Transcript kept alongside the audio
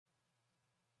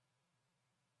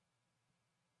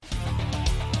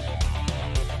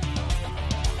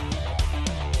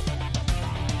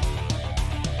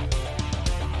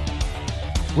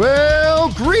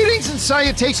Well, greetings and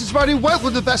salutations, everybody. Welcome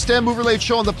to the best damn movie-related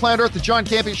show on the planet Earth, the John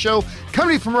Campea Show,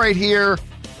 coming from right here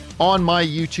on my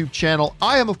YouTube channel.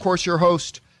 I am, of course, your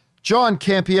host, John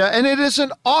Campea, and it is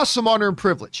an awesome honor and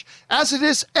privilege, as it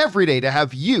is every day, to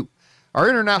have you, our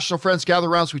international friends, gather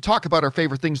around as we talk about our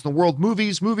favorite things in the world: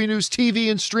 movies, movie news, TV,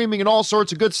 and streaming, and all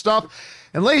sorts of good stuff.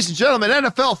 And ladies and gentlemen,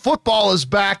 NFL football is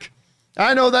back.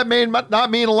 I know that may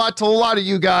not mean a lot to a lot of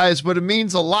you guys, but it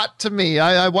means a lot to me.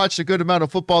 I watched a good amount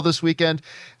of football this weekend.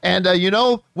 And,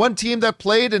 one team that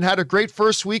played and had a great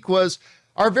first week was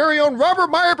our very own Robert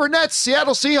Meyer Burnett's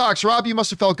Seattle Seahawks. Rob, you must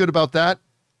have felt good about that.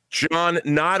 John,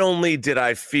 not only did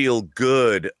I feel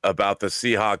good about the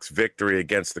Seahawks victory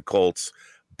against the Colts,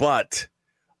 but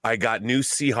I got new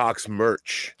Seahawks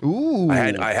merch. Ooh.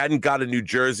 I hadn't got a new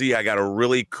jersey. I got a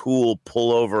really cool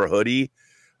pullover hoodie,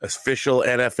 official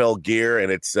NFL gear,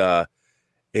 and it's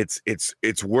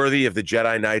worthy of the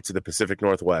Jedi Knights of the Pacific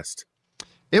Northwest.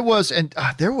 It was, and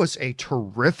there was a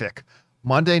terrific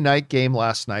Monday night game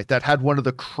last night that had one of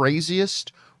the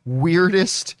craziest,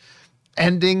 weirdest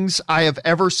endings I have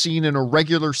ever seen in a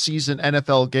regular season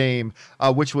NFL game,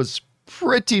 which was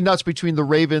pretty nuts between the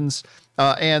Ravens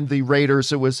and the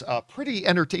Raiders. It was pretty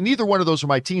entertaining. Neither one of those were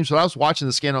my teams, but I was watching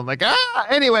this game. I'm like,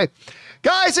 anyway,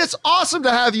 guys, it's awesome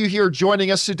to have you here joining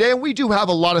us today, and we do have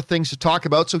a lot of things to talk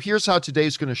about. So here's how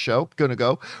today's going to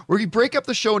go. We're going to break up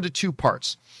the show into two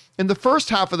parts. In the first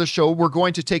half of the show, we're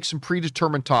going to take some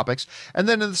predetermined topics. And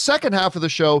then in the second half of the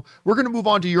show, we're going to move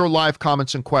on to your live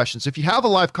comments and questions. If you have a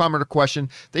live comment or question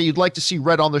that you'd like to see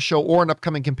read on the show or an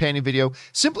upcoming companion video,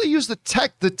 simply use the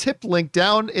tip link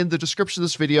down in the description of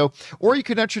this video, or you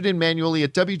can enter it in manually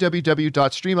at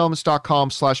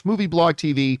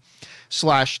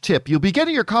www.streamelements.com/movieblogtv/tip. You'll be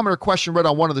getting your comment or question read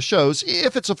on one of the shows,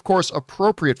 if it's, of course,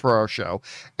 appropriate for our show.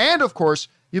 And, of course,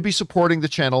 you'll be supporting the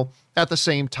channel at the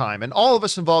same time. And all of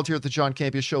us involved here at the John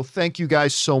Campea Show, thank you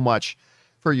guys so much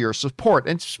for your support.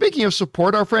 And speaking of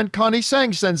support, our friend Connie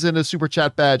Sang sends in a super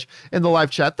chat badge in the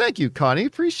live chat. Thank you, Connie.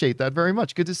 Appreciate that very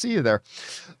much. Good to see you there.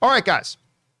 All right, guys.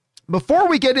 Before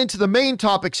we get into the main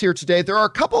topics here today, there are a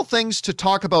couple things to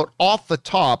talk about off the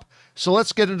top. So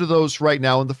let's get into those right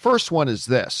now. And the first one is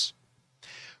this.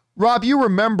 Rob, you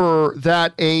remember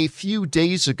that a few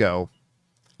days ago,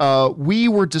 we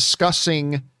were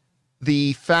discussing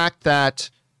the fact that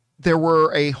there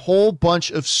were a whole bunch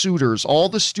of suitors. All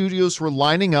the studios were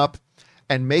lining up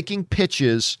and making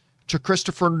pitches to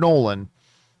Christopher Nolan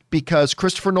because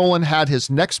Christopher Nolan had his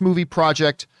next movie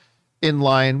project in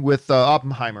line with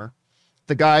Oppenheimer.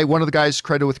 One of the guys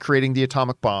credited with creating the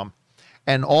atomic bomb.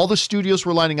 And all the studios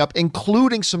were lining up,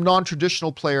 including some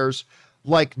non-traditional players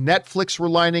like Netflix were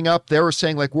lining up. They were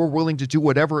saying, like, we're willing to do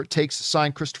whatever it takes to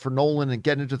sign Christopher Nolan and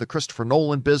get into the Christopher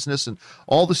Nolan business. And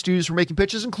all the studios were making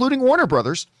pitches, including Warner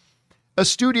Brothers, a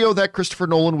studio that Christopher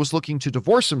Nolan was looking to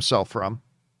divorce himself from.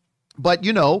 But,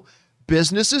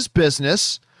 business is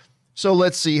business. So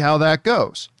let's see how that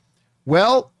goes.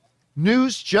 Well,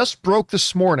 news just broke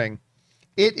this morning.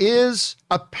 It is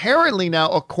apparently now,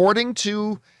 according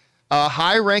to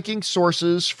high-ranking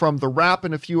sources from The Wrap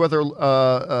and a few other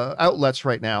outlets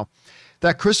right now,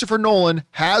 that Christopher Nolan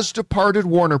has departed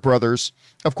Warner Brothers.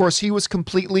 Of course, he was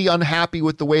completely unhappy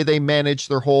with the way they managed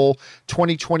their whole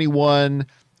 2021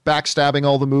 backstabbing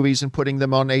all the movies and putting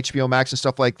them on HBO Max and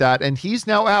stuff like that. And he's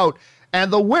now out.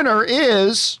 And the winner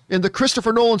is, in the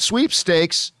Christopher Nolan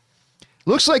sweepstakes,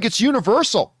 looks like it's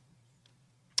Universal.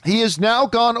 He has now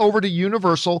gone over to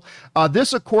Universal.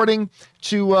 This, according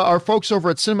to our folks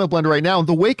over at Cinema Blender right now, in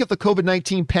the wake of the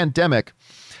COVID-19 pandemic,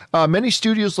 many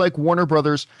studios like Warner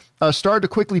Brothers started to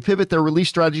quickly pivot their release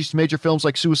strategies to major films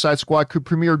like Suicide Squad could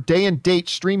premiere day-and-date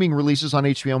streaming releases on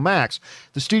HBO Max.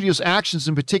 The studio's actions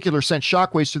in particular sent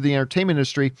shockwaves through the entertainment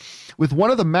industry, with one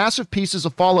of the massive pieces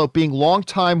of fallout being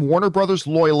longtime Warner Brothers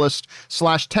loyalist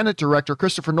 / Tenet director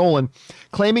Christopher Nolan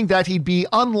claiming that he'd be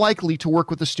unlikely to work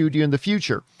with the studio in the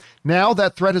future. Now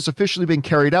that threat has officially been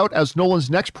carried out as Nolan's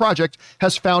next project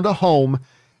has found a home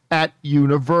at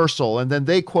Universal. And then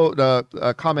they quote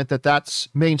comment that that's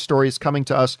main story is coming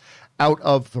to us out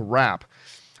of The Wrap.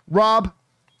 Rob,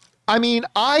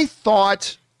 I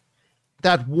thought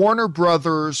that Warner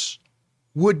Brothers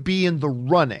would be in the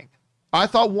running. I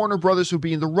thought Warner Brothers would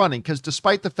be in the running because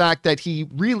despite the fact that he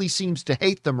really seems to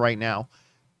hate them right now,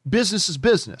 business is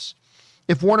business.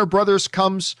 If Warner Brothers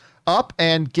comes up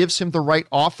and gives him the right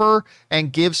offer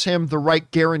and gives him the right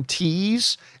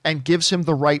guarantees and gives him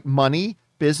the right money,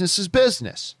 business is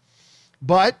business.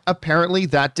 But apparently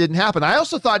that didn't happen. I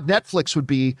also thought Netflix would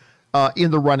be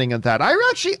in the running of that. I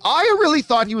really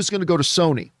thought he was going to go to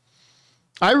Sony.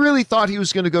 I really thought he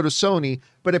was going to go to Sony,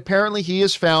 but apparently he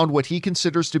has found what he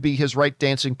considers to be his right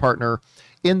dancing partner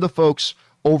in the folks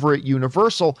over at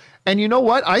Universal. And you know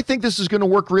what? I think this is going to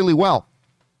work really well.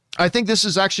 I think this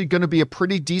is actually going to be a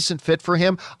pretty decent fit for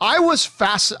him. I'm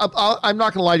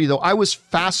not going to lie to you, though. I was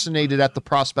fascinated at the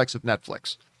prospects of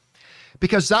Netflix,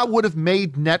 because that would have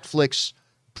made Netflix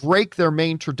break their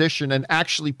main tradition and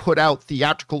actually put out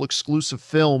theatrical exclusive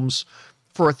films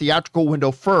for a theatrical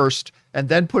window first and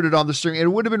then put it on the streaming.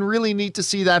 It would have been really neat to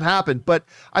see that happen. But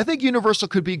I think Universal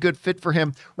could be a good fit for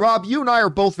him. Rob, you and I are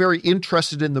both very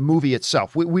interested in the movie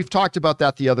itself. We've talked about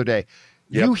that the other day.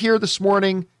 Yep. You hear this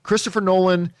morning, Christopher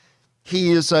Nolan,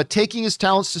 he is taking his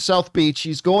talents to South Beach.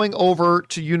 He's going over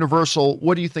to Universal.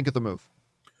 What do you think of the move?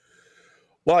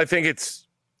 Well, I think it's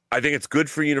good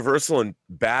for Universal and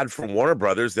bad for Warner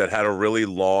Brothers that had a really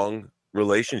long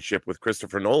relationship with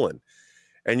Christopher Nolan.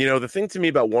 And, you know, the thing to me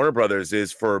about Warner Brothers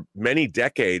is for many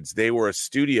decades, they were a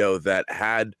studio that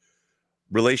had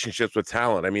relationships with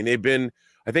talent. I mean,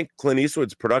 I think Clint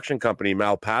Eastwood's production company,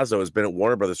 Malpazzo, has been at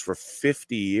Warner Brothers for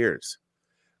 50 years.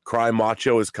 Cry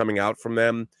Macho is coming out from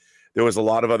them. There was a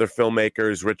lot of other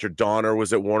filmmakers. Richard Donner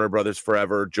was at Warner Brothers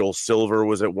forever. Joel Silver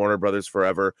was at Warner Brothers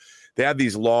forever. They had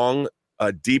these long,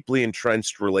 deeply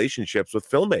entrenched relationships with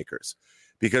filmmakers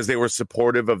because they were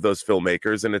supportive of those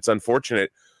filmmakers. And it's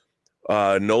unfortunate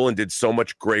Nolan did so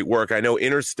much great work. I know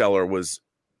Interstellar was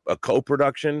a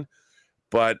co-production,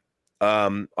 but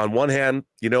on one hand,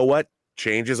 you know what?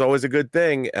 Change is always a good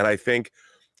thing. And I think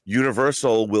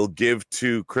Universal will give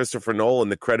to Christopher Nolan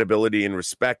the credibility and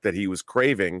respect that he was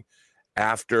craving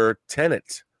after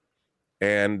Tenet.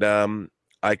 And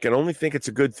I can only think it's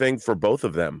a good thing for both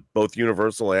of them, both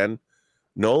Universal and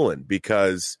Nolan,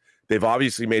 because they've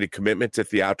obviously made a commitment to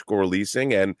theatrical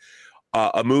releasing and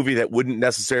a movie that wouldn't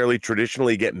necessarily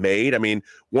traditionally get made. I mean,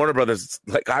 Warner Brothers,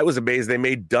 like, I was amazed they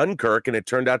made Dunkirk and it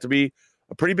turned out to be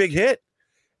a pretty big hit.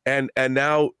 And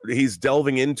now he's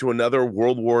delving into another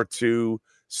World War II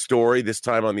story, this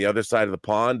time on the other side of the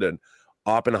pond, and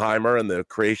Oppenheimer and the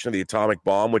creation of the atomic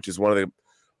bomb, which is one of the,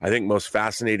 I think, most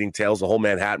fascinating tales, the whole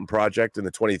Manhattan Project in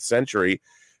the 20th century,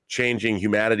 changing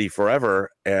humanity forever.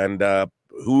 And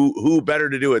who better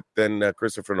to do it than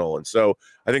Christopher Nolan? So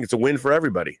I think it's a win for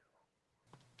everybody.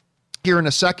 Here in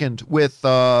a second with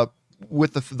the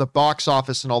box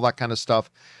office and all that kind of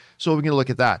stuff. So we're going to look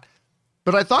at that.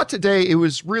 But I thought today it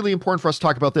was really important for us to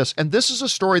talk about this. And this is a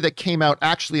story that came out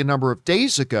actually a number of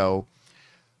days ago,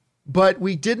 but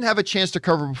we didn't have a chance to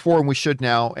cover before, and we should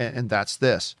now, and that's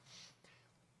this.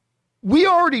 We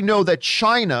already know that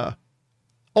China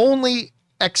only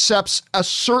accepts a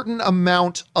certain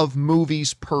amount of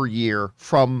movies per year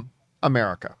from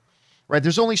America, right?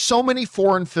 There's only so many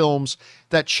foreign films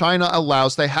that China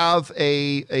allows. They have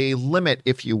a limit,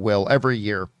 if you will, every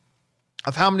year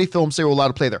of how many films they were allowed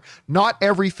to play there. Not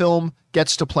every film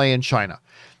gets to play in China.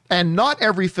 And not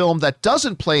every film that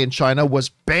doesn't play in China was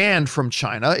banned from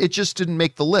China. It just didn't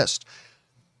make the list.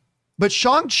 But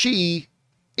Shang-Chi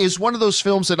is one of those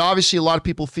films that obviously a lot of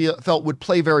people felt would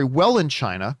play very well in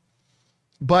China,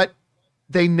 but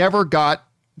they never got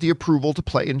the approval to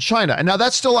play in China. And now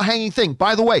that's still a hanging thing.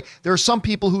 By the way, there are some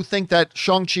people who think that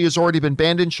Shang-Chi has already been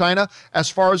banned in China. As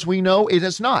far as we know, it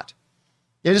has not.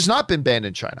 It has not been banned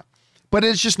in China. But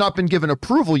it's just not been given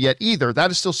approval yet either.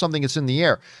 That is still something that's in the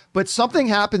air. But something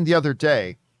happened the other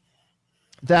day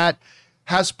that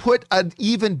has put an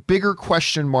even bigger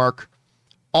question mark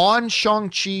on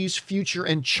Shang-Chi's future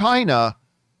in China,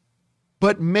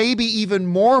 but maybe even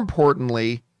more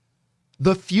importantly,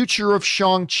 the future of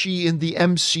Shang-Chi in the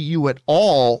MCU at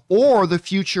all, or the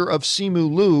future of Simu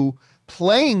Liu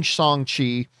playing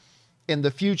Shang-Chi in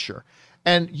the future.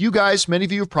 And you guys, many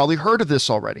of you have probably heard of this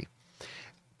already.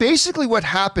 Basically what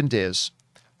happened is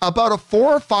about a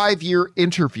 4 or 5 year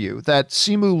interview that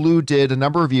Simu Liu did a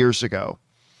number of years ago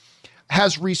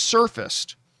has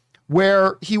resurfaced,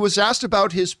 where he was asked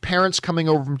about his parents coming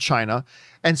over from China,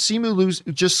 and Simu Liu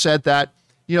just said that,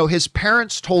 you know, his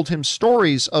parents told him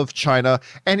stories of China,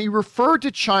 and he referred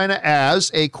to China as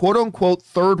a quote unquote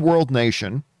third world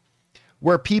nation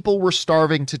where people were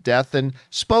starving to death, and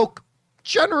spoke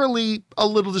generally a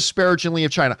little disparagingly of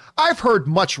China. I've heard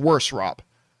much worse, Rob.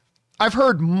 I've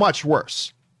heard much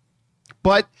worse.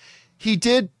 But he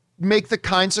did make the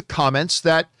kinds of comments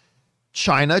that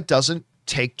China doesn't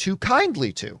take too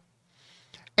kindly to.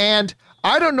 And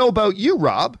I don't know about you,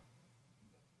 Rob,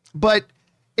 but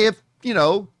if, you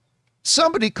know,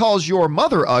 somebody calls your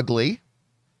mother ugly,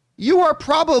 you are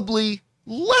probably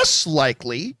less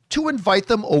likely to invite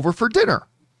them over for dinner.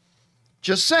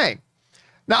 Just saying.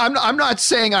 Now, I'm not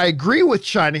saying I agree with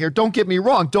China here. Don't get me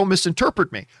wrong. Don't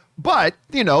misinterpret me. But,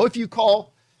 you know, if you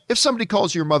call If somebody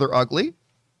calls your mother ugly,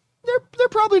 they're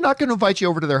probably not going to invite you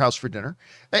over to their house for dinner.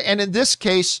 And in this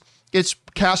case, it's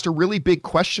cast a really big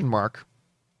question mark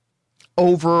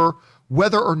over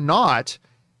whether or not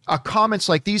comments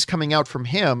like these coming out from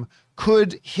him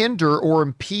could hinder or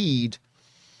impede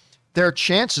their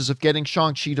chances of getting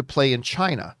Shang-Chi to play in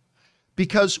China.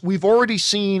 Because we've already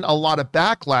seen a lot of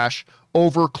backlash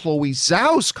over Chloe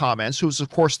Zhao's comments, who's, of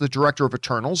course, the director of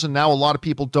Eternals, and now a lot of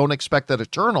people don't expect that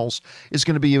Eternals is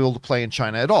going to be able to play in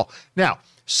China at all. Now,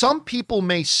 some people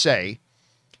may say,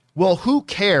 well, who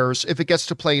cares if it gets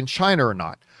to play in China or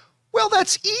not? Well,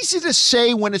 that's easy to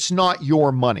say when it's not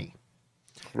your money.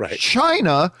 Right.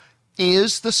 China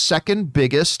is the second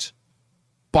biggest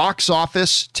box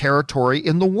office territory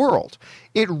in the world.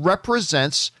 It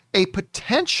represents a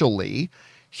potentially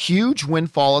huge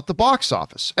windfall at the box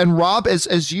office. And Rob,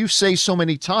 as you say so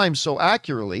many times so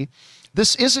accurately,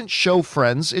 this isn't show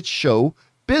friends, it's show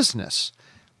business.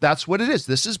 That's what it is.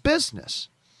 This is business.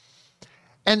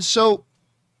 And so,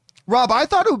 Rob, I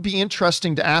thought it would be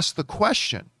interesting to ask the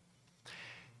question.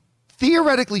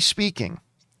 Theoretically speaking,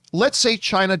 let's say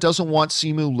China doesn't want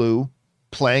Simu Liu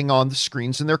playing on the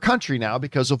screens in their country now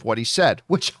because of what he said,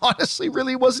 which honestly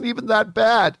really wasn't even that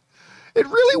bad. It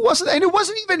really wasn't. And it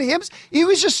wasn't even him. He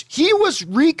was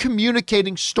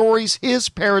recommunicating stories his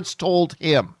parents told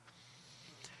him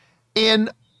in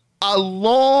a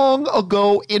long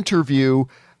ago interview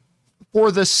for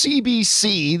the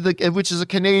CBC, which is the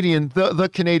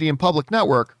Canadian public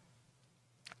network,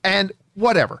 and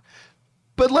whatever.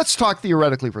 But let's talk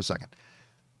theoretically for a second.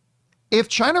 If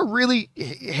China really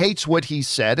hates what he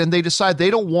said and they decide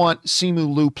they don't want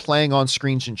Simu Liu playing on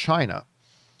screens in China,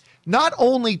 not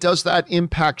only does that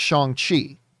impact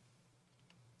Shang-Chi,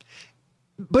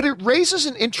 but it raises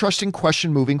an interesting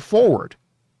question moving forward.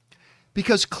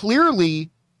 Because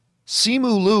clearly,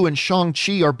 Simu Liu and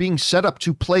Shang-Chi are being set up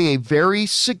to play a very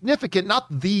significant, not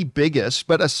the biggest,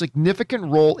 but a significant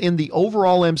role in the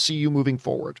overall MCU moving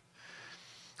forward.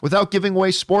 Without giving away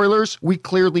spoilers, we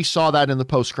clearly saw that in the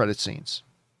post-credit scenes.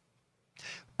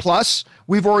 Plus,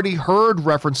 we've already heard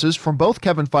references from both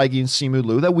Kevin Feige and Simu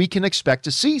Liu that we can expect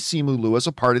to see Simu Liu as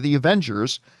a part of the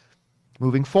Avengers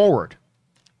moving forward.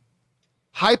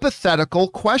 Hypothetical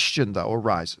question, though,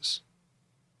 arises.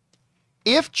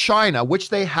 If China, which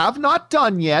they have not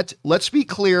done yet, let's be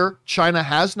clear, China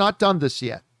has not done this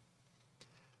yet.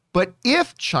 But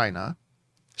if China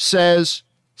says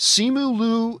Simu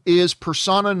Liu is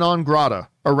persona non grata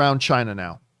around China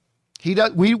now,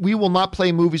 we will not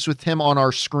play movies with him on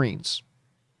our screens.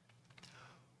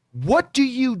 What do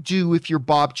you do if you're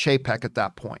Bob Chapek at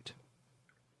that point?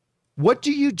 What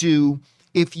do you do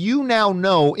if you now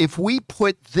know if we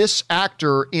put this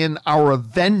actor in our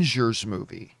Avengers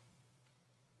movie,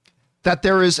 that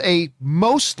there is a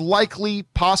most likely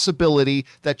possibility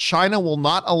that China will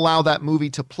not allow that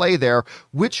movie to play there,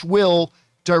 which will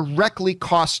directly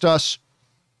cost us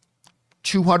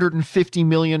 $250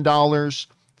 million,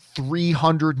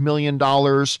 $300 million,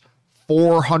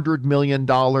 $400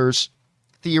 million,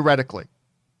 theoretically.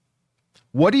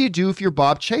 What do you do if you're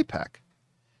Bob Chapek?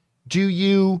 Do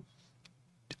you,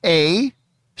 A,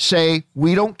 say,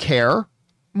 we don't care,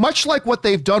 much like what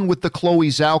they've done with the Chloe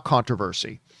Zhao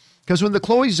controversy? Because when the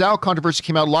Chloe Zhao controversy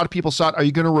came out, a lot of people thought, are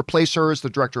you going to replace her as the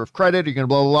director of credit? Are you going to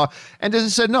blah, blah, blah? And Disney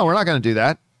said, no, we're not going to do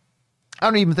that. I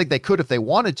don't even think they could if they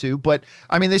wanted to, but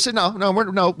I mean, they said,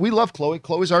 no, we love Chloe.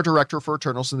 Chloe's our director for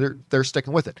Eternals, and they're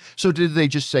sticking with it. So did they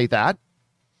just say that?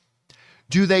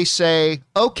 Do they say,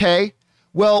 okay,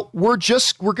 well, we're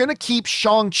going to keep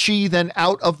Shang-Chi then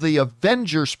out of the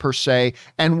Avengers per se,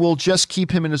 and we'll just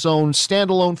keep him in his own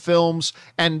standalone films,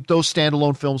 and those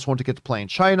standalone films won't get to play in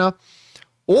China?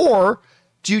 Or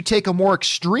do you take a more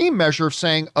extreme measure of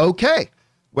saying, okay,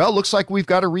 well, looks like we've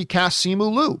got to recast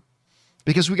Simu Liu,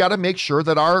 because we got to make sure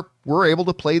that we're able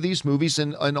to play these movies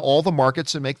in all the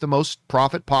markets and make the most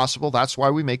profit possible. That's why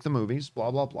we make the movies,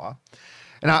 blah, blah, blah.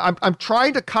 And I'm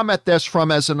trying to come at this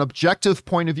from as an objective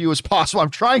point of view as possible. I'm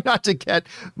trying not to get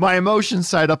my emotions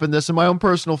tied up in this and my own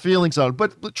personal feelings on it,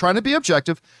 but trying to be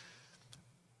objective.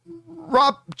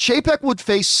 Rob, Chapek would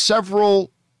face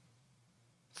several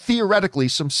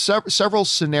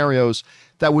scenarios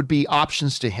that would be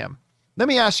options to him. Let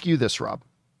me ask you this, Rob.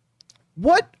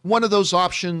 What one of those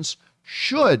options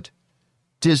should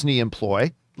Disney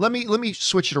employ? Let me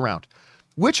switch it around.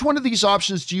 Which one of these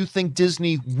options do you think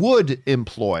Disney would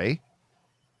employ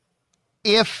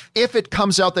if it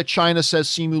comes out that China says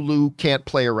Simu Liu can't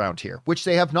play around here, which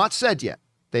they have not said yet?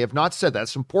 They have not said that.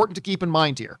 It's important to keep in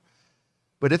mind here.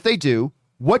 But if they do,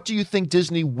 what do you think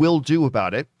Disney will do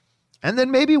about it? And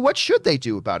then maybe what should they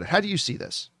do about it? How do you see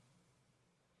this?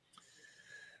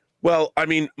 Well, I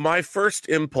mean, my first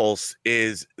impulse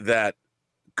is that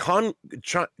China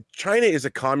is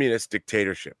a communist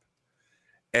dictatorship,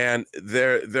 and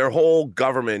their whole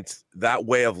government, that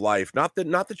way of life, not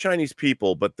the Chinese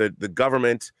people, but the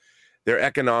government, their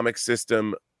economic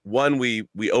system. One, we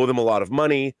owe them a lot of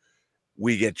money.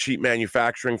 We get cheap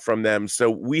manufacturing from them, so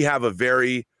we have a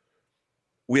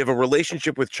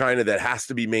relationship with China that has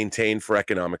to be maintained for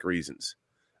economic reasons.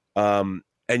 And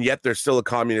yet they're still a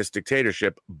communist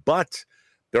dictatorship, but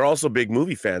they're also big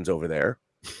movie fans over there.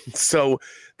 So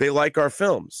they like our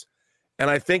films. And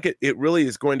I think it really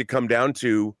is going to come down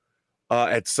to,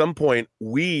 at some point,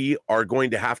 we are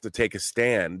going to have to take a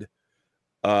stand.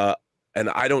 And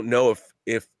I don't know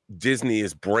if Disney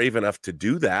is brave enough to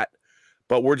do that,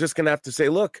 but we're just going to have to say,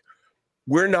 look,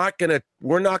 we're not going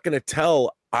to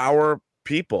tell our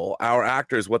people, our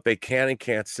actors, what they can and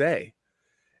can't say.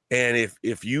 And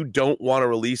if you don't want to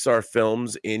release our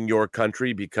films in your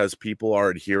country because people are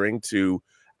adhering to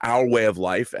our way of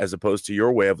life as opposed to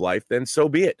your way of life, then so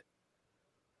be it.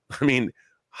 I mean,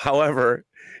 however,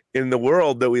 in the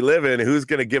world that we live in, who's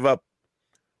going to give up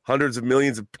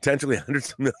potentially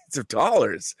hundreds of millions of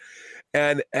dollars?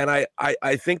 And I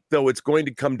think, though, it's going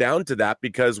to come down to that,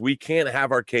 because we can't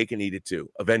have our cake and eat it too,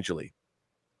 eventually.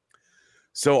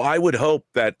 So I would hope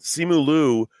that Simu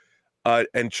Liu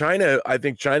and China, I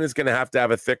think China's going to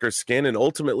have a thicker skin. And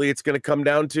ultimately, it's going to come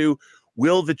down to,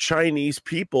 will the Chinese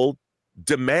people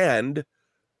demand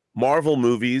Marvel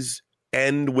movies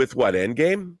end with what?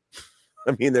 Endgame?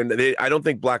 I mean, I don't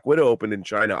think Black Widow opened in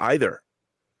China either.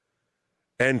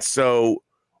 And so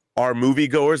our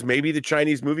moviegoers, maybe the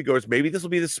Chinese moviegoers, maybe this will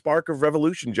be the spark of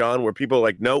revolution, John, where people are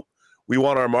like, nope, we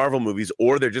want our Marvel movies,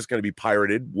 or they're just going to be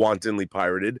pirated, wantonly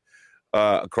pirated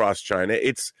across China.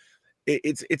 It's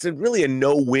really a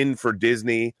no-win for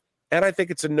Disney, and I think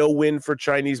it's a no-win for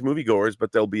Chinese moviegoers,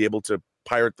 but they'll be able to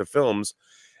pirate the films.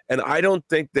 And I don't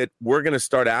think that we're going to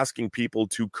start asking people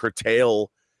to curtail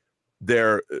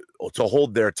to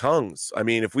hold their tongues. I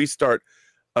mean, if we start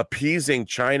appeasing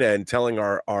China and telling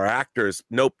our actors,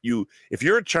 nope, if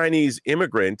you're a Chinese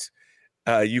immigrant,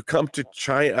 you come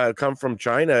from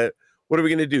China, what are we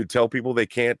going to do? Tell people they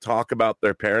can't talk about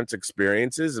their parents'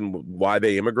 experiences and why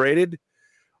they immigrated?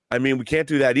 I mean, we can't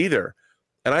do that either.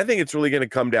 And I think it's really going to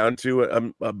come down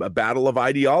to a battle of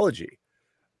ideology.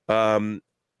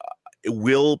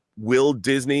 Will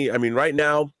Disney? I mean, right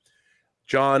now,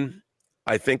 John,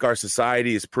 I think our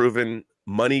society has proven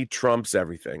money trumps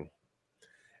everything.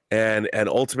 And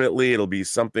ultimately, it'll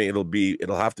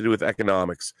have to do with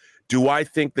economics. Do I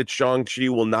think that Shang-Chi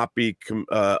will not be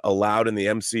allowed in the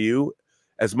MCU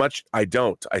as much? I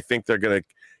don't. I think they're going to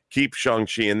keep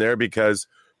Shang-Chi in there because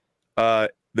the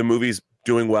movie's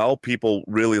doing well. People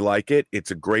really like it.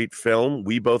 It's a great film.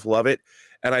 We both love it.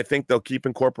 And I think they'll keep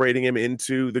incorporating him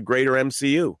into the greater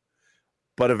MCU.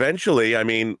 But eventually, I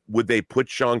mean, would they put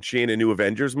Shang-Chi in a new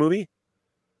Avengers movie?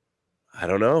 I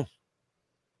don't know.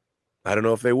 I don't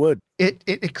know if they would.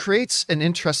 It creates an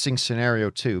interesting scenario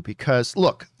too, because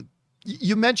look,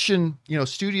 you mentioned,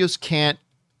 studios can't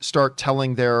start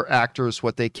telling their actors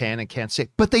what they can and can't say,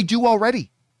 but they do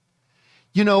already.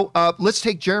 Let's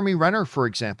take Jeremy Renner, for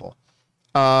example.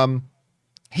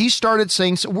 He started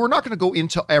saying, so we're not going to go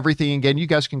into everything again. You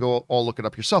guys can go all look it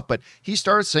up yourself, but he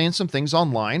started saying some things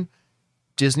online.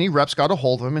 Disney reps got a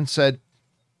hold of him and said,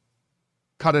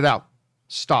 cut it out.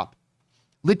 Stop.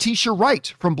 Letitia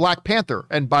Wright from Black Panther.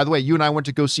 And by the way, you and I went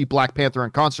to go see Black Panther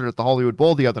in concert at the Hollywood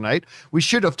Bowl the other night. We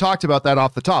should have talked about that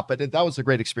off the top, but that was a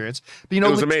great experience. But, it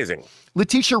was amazing.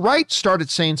 Letitia Wright started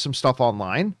saying some stuff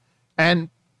online, and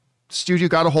studio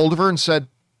got a hold of her and said,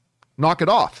 knock it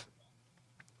off.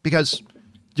 Because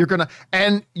you're going to,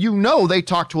 and they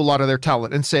talk to a lot of their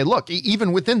talent and say, look,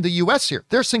 even within the US here,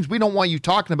 there's things we don't want you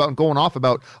talking about and going off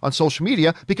about on social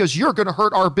media because you're going to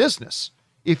hurt our business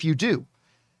if you do.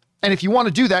 And if you want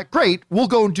to do that, great, we'll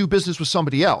go and do business with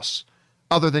somebody else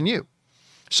other than you.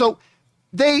 So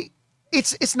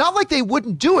it's not like they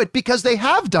wouldn't do it because they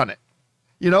have done it.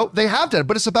 They have done it,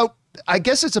 but I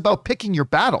guess it's about picking your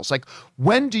battles. Like,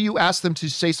 when do you ask them to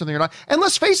say something or not? And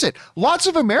let's face it, lots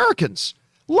of Americans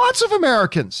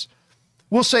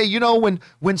will say,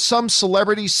 when some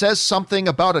celebrity says something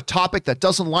about a topic that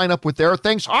doesn't line up with their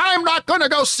things, I'm not going to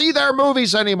go see their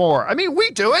movies anymore. I mean,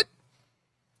 we do it.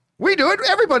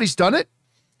 Everybody's done it.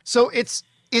 So it's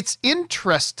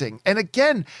interesting. And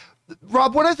again,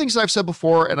 Rob, one of the things I've said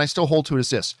before, and I still hold to it,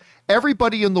 is this.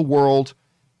 Everybody in the world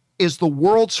is the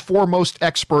world's foremost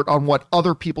expert on what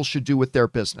other people should do with their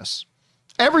business.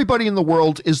 Everybody in the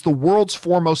world is the world's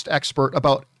foremost expert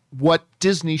about what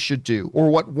Disney should do or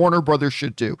what Warner Brothers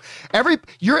should do.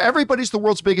 Everybody's the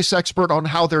world's biggest expert on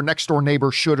how their next door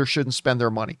neighbor should or shouldn't spend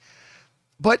their money.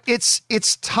 But it's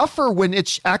tougher when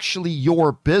it's actually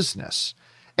your business.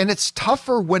 And it's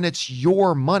tougher when it's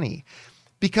your money.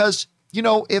 Because, you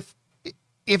know, if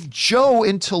Joe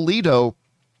in Toledo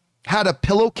had a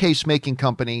pillowcase making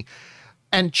company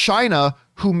and China,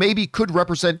 who maybe could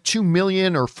represent $2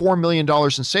 million or $4 million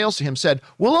in sales to him, said,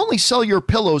 we'll only sell your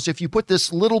pillows if you put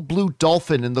this little blue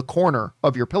dolphin in the corner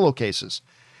of your pillowcases.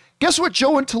 Guess what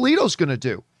Joe in Toledo's going to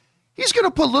do? He's going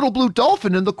to put little blue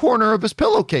dolphin in the corner of his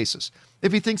pillowcases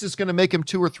if he thinks it's going to make him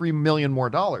 $2 or $3 million more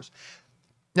dollars.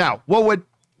 Now,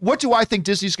 what do I think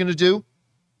Disney's going to do?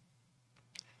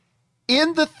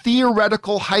 In the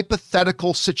theoretical,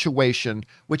 hypothetical situation,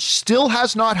 which still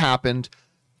has not happened,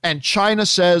 and China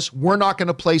says, we're not going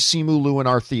to play Simu Liu in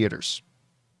our theaters,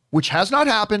 which has not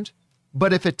happened,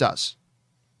 but if it does,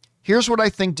 here's what I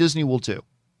think Disney will do.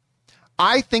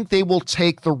 I think they will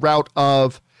take the route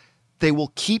of they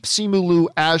will keep Simu Liu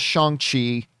as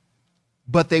Shang-Chi,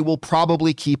 but they will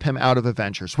probably keep him out of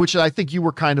Avengers, which I think you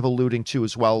were kind of alluding to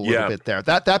as well a little bit there.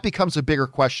 That becomes a bigger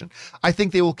question. I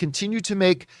think they will continue to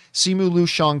make Simu Liu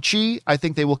Shang-Chi. I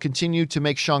think they will continue to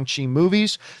make Shang-Chi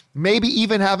movies, maybe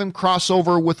even have him cross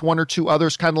over with one or two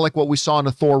others, kind of like what we saw in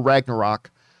a Thor Ragnarok.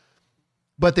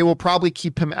 But they will probably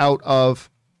keep him out of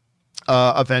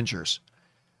Avengers.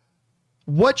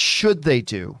 What should they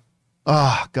do?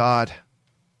 Oh, God.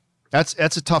 That's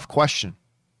a tough question.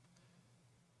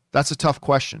 That's a tough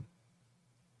question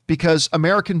because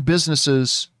American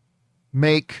businesses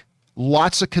make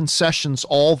lots of concessions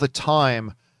all the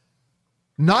time,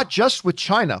 not just with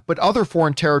China, but other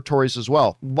foreign territories as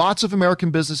well. Lots of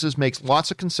American businesses make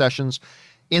lots of concessions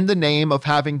in the name of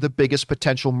having the biggest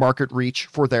potential market reach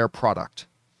for their product.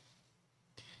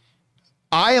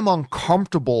 I am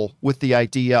uncomfortable with the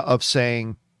idea of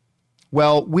saying,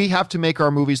 well, we have to make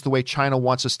our movies the way China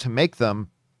wants us to make them.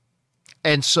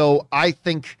 And so I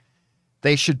think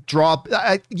they should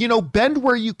bend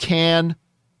where you can,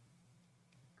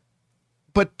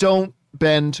 but don't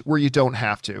bend where you don't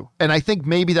have to. And I think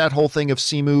maybe that whole thing of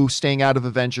Simu staying out of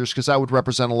Avengers, because that would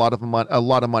represent a lot of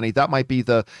money, that might be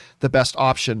the best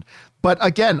option. But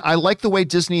again, I like the way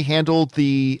Disney handled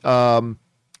the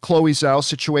Chloe Zhao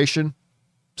situation,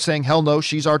 saying, hell no,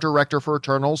 she's our director for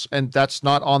Eternals, and that's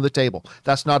not on the table.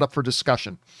 That's not up for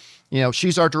discussion. You know,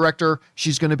 she's our director.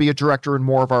 She's going to be a director in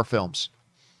more of our films.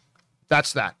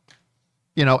 That's that.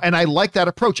 You know, and I like that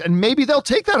approach. And maybe they'll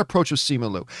take that approach with Simu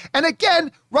Liu. And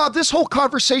again, Rob, this whole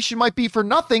conversation might be for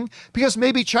nothing because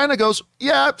maybe China goes,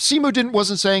 yeah, Simu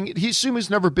wasn't saying, Simu's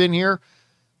never been here.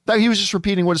 That he was just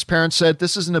repeating what his parents said.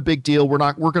 This isn't a big deal. We're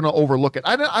going to overlook it.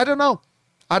 I don't know.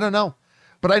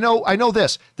 But I know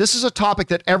this. This is a topic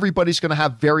that everybody's going to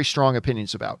have very strong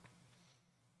opinions about.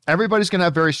 Everybody's going to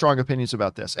have very strong opinions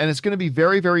about this. And it's going to be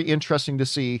very, very interesting to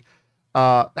see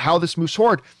how this moves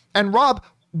forward. And Rob,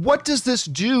 what does this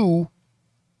do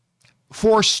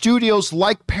for studios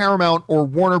like Paramount or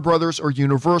Warner Brothers or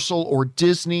Universal or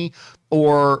Disney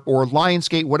or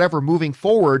Lionsgate, whatever, moving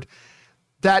forward,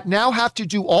 that now have to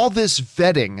do all this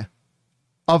vetting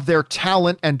of their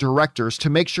talent and directors to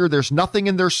make sure there's nothing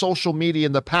in their social media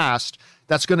in the past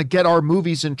that's going to get our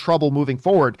movies in trouble moving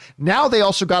forward? Now they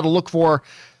also got to look for,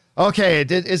 okay,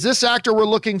 is this actor we're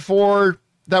looking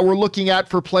at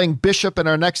for playing Bishop in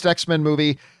our next X-Men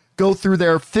movie, go through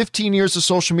their 15 years of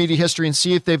social media history and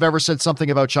see if they've ever said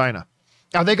something about China?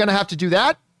 Are they going to have to do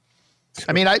that?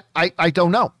 I mean, I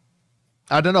don't know.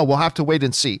 I don't know. We'll have to wait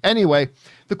and see. Anyway,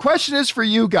 the question is for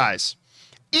you guys.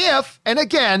 If, and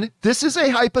again, this is a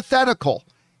hypothetical,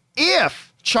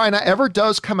 if China ever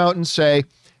does come out and say,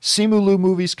 Simu Liu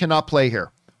movies cannot play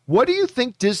here, what do you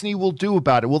think Disney will do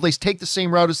about it? Will they take the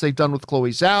same route as they've done with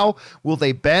Chloe Zhao? Will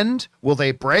they bend? Will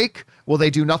they break? Will they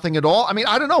do nothing at all? I mean,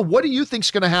 I don't know. What do you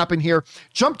think's going to happen here?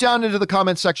 Jump down into the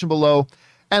comment section below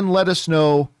and let us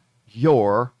know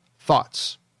your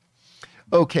thoughts.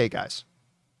 Okay, guys.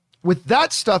 With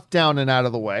that stuff down and out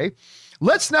of the way,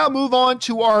 let's now move on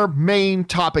to our main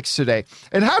topics today.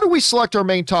 And how do we select our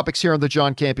main topics here on the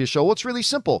John Campea Show? Well, it's really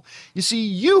simple. You see,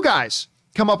 you guys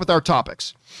come up with our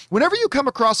topics. Whenever you come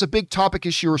across a big topic,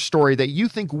 issue, or story that you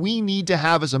think we need to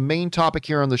have as a main topic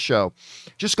here on the show,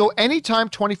 just go anytime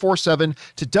 24/7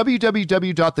 to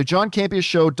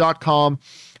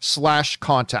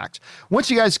www.thejohncampeashow.com/contact.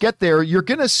 Once you guys get there, you're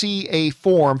going to see a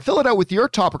form. Fill it out with your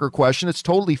topic or question. It's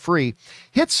totally free.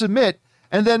 Hit submit,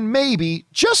 and then maybe,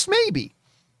 just maybe,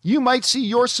 you might see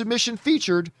your submission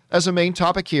featured as a main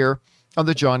topic here on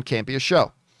the John Campea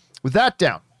Show. With that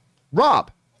down, Rob,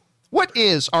 what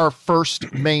is our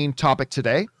first main topic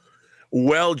today?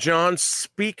 Well, John,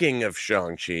 speaking of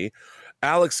Shang-Chi,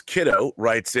 Alex Kiddo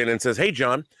writes in and says, "Hey,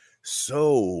 John,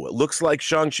 so looks like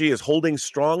Shang-Chi is holding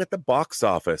strong at the box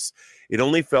office. It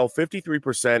only fell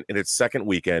 53% in its second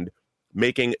weekend,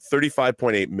 making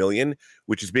 35.8 million,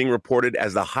 which is being reported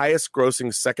as the highest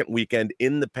grossing second weekend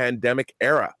in the pandemic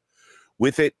era.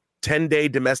 With it 10-day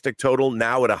domestic total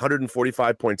now at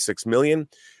 145.6 million.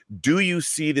 Do you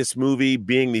see this movie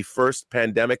being the first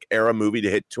pandemic era movie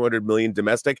to hit 200 million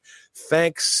domestic?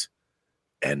 Thanks,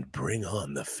 and bring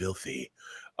on the filthy."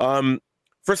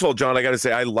 First of all, John, I got to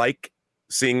say, I like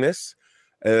seeing this.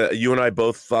 You and I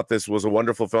both thought this was a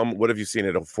wonderful film. What have you seen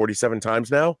it 47 times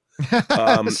now?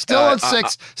 Still at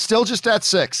 6, still just at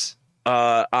 6.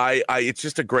 It's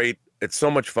just it's so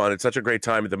much fun. It's such a great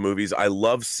time at the movies. I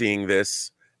love seeing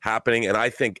this happening. And I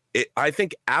think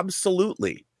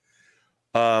absolutely,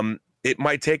 it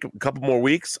might take a couple more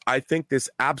weeks. I think this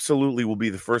absolutely will be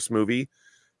the first movie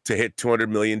to hit 200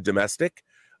 million domestic.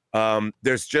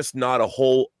 There's just not a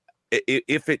whole,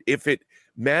 if it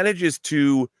manages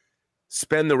to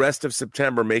spend the rest of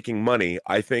September making money,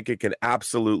 I think it can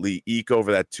absolutely eke over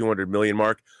that 200 million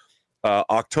mark.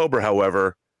 October,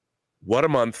 however, what a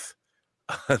month.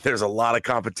 There's a lot of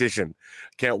competition.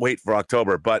 Can't wait for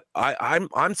October, but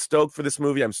I'm stoked for this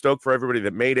movie. I'm stoked for everybody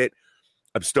that made it.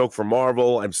 I'm stoked for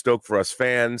Marvel. I'm stoked for us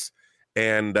fans,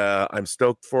 and I'm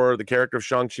stoked for the character of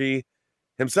Shang-Chi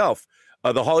himself.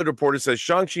 The Hollywood Reporter says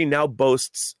Shang-Chi now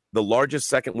boasts the largest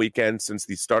second weekend since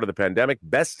the start of the pandemic,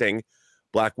 besting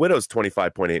Black Widow's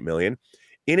 25.8 million.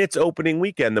 In its opening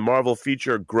weekend, the Marvel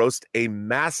feature grossed a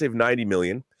massive 90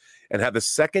 million and had the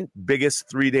second biggest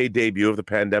 3-day debut of the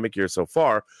pandemic year so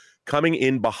far, coming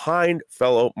in behind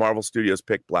fellow Marvel Studios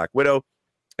pick Black Widow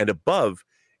and above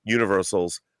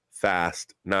Universal's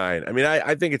Fast 9. I mean,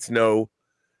 I think it's no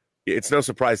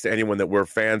surprise to anyone that we're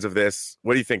fans of this.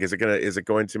 What do you think? Is it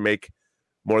going to make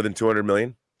more than 200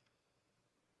 million?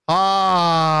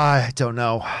 I don't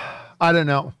know.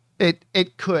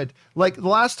 It could. Like the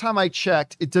last time I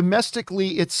checked,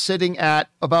 domestically it's sitting at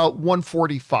about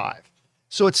 145.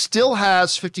 So it still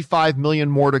has 55 million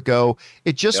more to go.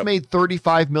 It just made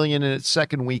 35 million in its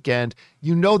second weekend.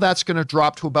 You know that's going to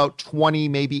drop to about 20,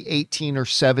 maybe 18 or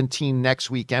 17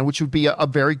 next weekend, which would be a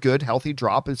very good, healthy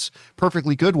drop. It's a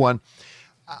perfectly good one.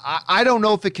 I don't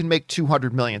know if it can make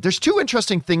 200 million. There's two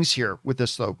interesting things here with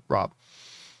this, though, Rob.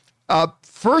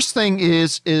 First thing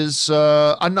is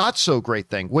a not so great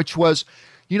thing, which was,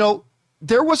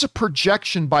 there was a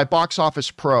projection by Box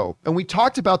Office Pro, and we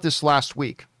talked about this last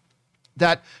week,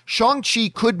 that Shang-Chi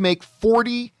could make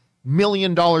 $40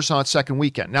 million on its second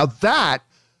weekend. Now that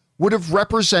would have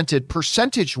represented,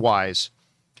 percentage-wise,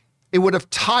 it would have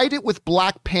tied it with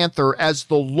Black Panther as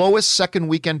the lowest second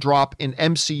weekend drop in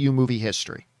MCU movie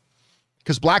history.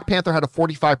 Because Black Panther had a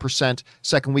 45%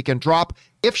 second weekend drop.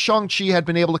 If Shang-Chi had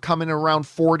been able to come in around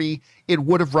 40, it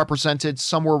would have represented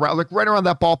somewhere around, like right around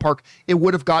that ballpark. It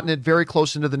would have gotten it very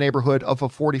close into the neighborhood of a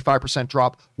 45%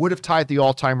 drop, would have tied the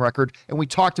all-time record. And we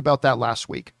talked about that last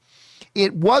week.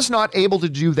 It was not able to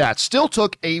do that. Still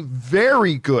took a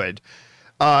very good,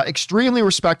 extremely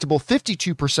respectable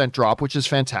 52% drop, which is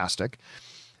fantastic,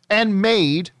 and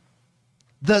made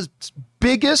the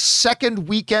biggest second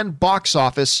weekend box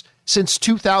office since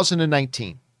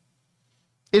 2019.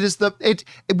 It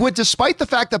would, despite the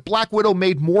fact that Black Widow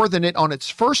made more than it on its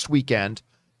first weekend,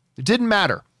 it didn't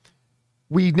matter.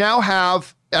 We now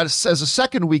have, as a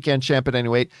second weekend champ at any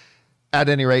rate,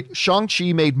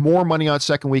 Shang-Chi made more money on its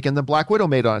second weekend than Black Widow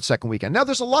made on its second weekend. Now,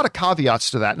 there's a lot of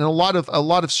caveats to that and a lot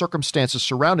of circumstances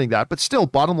surrounding that, but still,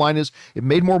 bottom line is it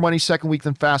made more money second week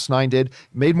than Fast 9 did. It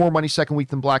made more money second week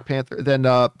than Black Panther than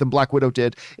Black Widow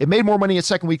did. It made more money its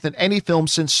second week than any film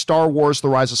since Star Wars: The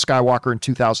Rise of Skywalker in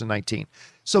 2019.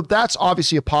 So that's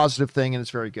obviously a positive thing, and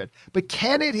it's very good. But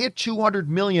can it hit 200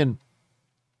 million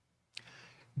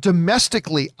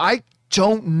domestically? I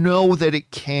don't know that it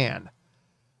can.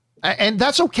 And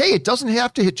that's okay. It doesn't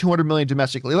have to hit 200 million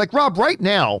domestically. Like, Rob, right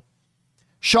now,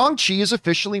 Shang-Chi is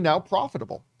officially now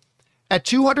profitable. At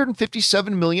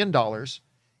 $257 million,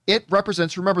 it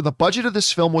represents, remember, the budget of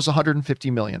this film was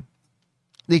 $150 million.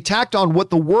 They tacked on what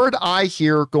the word I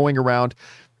hear going around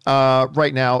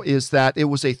right now is that it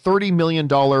was a $30 million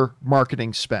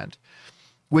marketing spend,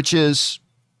 which is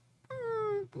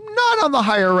not on the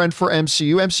higher end for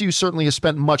MCU. MCU certainly has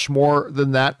spent much more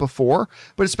than that before,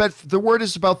 but the word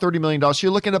is about $30 million. So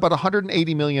you're looking at about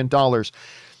 $180 million.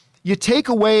 You take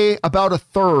away about a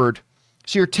third.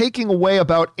 So you're taking away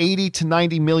about $80 to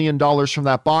 $90 million from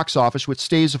that box office, which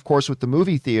stays, of course, with the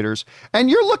movie theaters. And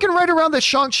you're looking right around that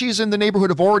Shang-Chi is in the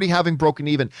neighborhood of already having broken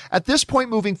even. At this point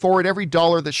moving forward, every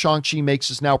dollar that Shang-Chi makes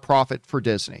is now profit for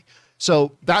Disney.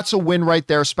 So that's a win right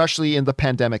there, especially in the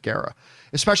pandemic era,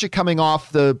 especially coming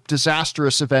off the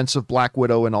disastrous events of Black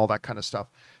Widow and all that kind of stuff.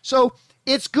 So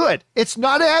it's good. It's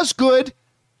not as good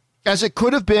as it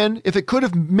could have been if it could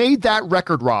have made that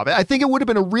record, Rob. I think it would have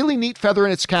been a really neat feather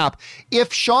in its cap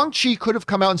if Shang-Chi could have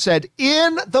come out and said,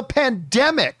 in the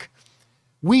pandemic,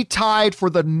 we tied for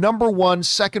the #1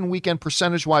 second weekend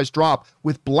percentage-wise drop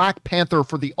with Black Panther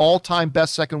for the all-time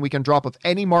best second weekend drop of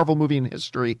any Marvel movie in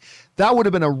history. That would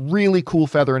have been a really cool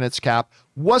feather in its cap.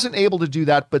 Wasn't able to do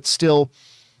that, but still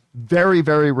very,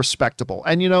 very respectable.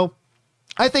 And, you know,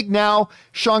 I think now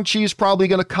Shang-Chi is probably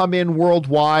going to come in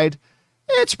worldwide.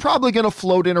 It's probably going to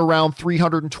float in around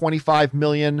 325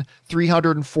 million,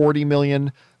 340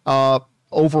 million,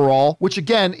 overall, which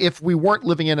again, if we weren't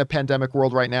living in a pandemic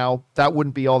world right now, that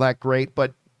wouldn't be all that great.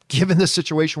 But given the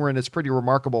situation we're in, it's pretty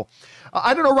remarkable.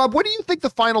 I don't know, Rob, what do you think the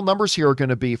final numbers here are going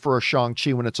to be for a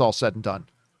Shang-Chi when it's all said and done?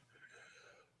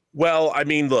 Well, I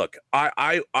mean, look,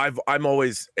 I'm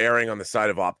always erring on the side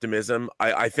of optimism.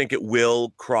 I think it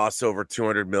will cross over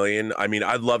 200 million. I mean,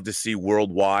 I'd love to see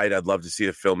worldwide. I'd love to see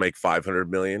the film make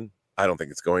 500 million. I don't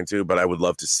think it's going to, but I would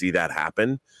love to see that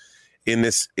happen in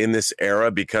this era,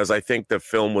 because I think the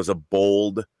film was a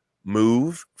bold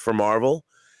move for Marvel,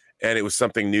 and it was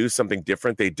something new, something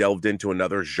different. They delved into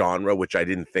another genre, which I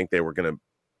didn't think they were going to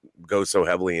go so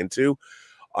heavily into.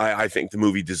 I think the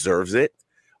movie deserves it.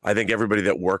 I think everybody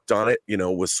that worked on it, you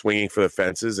know, was swinging for the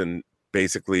fences and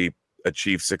basically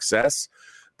achieved success.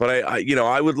 But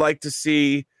I would like to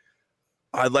see,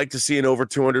 I'd like to see an over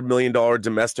 $200 million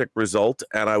domestic result,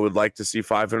 and I would like to see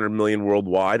 500 million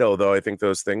worldwide, although I think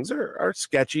those things are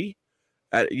sketchy.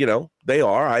 You know, they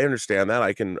are. I understand that.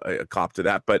 I can cop to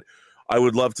that. But I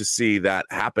would love to see that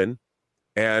happen,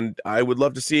 and I would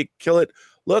love to see it kill it.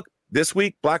 Look, this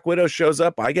week, Black Widow shows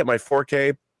up. I get my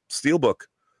 4K Steelbook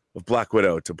of Black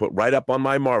Widow to put right up on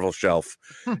my Marvel shelf.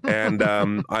 And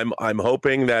I'm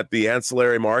hoping that the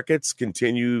ancillary markets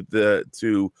continue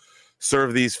to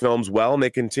serve these films well, and they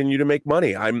continue to make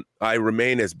money. I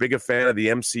remain as big a fan of the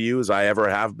MCU as I ever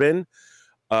have been.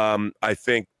 I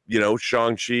think, you know,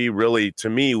 Shang-Chi really, to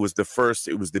me, was the first,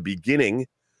 it was the beginning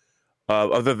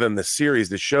of, other than the series,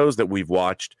 the shows that we've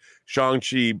watched.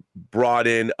 Shang-Chi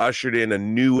ushered in a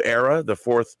new era, the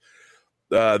fourth,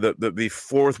 what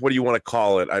do you want to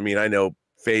call it? I mean, I know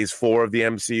phase 4 of the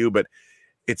MCU, but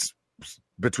it's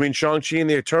between Shang-Chi and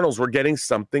the Eternals, we're getting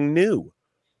something new.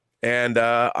 And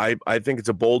I think it's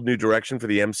a bold new direction for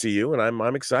the MCU, and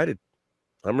I'm excited.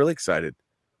 I'm really excited.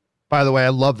 By the way, I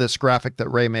love this graphic that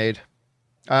Ray made.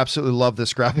 I absolutely love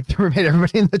this graphic that Ray made.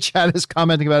 Everybody in the chat is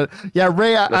commenting about it. Yeah,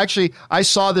 Ray, I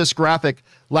saw this graphic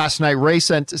last night. Ray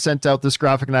sent out this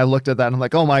graphic, and I looked at that, and I'm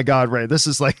like, oh my God, Ray, this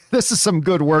is some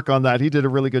good work on that. He did a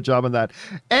really good job on that.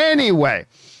 Anyway,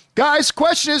 guys,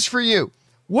 question is for you.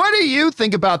 What do you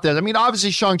think about this? I mean,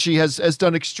 obviously, Shang-Chi has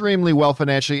done extremely well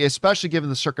financially, especially given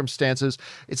the circumstances.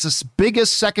 It's the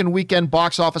biggest second weekend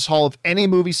box office haul of any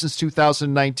movie since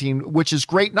 2019, which is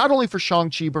great, not only for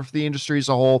Shang-Chi, but for the industry as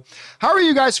a whole. How are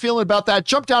you guys feeling about that?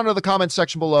 Jump down to the comment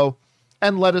section below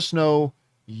and let us know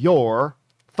your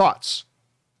thoughts.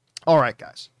 All right,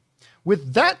 guys.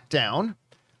 With that down,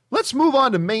 let's move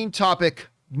on to main topic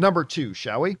number 2,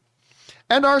 shall we?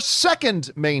 And our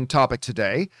second main topic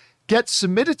today gets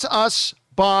submitted to us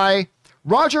by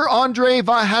Roger Andre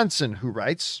Vahansen, who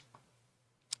writes,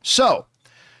 so,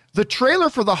 the trailer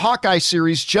for the Hawkeye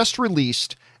series just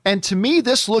released, and to me,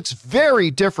 this looks very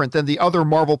different than the other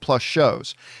Marvel Plus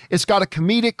shows. It's got a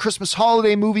comedic Christmas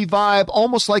holiday movie vibe,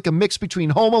 almost like a mix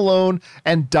between Home Alone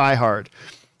and Die Hard.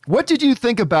 What did you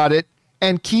think about it?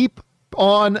 And keep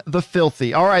on the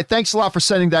filthy. All right, thanks a lot for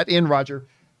sending that in, Roger.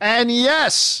 And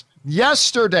yes,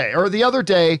 yesterday, or the other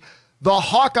day, the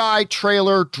Hawkeye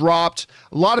trailer dropped.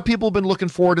 A lot of people have been looking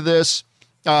forward to this.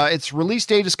 Its release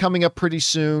date is coming up pretty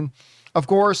soon. Of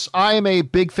course, I am a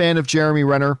big fan of Jeremy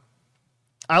Renner.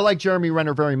 I like Jeremy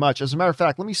Renner very much. As a matter of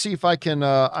fact, let me see if I can.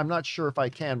 I'm not sure if I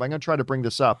can, but I'm going to try to bring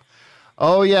this up.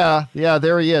 Oh, yeah. Yeah,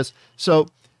 there he is. So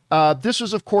this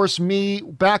was, of course,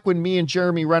 back when me and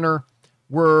Jeremy Renner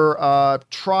were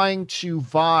trying to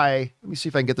vie. Let me see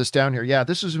if I can get this down here. Yeah,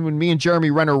 this is when me and Jeremy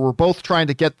Renner were both trying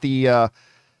to get the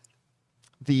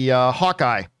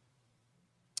Hawkeye.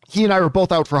 He and I were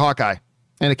both out for Hawkeye,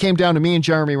 and it came down to me and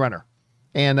Jeremy Renner,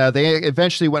 and they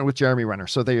eventually went with Jeremy Renner.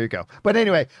 So there you go. But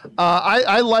anyway,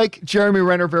 I like Jeremy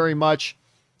Renner very much.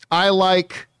 I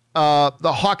like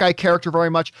the Hawkeye character very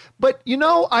much. But, you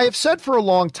know, I have said for a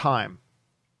long time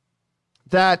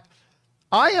that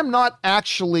I am not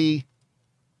actually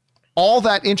all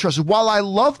that interested. While I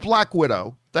love Black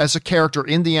Widow, as a character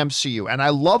in the MCU, and I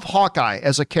love Hawkeye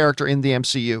as a character in the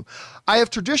MCU, I have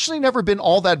traditionally never been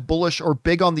all that bullish or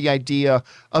big on the idea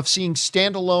of seeing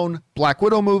standalone Black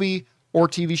Widow movie or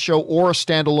TV show or a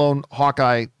standalone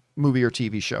Hawkeye movie or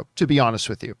TV show, to be honest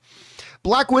with you.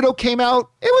 Black Widow came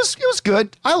out. It was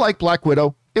good. I like Black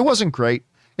Widow. It wasn't great.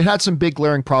 It had some big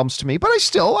glaring problems to me, but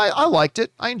I liked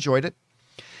it. I enjoyed it.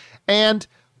 And,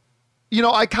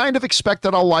 I kind of expect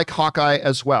that I'll like Hawkeye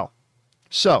as well.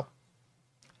 So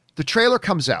the trailer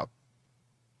comes out,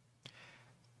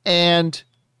 and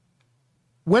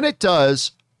when it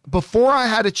does, before I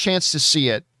had a chance to see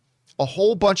it, a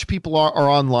whole bunch of people are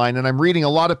online, and I'm reading a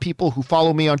lot of people who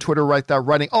follow me on Twitter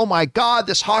writing, "Oh my God,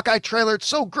 this Hawkeye trailer, it's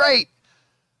so great.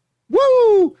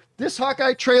 Woo! This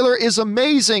Hawkeye trailer is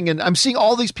amazing." And I'm seeing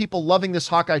all these people loving this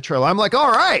Hawkeye trailer. I'm like,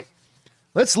 all right,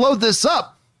 let's load this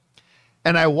up.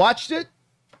 And I watched it.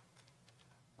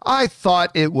 I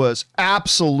thought it was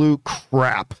absolute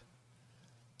crap.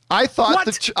 I thought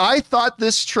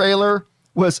this trailer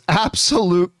was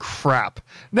absolute crap.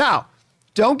 Now,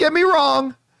 don't get me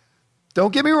wrong.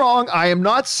 I am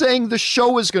not saying the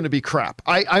show is going to be crap.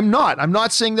 I'm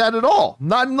not saying that at all.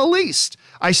 Not in the least.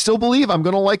 I still believe I'm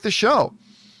going to like the show.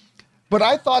 But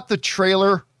I thought the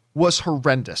trailer was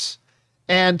horrendous.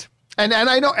 And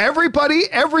I know everybody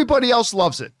else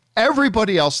loves it.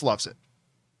 Everybody else loves it.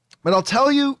 But I'll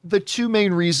tell you the two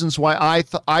main reasons why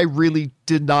I really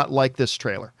did not like this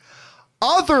trailer.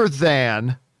 Other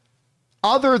than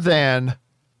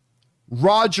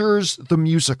Rogers the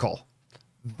musical.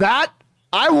 That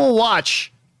I will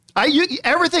watch.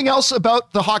 Everything else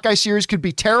about the Hawkeye series could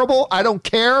be terrible. I don't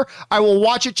care. I will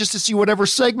watch it just to see whatever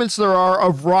segments there are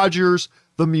of Rogers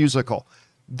the musical.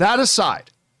 That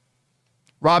aside,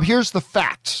 Rob, here's the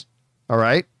facts. All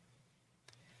right.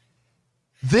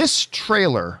 This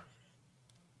trailer,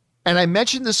 and I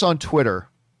mentioned this on Twitter,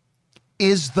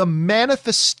 is the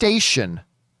manifestation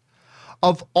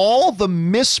of all the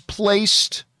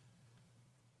misplaced,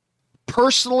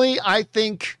 personally, I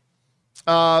think,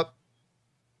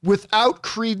 without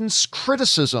credence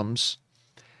criticisms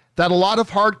that a lot of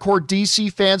hardcore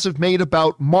DC fans have made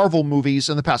about Marvel movies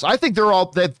in the past. I think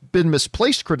they've been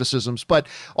misplaced criticisms, but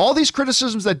all these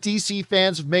criticisms that DC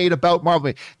fans have made about Marvel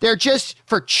movies, they're just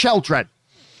for children.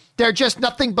 They're just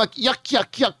nothing but yuck,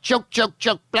 yuck, yuck,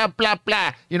 joke, blah, blah,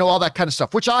 blah. All that kind of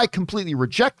stuff, which I completely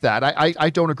reject that. I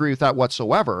don't agree with that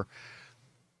whatsoever.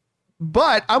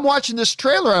 But I'm watching this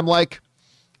trailer. I'm like,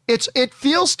 it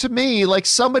feels to me like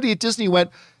somebody at Disney went,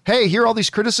 hey, here are all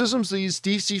these criticisms these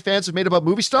DC fans have made about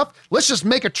movie stuff. Let's just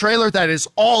make a trailer that is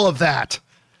all of that.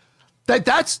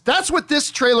 That's what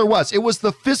this trailer was. It was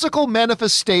the physical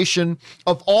manifestation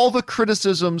of all the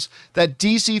criticisms that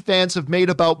DC fans have made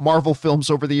about Marvel films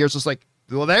over the years. It's like,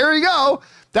 well, there you go.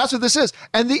 That's what this is.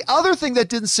 And the other thing that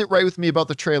didn't sit right with me about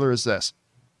the trailer is this,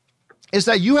 is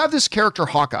that you have this character,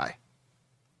 Hawkeye,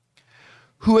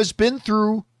 who has been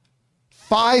through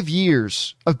 5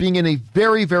 years of being in a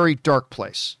very, very dark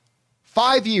place.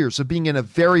 5 years of being in a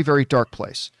very, very dark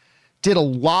place. Did a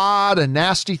lot of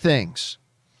nasty things.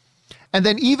 And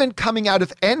then even coming out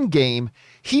of Endgame,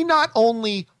 he not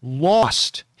only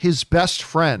lost his best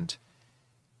friend,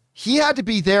 he had to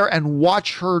be there and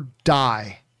watch her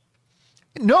die,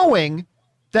 knowing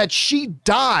that she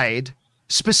died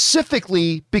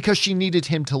specifically because she needed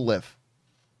him to live.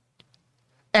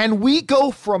 And we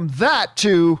go from that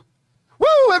to,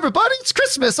 woo, everybody, it's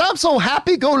Christmas. I'm so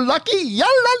happy, go lucky, ya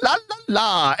la la la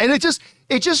la. And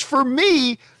it just for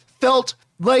me felt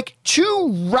like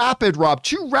too rapid, Rob,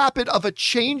 too rapid of a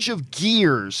change of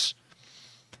gears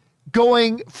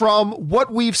going from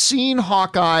what we've seen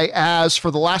Hawkeye as for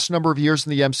the last number of years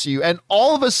in the MCU. And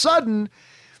all of a sudden,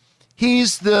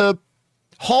 he's the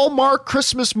Hallmark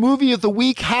Christmas movie of the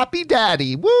week, happy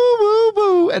daddy, woo, woo,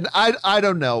 woo. And I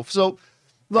don't know. So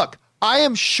look, I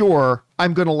am sure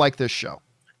I'm going to like this show.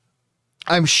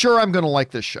 I'm sure I'm going to like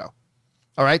this show.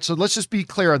 All right, so let's just be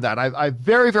clear on that. I have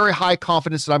very, very high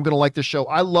confidence that I'm going to like this show.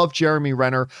 I love Jeremy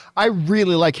Renner. I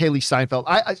really like Haley Steinfeld.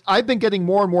 I've been getting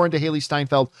more and more into Haley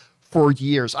Steinfeld for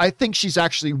years. I think she's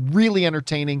actually really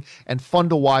entertaining and fun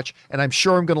to watch, and I'm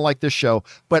sure I'm going to like this show.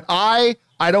 But I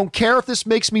don't care if this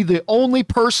makes me the only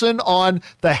person on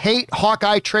the Hate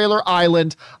Hawkeye trailer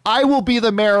island. I will be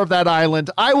the mayor of that island.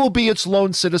 I will be its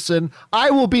lone citizen. I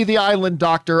will be the island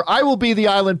doctor. I will be the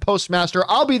island postmaster.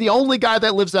 I'll be the only guy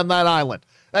that lives on that island.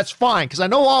 That's fine, because I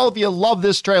know all of you love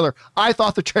this trailer. I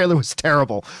thought the trailer was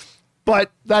terrible,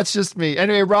 but that's just me.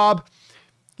 Anyway, Rob,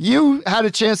 you had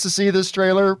a chance to see this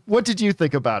trailer. What did you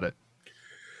think about it?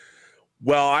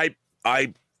 Well, I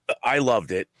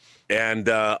loved it. And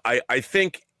I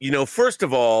think, first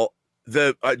of all,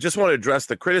 I just want to address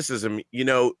the criticism. You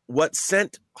know, what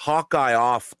sent Hawkeye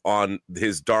off on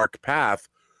his dark path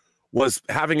was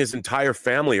having his entire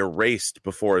family erased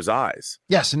before his eyes.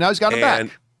 Yes, and now he's got him back.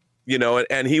 You know,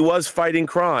 and he was fighting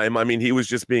crime. I mean, he was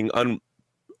just being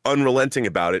unrelenting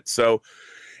about it. So,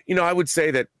 you know, I would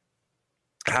say that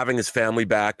having his family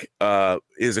back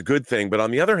is a good thing. But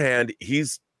on the other hand,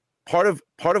 he's part of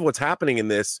what's happening in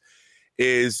this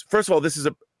is, first of all,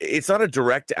 it's not a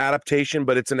direct adaptation,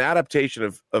 but it's an adaptation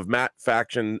of Matt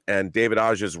Faction and David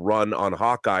Aja's run on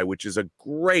Hawkeye, which is a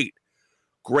great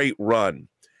run.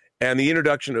 And the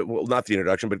introduction, well, not the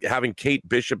introduction, but having Kate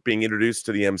Bishop being introduced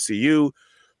to the MCU,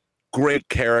 great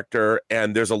character.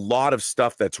 And there's a lot of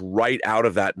stuff that's right out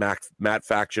of that Matt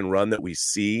Faction run that we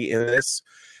see in this.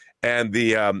 And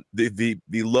the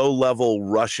low-level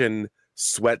Russian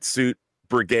sweatsuit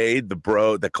brigade,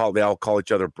 they all call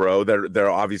each other bro.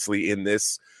 They're obviously in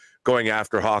this, going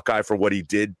after Hawkeye for what he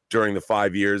did during the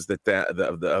 5 years of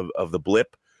the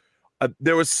blip.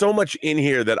 There was so much in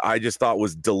here that I just thought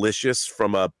was delicious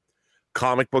from a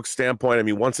comic book standpoint. I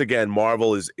mean, once again,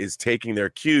 Marvel is taking their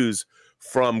cues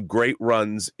from great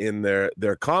runs in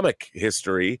their comic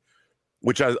history,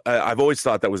 which I've always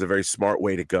thought that was a very smart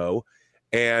way to go.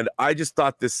 And I just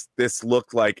thought this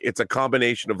looked like it's a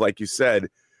combination of, like you said,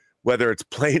 whether it's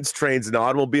planes, trains, and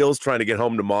automobiles trying to get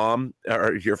home to mom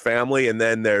or your family, and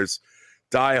then there's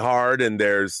Die Hard, and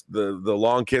there's the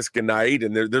Long Kiss Goodnight,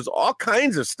 and there's all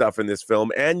kinds of stuff in this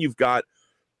film. And you've got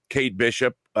Kate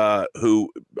Bishop,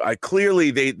 who clearly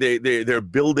they're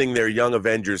building their Young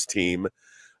Avengers team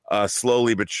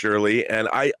slowly but surely. And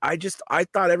I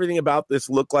thought everything about this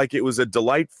looked like it was a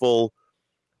delightful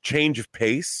change of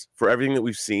pace for everything that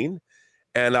we've seen.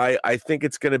 And I think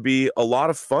it's going to be a lot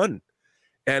of fun.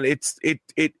 And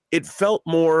it felt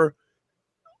more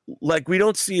like, we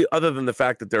don't see, other than the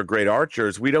fact that they're great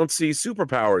archers, we don't see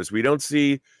superpowers, we don't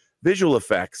see visual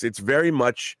effects. It's very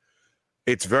much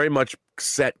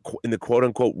set in the quote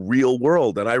unquote real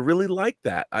world. And I really like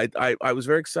that. I was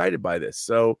very excited by this.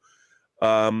 So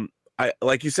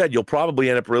like you said, you'll probably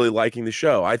end up really liking the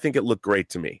show. I think it looked great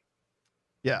to me.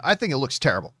 Yeah, I think it looks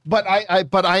terrible, but I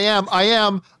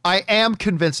am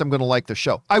convinced I'm going to like the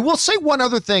show. I will say one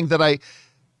other thing that I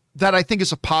think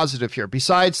is a positive here,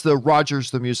 besides the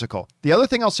Rogers the musical. The other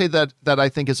thing I'll say that I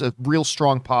think is a real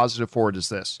strong positive for it is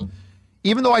this.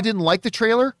 Even though I didn't like the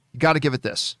trailer, you got to give it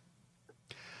this.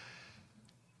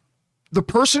 The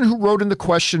person who wrote in the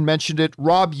question mentioned it.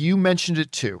 Rob, you mentioned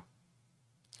it too.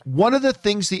 One of the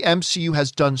things the MCU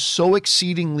has done so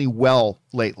exceedingly well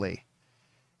lately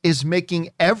is making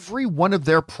every one of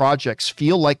their projects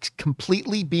feel like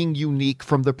completely being unique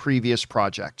from the previous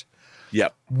project.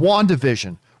 Yep.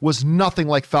 WandaVision was nothing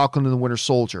like Falcon and the Winter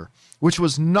Soldier, which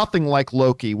was nothing like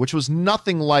Loki, which was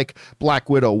nothing like Black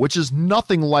Widow, which is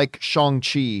nothing like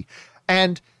Shang-Chi.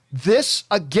 And this,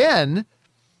 again,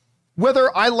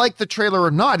 whether I like the trailer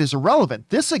or not is irrelevant.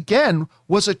 This, again,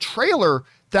 was a trailer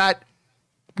that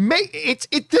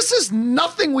this is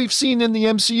nothing we've seen in the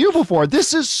MCU before.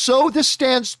 This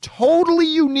stands totally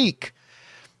unique.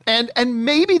 And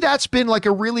maybe that's been like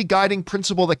a really guiding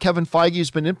principle that Kevin Feige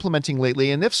has been implementing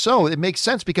lately. And if so, it makes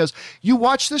sense, because you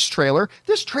watch this trailer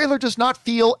does not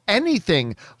feel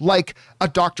anything like a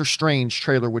Doctor Strange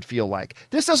trailer would feel like.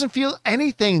 This doesn't feel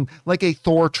anything like a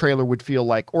Thor trailer would feel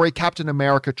like, or a Captain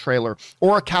America trailer,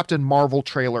 or a Captain Marvel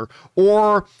trailer,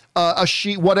 or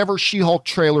whatever She-Hulk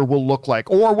trailer will look like,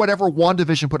 or whatever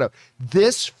WandaVision put out.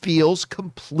 This feels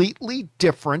completely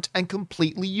different and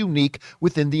completely unique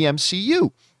within the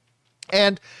MCU.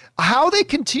 And how they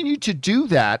continue to do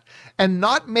that and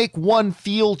not make one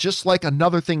feel just like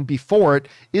another thing before it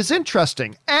is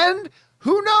interesting. And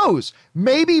who knows,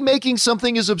 maybe making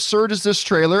something as absurd as this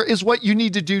trailer is what you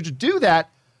need to do that.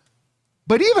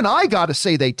 But even I got to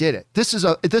say they did it. This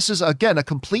is again a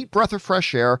complete breath of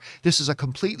fresh air. This is a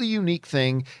completely unique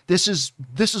thing. This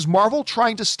is Marvel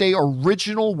trying to stay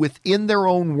original within their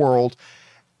own world.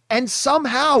 And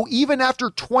somehow, even after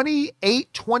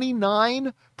 28,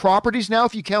 29 properties now,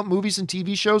 if you count movies and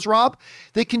TV shows, Rob,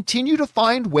 they continue to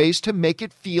find ways to make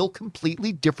it feel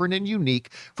completely different and unique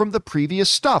from the previous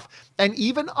stuff. And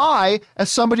even I,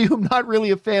 as somebody who's not really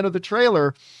a fan of the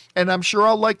trailer, and I'm sure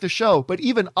I'll like the show, but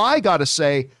even I got to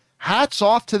say, hats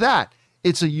off to that.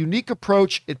 It's a unique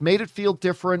approach. It made it feel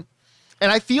different.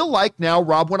 And I feel like now,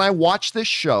 Rob, when I watch this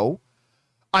show,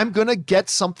 I'm going to get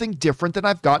something different than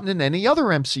I've gotten in any other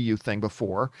MCU thing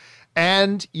before.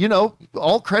 And,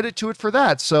 all credit to it for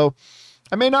that. So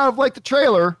I may not have liked the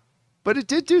trailer, but it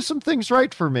did do some things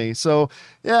right for me. So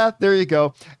yeah, there you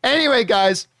go. Anyway,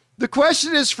 guys, the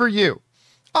question is for you.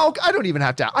 Oh, I don't even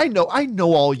have to. I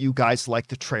know all you guys like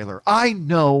the trailer. I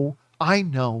know I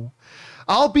know.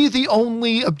 I'll be the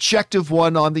only objective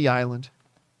one on the island.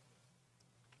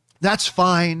 That's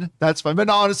fine. That's fine. But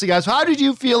honestly, guys, how did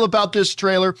you feel about this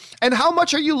trailer? And how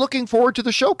much are you looking forward to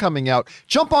the show coming out?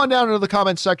 Jump on down into the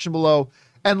comments section below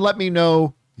and let me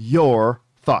know your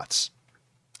thoughts.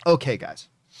 Okay, guys.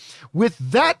 With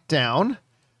that down,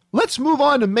 let's move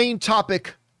on to main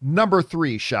topic number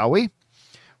 3, shall we?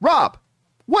 Rob,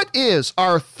 what is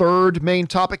our third main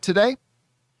topic today?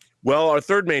 Well, our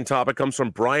third main topic comes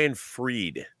from Brian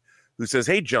Freed, who says,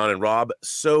 "Hey, John and Rob,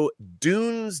 so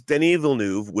Dune's Denis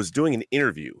Villeneuve was doing an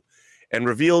interview and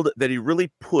revealed that he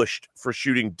really pushed for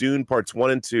shooting Dune Parts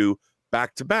 1 and 2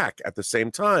 back to back at the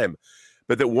same time,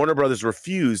 but that Warner Brothers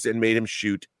refused and made him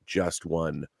shoot just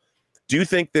one. Do you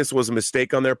think this was a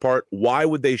mistake on their part? Why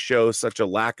would they show such a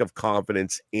lack of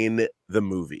confidence in the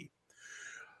movie?"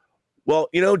 Well,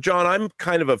 John, I'm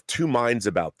kind of two minds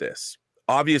about this.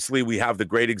 Obviously, we have the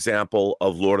great example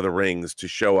of Lord of the Rings to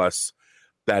show us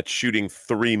that shooting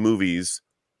 3 movies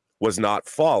was not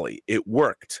folly. It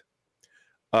worked.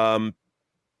 I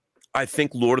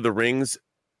think Lord of the Rings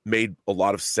made a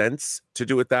lot of sense to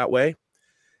do it that way.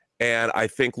 And I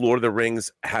think Lord of the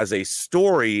Rings has a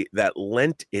story that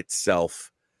lent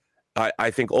itself.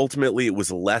 I think ultimately it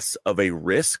was less of a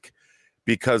risk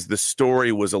because the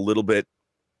story was a little bit,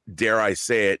 dare I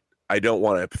say it, I don't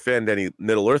want to offend any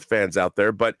Middle-earth fans out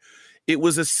there, but it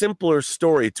was a simpler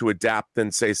story to adapt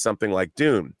than, say, something like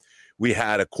Dune. We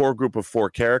had a core group of 4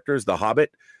 characters, the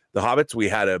Hobbits. We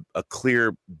had a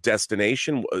clear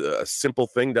destination, a simple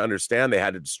thing to understand. They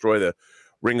had to destroy the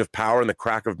Ring of Power and the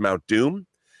crack of Mount Doom.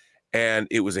 And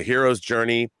it was a hero's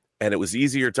journey, and it was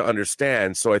easier to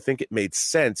understand. So I think it made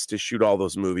sense to shoot all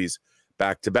those movies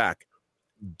back to back.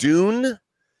 Dune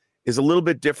is a little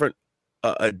bit different,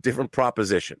 a different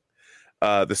proposition.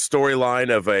 The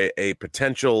storyline of a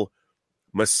potential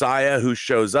Messiah who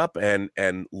shows up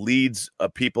and leads a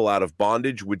people out of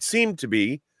bondage would seem to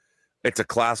be, it's a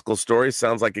classical story.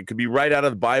 Sounds like it could be right out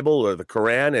of the Bible or the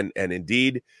Quran. And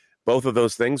indeed, both of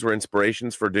those things were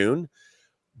inspirations for Dune.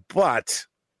 But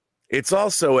it's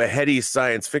also a heady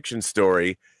science fiction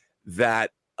story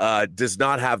that does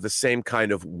not have the same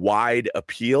kind of wide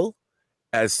appeal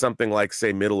as something like,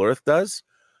 say, Middle-earth does.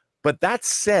 But that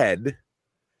said,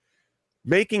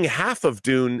 making half of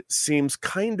Dune seems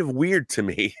kind of weird to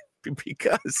me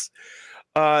because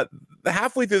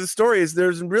halfway through the story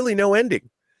there's really no ending.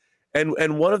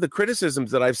 And one of the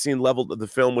criticisms that I've seen leveled at the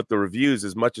film with the reviews,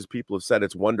 as much as people have said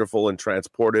it's wonderful and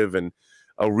transportive and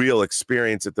a real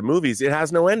experience at the movies, it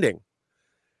has no ending.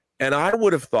 And I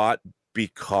would have thought,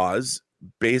 because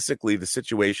basically the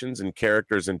situations and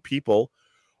characters and people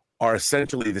are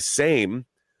essentially the same,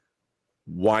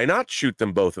 why not shoot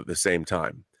them both at the same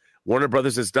time? Warner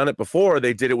Brothers has done it before.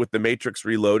 They did it with The Matrix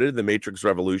Reloaded, The Matrix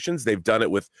Revolutions. They've done it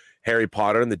with Harry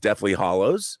Potter and the Deathly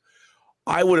Hallows.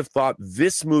 I would have thought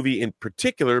this movie in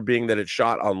particular, being that it's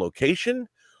shot on location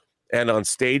and on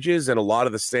stages and a lot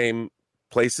of the same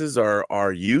places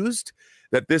are used,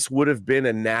 that this would have been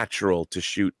a natural to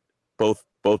shoot both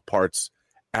parts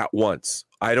at once.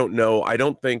 I don't know. I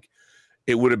don't think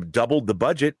it would have doubled the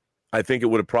budget. I think it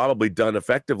would have probably done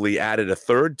effectively, added a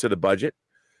third to the budget,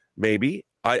 maybe.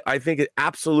 I think it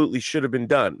absolutely should have been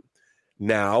done.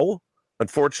 Now,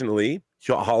 unfortunately,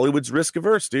 Hollywood's risk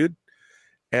averse, dude.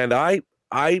 And I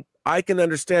can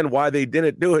understand why they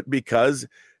didn't do it, because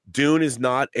Dune is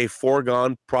not a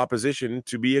foregone proposition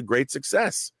to be a great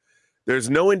success. There's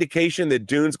no indication that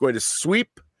Dune's going to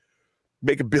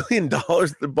make $1 billion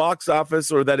at the box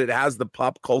office, or that it has the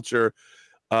pop culture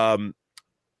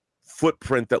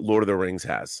footprint that Lord of the Rings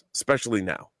has, especially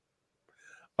now.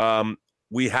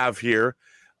 We have here,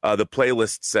 the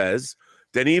playlist says,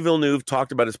 Denis Villeneuve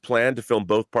talked about his plan to film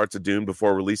both parts of Dune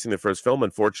before releasing the first film,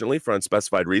 unfortunately, for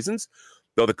unspecified reasons,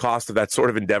 though the cost of that sort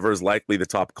of endeavor is likely the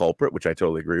top culprit, which I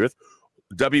totally agree with.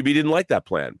 WB didn't like that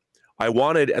plan. I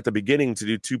wanted at the beginning to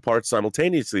do 2 parts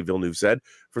simultaneously, Villeneuve said.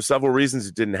 For several reasons,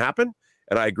 it didn't happen,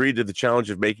 and I agreed to the challenge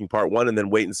of making part 1 and then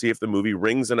wait and see if the movie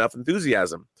rings enough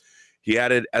enthusiasm. He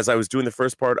added, as I was doing the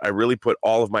first part, I really put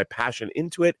all of my passion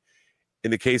into it.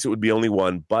 In the case, it would be only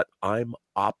 1, but I'm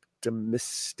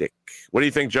optimistic. What do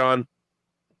you think, John?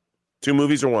 2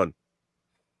 movies or 1?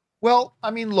 Well, I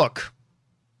mean, look,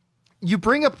 you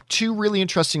bring up 2 really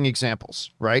interesting examples,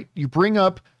 right? You bring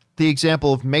up the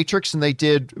example of Matrix, and they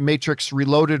did Matrix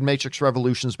Reloaded, Matrix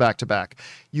Revolutions back to back.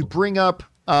 You bring up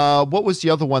what was the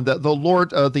other one?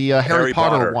 The Harry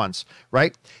Potter ones,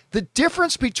 right? The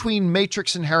difference between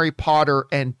Matrix and Harry Potter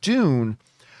and Dune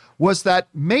was that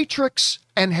Matrix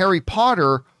and Harry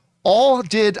Potter all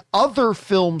did other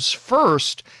films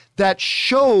first that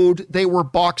showed they were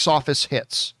box office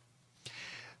hits.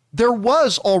 there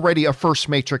was already a first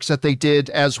Matrix that they did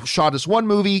as shot as one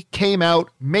movie, came out,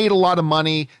 made a lot of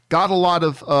money, got a lot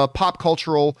of pop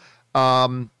cultural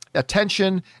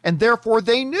attention, and therefore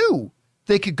they knew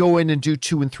they could go in and do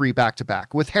 2 and 3 back to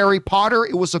back. With Harry Potter,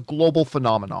 it was a global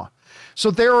phenomenon.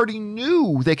 So they already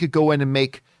knew they could go in and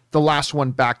make the last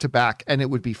one back to back and it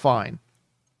would be fine.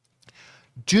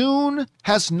 Dune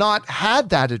has not had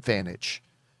that advantage.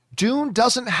 Dune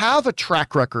doesn't have a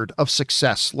track record of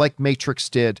success like Matrix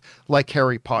did, like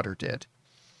Harry Potter did.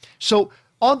 So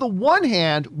on the one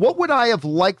hand, what would I have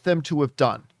liked them to have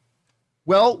done?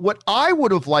 Well, what I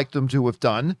would have liked them to have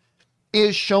done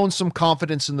is shown some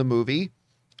confidence in the movie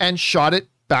and shot it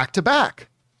back to back.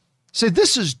 Say,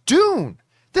 this is Dune.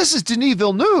 This is Denis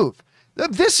Villeneuve.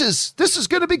 This is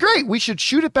going to be great. We should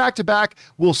shoot it back to back.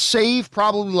 We'll save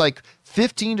probably like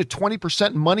 15 to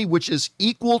 20% money, which is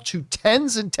equal to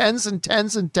tens and tens and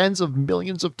tens and tens of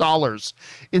millions of dollars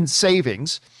in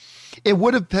savings. It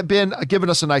would have been given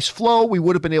us a nice flow. We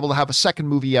would have been able to have a second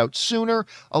movie out sooner.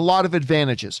 A lot of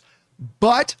advantages.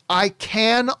 But I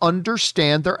can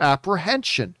understand their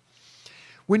apprehension.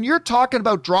 When you're talking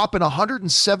about dropping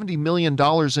 $170 million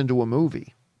into a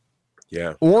movie,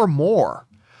 or more,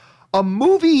 a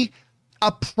movie,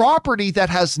 a property that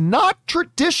has not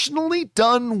traditionally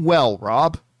done well,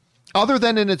 Rob, other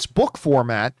than in its book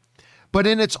format, but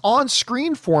in its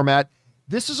on-screen format,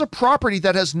 this is a property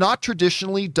that has not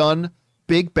traditionally done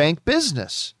big bank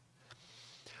business.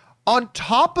 On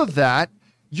top of that,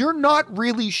 you're not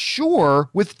really sure,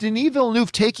 with Denis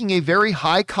Villeneuve taking a very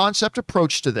high concept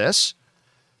approach to this,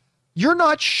 you're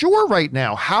not sure right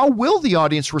now, how will the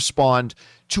audience respond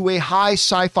to a high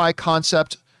sci-fi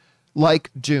concept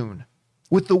like Dune,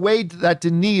 with the way that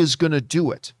Denis is going to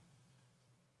do it?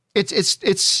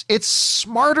 It's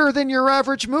smarter than your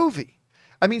average movie.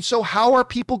 I mean, so how are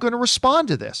people going to respond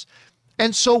to this?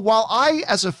 And so while I,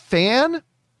 as a fan,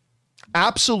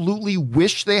 absolutely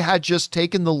wish they had just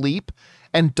taken the leap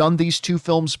and done these 2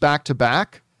 films back to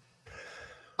back,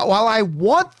 while I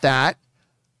want that,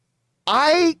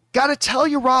 I got to tell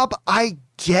you, Rob, I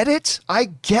get it. I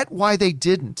get why they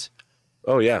didn't.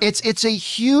 Oh, yeah. It's a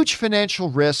huge financial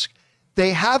risk.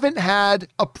 They haven't had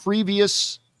a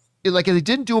previous, like they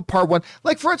didn't do a part 1.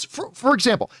 Like for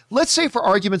example, let's say for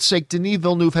argument's sake, Denis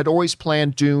Villeneuve had always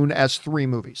planned Dune as 3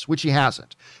 movies, which he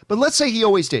hasn't. But let's say he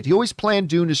always did. He always planned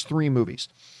Dune as 3 movies.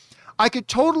 I could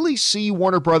totally see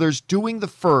Warner Brothers doing the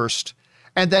first,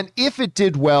 and then if it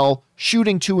did well,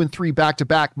 shooting 2 and 3 back to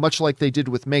back, much like they did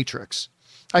with Matrix.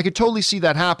 I could totally see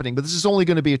that happening, but this is only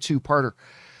going to be a 2-parter.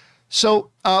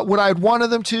 So would I have wanted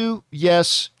them to?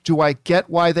 Yes. Do I get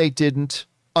why they didn't?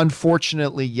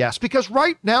 Unfortunately, yes. Because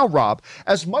right now, Rob,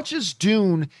 as much as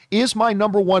Dune is my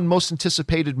number 1 most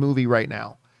anticipated movie right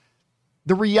now,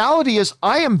 the reality is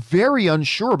I am very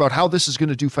unsure about how this is going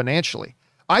to do financially.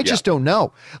 I just don't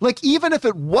know. Like, even if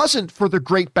it wasn't for the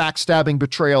great backstabbing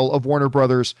betrayal of Warner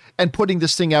Brothers and putting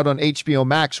this thing out on HBO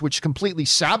Max, which completely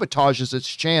sabotages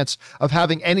its chance of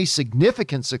having any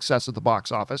significant success at the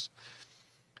box office.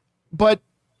 But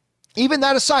even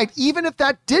that aside, even if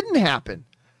that didn't happen,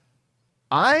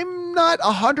 I'm not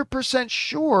 100%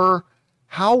 sure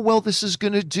how well this is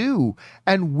going to do.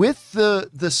 And with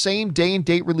the same day and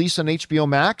date release on HBO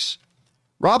Max,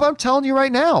 Rob, I'm telling you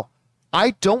right now,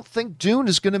 I don't think Dune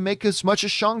is going to make as much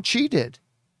as Shang-Chi did.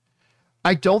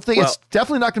 I don't think it's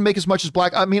definitely not going to make as much as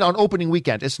on opening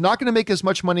weekend. It's not going to make as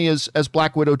much money as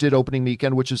Black Widow did opening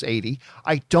weekend, which is 80.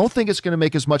 I don't think it's going to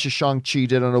make as much as Shang-Chi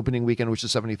did on opening weekend, which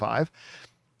is 75.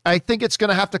 I think it's going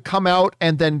to have to come out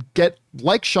and then get,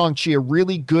 like Shang-Chi, a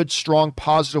really good, strong,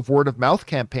 positive word of mouth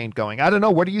campaign going. I don't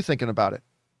know. What are you thinking about it?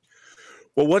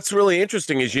 Well, what's really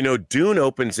interesting is, Dune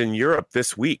opens in Europe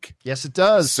this week. Yes, it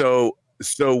does.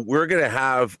 So we're going to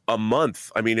have a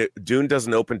month. I mean, Dune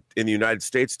doesn't open in the United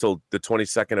States till the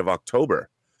 22nd of October.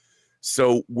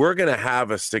 So we're going to have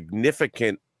a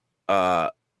significant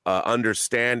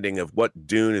understanding of what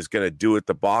Dune is going to do at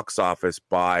the box office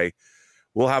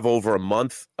we'll have over a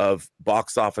month of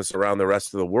box office around the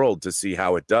rest of the world to see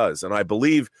how it does. And I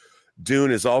believe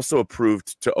Dune is also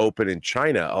approved to open in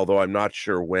China, although I'm not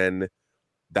sure when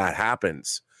that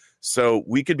happens. So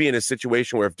we could be in a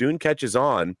situation where if Dune catches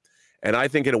on, and I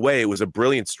think in a way it was a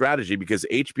brilliant strategy because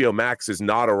HBO Max is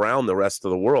not around the rest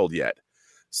of the world yet.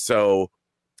 So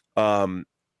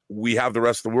we have the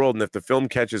rest of the world. And if the film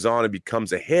catches on and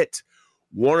becomes a hit,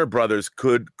 Warner Brothers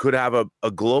could have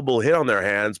a global hit on their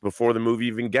hands before the movie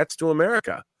even gets to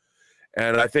America.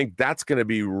 And I think that's going to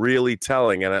be really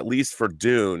telling. And at least for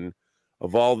Dune,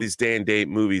 of all these day and date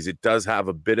movies, it does have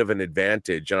a bit of an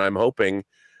advantage. And I'm hoping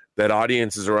that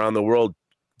audiences around the world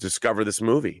discover this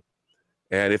movie.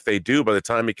 And if they do, by the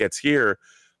time it gets here,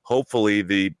 hopefully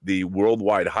the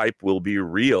worldwide hype will be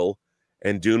real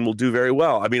and Dune will do very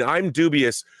well. I mean, I'm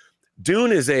dubious.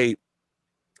 Dune is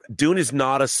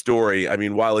not a story. I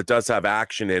mean, while it does have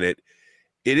action in it,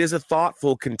 it is a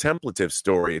thoughtful, contemplative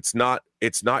story. It's not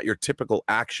your typical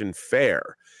action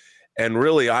fare. And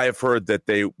really, I have heard that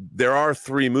there are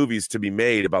 3 movies to be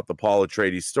made about the Paul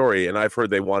Atreides story, and I've heard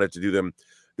they wanted to do them.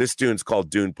 This Dune's called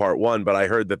Dune Part 1, but I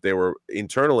heard that they were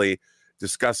internally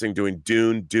discussing doing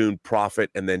Dune, Dune Prophet,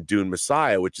 and then Dune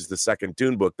Messiah, which is the second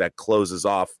Dune book that closes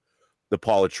off the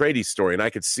Paul Atreides story. And I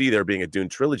could see there being a Dune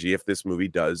trilogy if this movie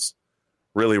does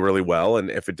really, really well, and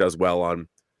if it does well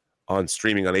on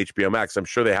streaming on HBO Max. I'm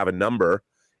sure they have a number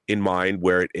in mind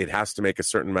where it has to make a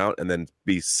certain amount and then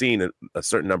be seen a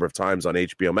certain number of times on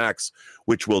HBO Max,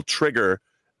 which will trigger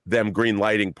them green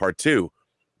lighting Part 2.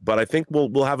 But I think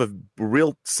we'll have a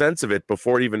real sense of it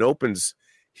before it even opens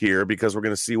here, because we're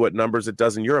going to see what numbers it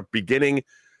does in Europe beginning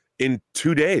in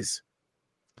 2 days.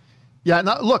 Yeah,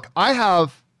 now, look, I'm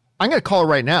going to call it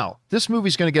right now. This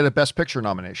movie's going to get a Best Picture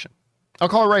nomination. I'll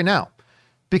call it right now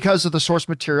because of the source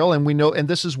material. And we know, and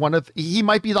this is he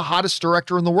might be the hottest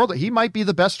director in the world. He might be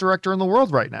the best director in the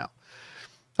world right now.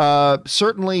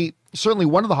 Certainly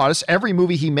one of the hottest. Every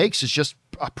movie he makes is just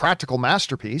a practical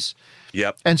masterpiece.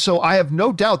 Yep. And so I have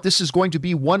no doubt this is going to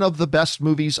be one of the best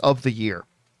movies of the year.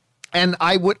 And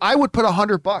I would put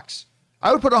 $100.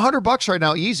 I would put $100 right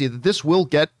now, easy, that this will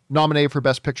get nominated for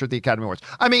Best Picture at the Academy Awards.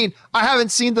 I mean, I haven't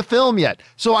seen the film yet,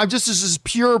 so this is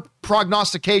pure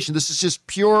prognostication. This is just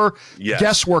pure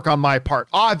guesswork on my part.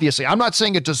 Obviously, I'm not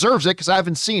saying it deserves it because I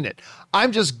haven't seen it.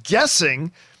 I'm just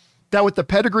guessing that with the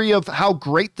pedigree of how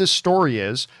great this story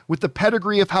is, with the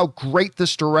pedigree of how great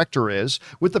this director is,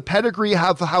 with the pedigree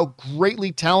of how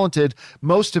greatly talented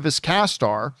most of his cast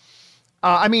are.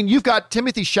 I mean, you've got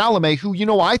Timothée Chalamet,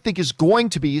 who, I think is going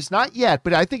to be, he's not yet,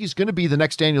 but I think he's going to be the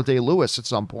next Daniel Day-Lewis at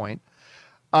some point.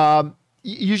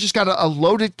 You just got a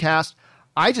loaded cast.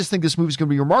 I just think this movie's going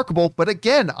to be remarkable. But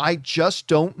again, I just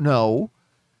don't know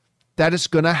that it's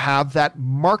going to have that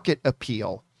market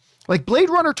appeal. Like Blade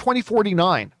Runner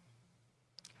 2049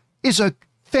 is a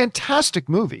fantastic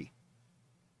movie,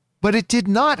 but it did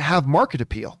not have market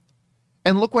appeal.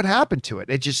 And look what happened to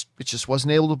it. It just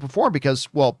wasn't able to perform because,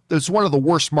 well, it's one of the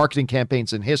worst marketing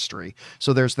campaigns in history.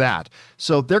 So there's that.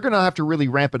 So they're going to have to really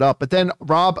ramp it up. But then,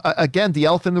 Rob, again, the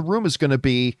elephant in the room is going to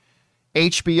be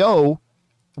HBO.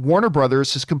 Warner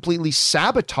Brothers has completely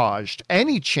sabotaged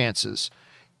any chances,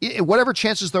 whatever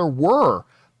chances there were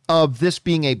of this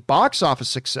being a box office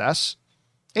success.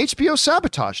 HBO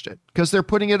sabotaged it because they're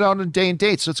putting it on a day and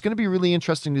date. So it's going to be really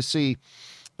interesting to see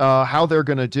how they're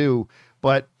going to do.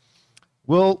 But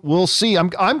we'll see.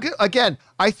 Again,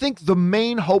 I think the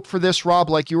main hope for this, Rob,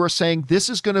 like you were saying, this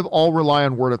is going to all rely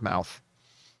on word of mouth.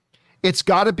 It's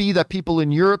got to be that people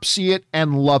in Europe see it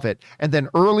and love it. And then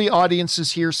early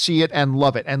audiences here see it and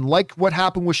love it. And like what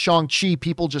happened with Shang-Chi,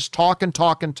 people just talk and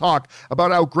talk and talk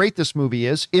about how great this movie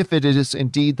is, if it is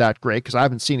indeed that great, because I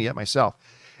haven't seen it yet myself.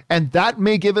 And that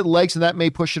may give it legs and that may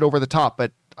push it over the top.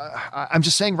 But I'm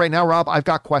just saying right now, Rob, I've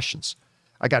got questions.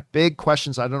 I got big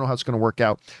questions. I don't know how it's going to work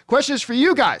out. Question is for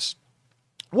you guys.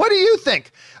 What do you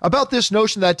think about this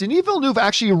notion that Denis Villeneuve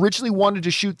actually originally wanted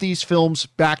to shoot these films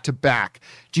back to back?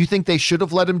 Do you think they should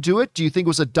have let him do it? Do you think it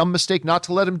was a dumb mistake not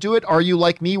to let him do it? Are you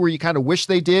like me where you kind of wish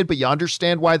they did, but you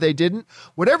understand why they didn't?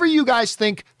 Whatever you guys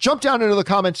think, jump down into the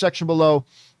comment section below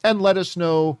and let us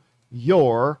know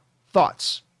your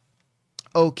thoughts.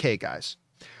 Okay, guys.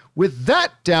 With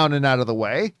that down and out of the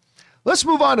way, let's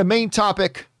move on to main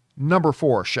topic number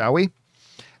 4, shall we?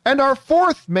 And our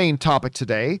fourth main topic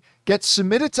today gets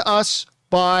submitted to us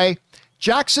by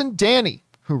Jackson Danny,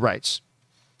 who writes,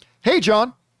 "Hey,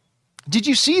 John, did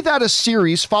you see that a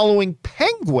series following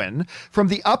Penguin from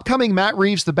the upcoming Matt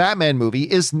Reeves' The Batman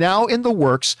movie is now in the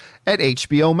works at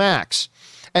HBO Max?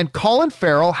 And Colin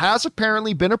Farrell has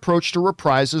apparently been approached to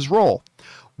reprise his role.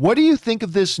 What do you think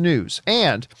of this news?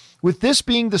 And with this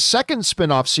being the second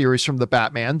spin-off series from the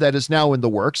Batman that is now in the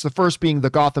works, the first being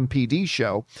the Gotham PD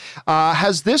show,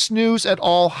 has this news at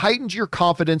all heightened your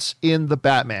confidence in the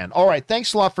Batman?" All right,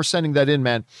 thanks a lot for sending that in,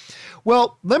 man.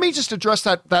 Well, let me just address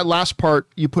that last part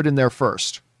you put in there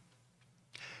first.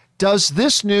 Does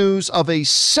this news of a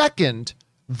second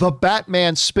The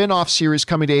Batman spin-off series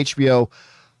coming to HBO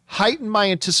heighten my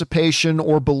anticipation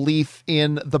or belief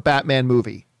in the Batman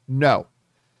movie? No.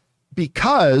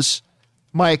 Because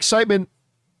my excitement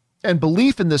and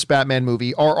belief in this Batman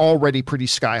movie are already pretty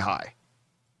sky high.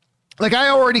 Like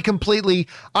I'm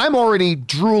already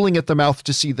drooling at the mouth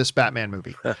to see this Batman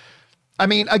movie. I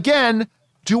mean, again,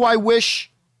 do I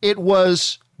wish it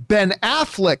was Ben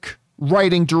Affleck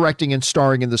writing, directing, and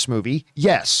starring in this movie?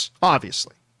 Yes,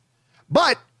 obviously.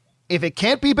 But if it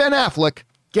can't be Ben Affleck,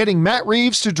 getting Matt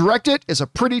Reeves to direct it is a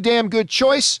pretty damn good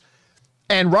choice.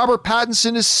 And Robert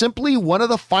Pattinson is simply one of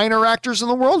the finer actors in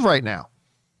the world right now.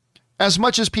 As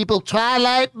much as people,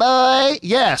 Twilight Boy,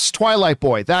 yes, Twilight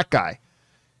Boy, that guy.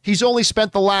 He's only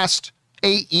spent the last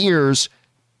 8 years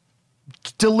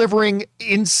delivering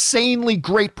insanely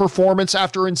great performance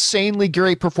after insanely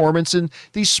great performance in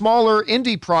these smaller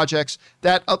indie projects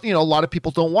that, a lot of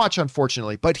people don't watch,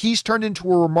 unfortunately. But he's turned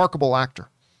into a remarkable actor.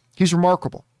 He's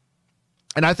remarkable.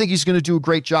 And I think he's going to do a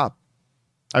great job.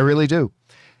 I really do.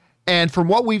 And from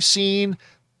what we've seen,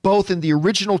 both in the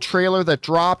original trailer that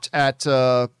dropped at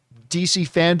DC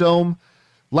Fandom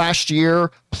last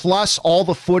year, plus all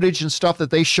the footage and stuff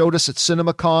that they showed us at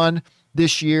CinemaCon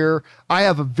this year, I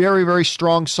have a very, very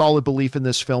strong, solid belief in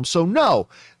this film. So no,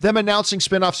 them announcing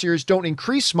spin-off series don't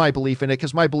increase my belief in it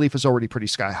because my belief is already pretty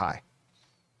sky high.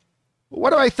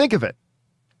 What do I think of it?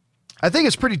 I think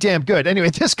it's pretty damn good. Anyway,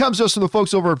 this comes to us from the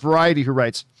folks over at Variety who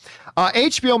writes,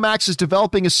 HBO Max is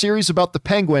developing a series about the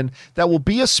Penguin that will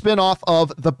be a spin-off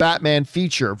of the Batman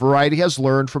feature. Variety has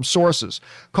learned from sources.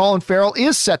 Colin Farrell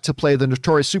is set to play the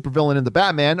notorious supervillain in the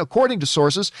Batman. According to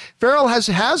sources, Farrell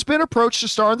has been approached to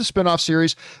star in the spin-off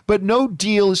series, but no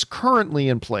deal is currently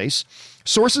in place.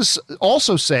 Sources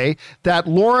also say that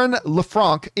Lauren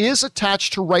LeFranc is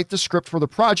attached to write the script for the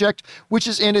project, which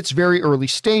is in its very early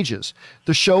stages.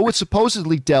 The show would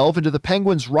supposedly delve into the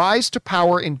Penguin's rise to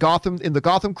power in the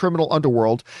Gotham criminal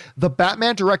underworld. The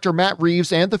Batman director Matt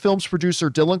Reeves and the film's producer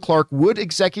Dylan Clark would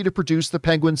executive produce the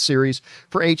Penguin series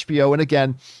for HBO. And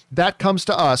again, that comes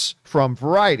to us from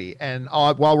Variety. And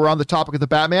while we're on the topic of the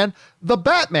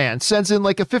Batman sends in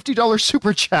like a $50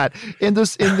 super chat in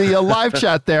the live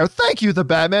chat there. Thank you, the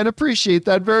Batman. Appreciate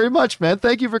that very much, man.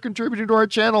 Thank you for contributing to our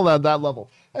channel at that level.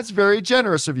 That's very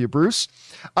generous of you, Bruce.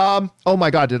 Oh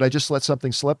my God, did I just let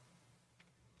something slip?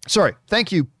 Sorry.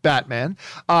 Thank you, Batman,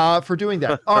 for doing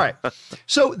that. All right.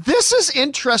 So this is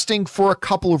interesting for a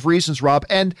couple of reasons, Rob.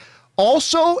 And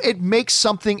also it makes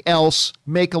something else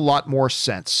make a lot more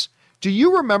sense. Do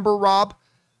you remember, Rob,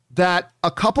 that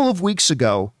a couple of weeks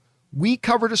ago, we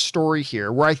covered a story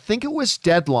here where I think it was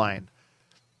Deadline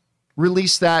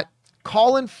released that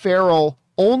Colin Farrell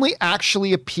only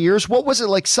actually appears, what was it,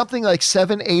 like something like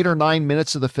 7, 8, or 9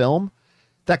 minutes of the film?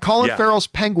 That Colin Farrell's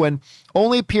Penguin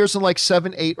only appears in like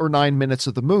 7, 8, or 9 minutes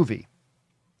of the movie.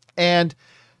 And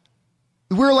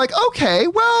we're like, okay,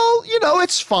 well,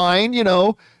 it's fine.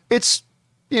 It's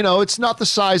not the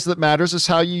size that matters, it's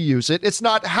how you use it. It's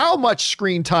not how much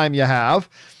screen time you have.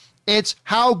 It's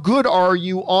how good are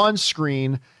you on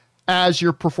screen as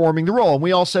you're performing the role. And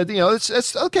we all said,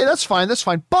 it's okay, that's fine.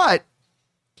 But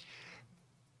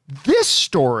this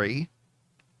story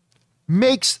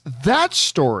makes that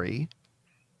story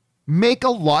make a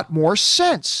lot more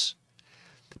sense.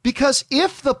 Because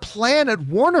if the plan at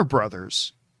Warner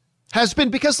Brothers has been,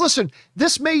 because listen,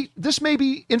 this may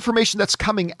be information that's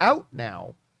coming out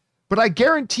now, but I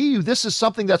guarantee you this is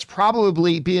something that's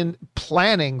probably been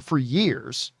planning for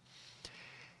years.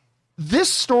 This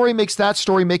story makes that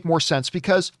story make more sense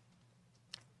because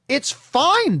it's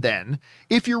fine then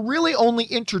if you're really only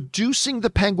introducing the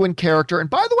Penguin character. And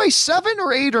by the way, 7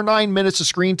 or 8 or 9 minutes of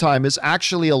screen time is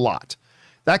actually a lot.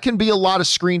 That can be a lot of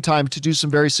screen time to do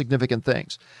some very significant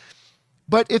things.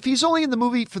 But if he's only in the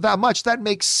movie for that much, that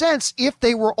makes sense if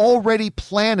they were already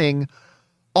planning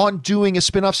on doing a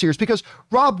spin-off series. Because,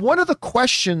 Rob, one of the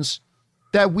questions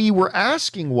that we were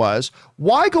asking was,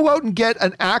 why go out and get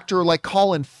an actor like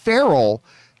Colin Farrell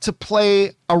to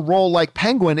play a role like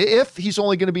Penguin if he's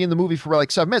only going to be in the movie for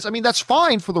like 7 minutes? I mean, that's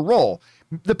fine for the role.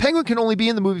 The Penguin can only be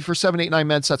in the movie for 7, 8, 9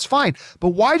 minutes. That's fine. But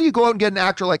why do you go out and get an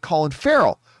actor like Colin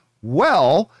Farrell?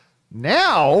 Well,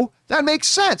 now that makes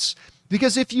sense.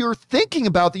 Because if you're thinking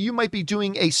about that you might be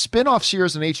doing a spin-off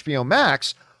series on HBO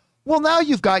Max, well, now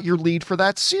you've got your lead for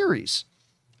that series.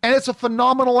 And it's a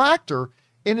phenomenal actor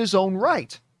in his own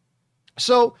right.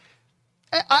 So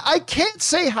I can't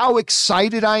say how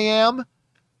excited I am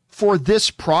for this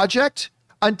project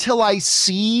until I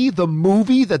see the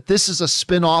movie that this is a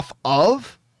spin-off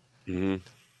of. Mm-hmm.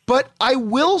 But I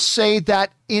will say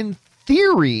that in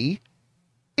theory,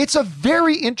 it's a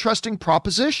very interesting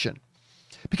proposition.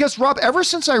 Because, Rob, ever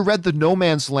since I read the No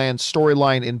Man's Land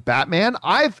storyline in Batman,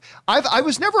 I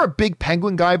was never a big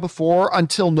Penguin guy before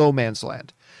until No Man's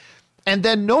Land. And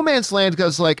then No Man's Land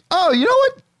goes like, oh, you know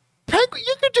what? Penguin,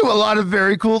 you could do a lot of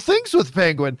very cool things with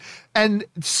Penguin. And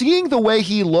seeing the way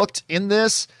he looked in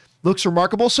this looks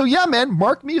remarkable. So, yeah, man,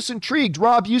 mark me as intrigued.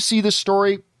 Rob, you see this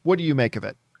story. What do you make of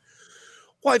it?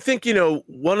 Well, I think,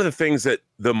 one of the things that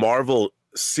the Marvel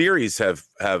series have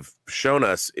shown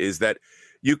us is that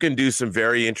you can do some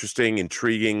very interesting,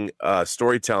 intriguing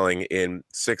storytelling in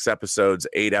 6 episodes,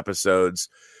 8 episodes.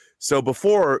 So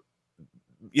before,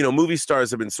 movie stars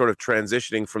have been sort of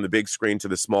transitioning from the big screen to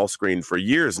the small screen for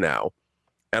years now.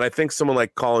 And I think someone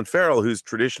like Colin Farrell, who's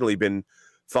traditionally been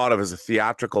thought of as a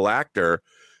theatrical actor,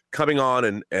 coming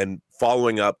on and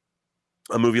following up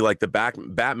a movie like the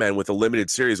Batman with a limited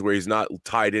series where he's not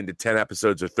tied into 10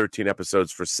 episodes or 13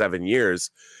 episodes for 7 years,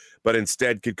 but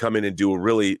instead could come in and do a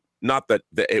really, not that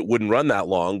it wouldn't run that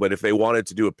long, but if they wanted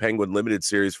to do a Penguin limited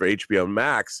series for HBO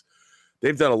Max,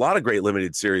 they've done a lot of great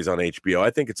limited series on HBO. I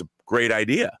think it's a great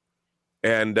idea.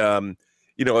 And,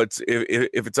 it's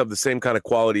if it's of the same kind of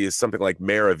quality as something like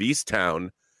Mayor of Easttown,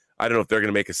 I don't know if they're going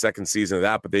to make a second season of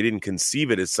that, but they didn't conceive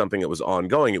it as something that was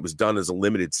ongoing. It was done as a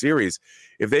limited series.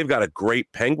 If they've got a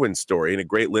great Penguin story and a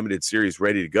great limited series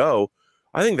ready to go,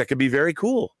 I think that could be very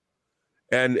cool.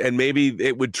 And maybe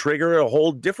it would trigger a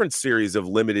whole different series of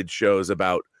limited shows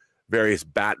about various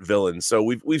Bat villains. So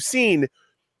we've seen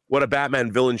what a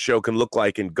Batman villain show can look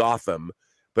like in Gotham,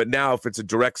 but now if it's a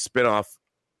direct spinoff,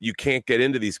 you can't get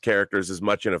into these characters as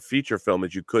much in a feature film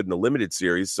as you could in a limited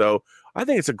series. So I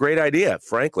think it's a great idea,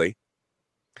 frankly.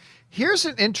 Here's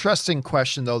an interesting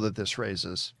question, though, that this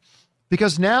raises,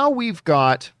 because now we've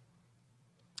got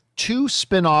 2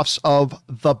 spinoffs of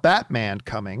The Batman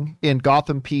coming in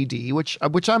Gotham PD, which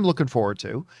I'm looking forward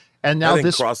to. And now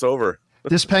this crossover,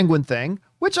 this Penguin thing,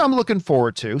 which I'm looking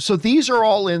forward to. So these are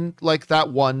all in like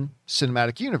that one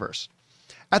cinematic universe.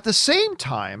 At the same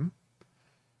time,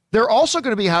 they're also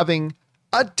going to be having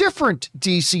a different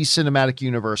DC cinematic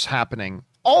universe happening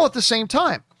all at the same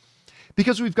time,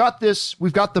 because we've got the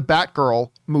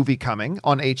Batgirl movie coming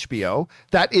on HBO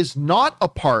that is not a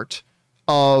part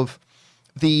of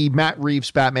the Matt Reeves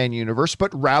Batman universe,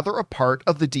 but rather a part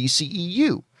of the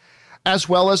DCEU, as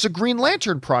well as a Green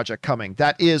Lantern project coming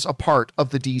that is a part of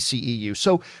the DCEU.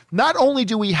 So not only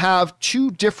do we have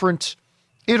 2 different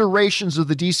iterations of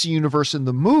the DC universe in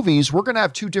the movies, we're going to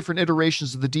have 2 different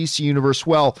iterations of the DC universe.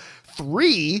 Well,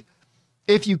 3,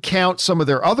 if you count some of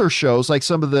their other shows, like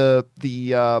some of the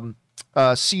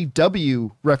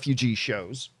CW refugee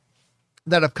shows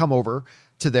that have come over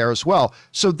to there as well.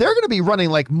 So they're going to be running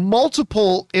like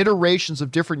multiple iterations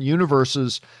of different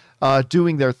universes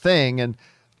doing their thing. And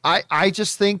I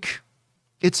just think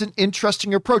it's an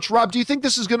interesting approach. Rob, do you think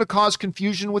this is going to cause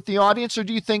confusion with the audience, or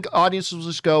do you think audiences will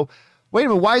just go, wait a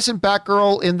minute, why isn't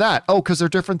Batgirl in that? Oh, because they're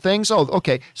different things? Oh,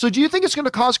 okay. So do you think it's going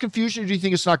to cause confusion, or do you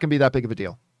think it's not going to be that big of a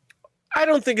deal? I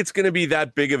don't think it's going to be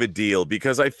that big of a deal,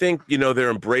 because I think, they're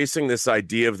embracing this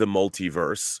idea of the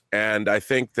multiverse. And I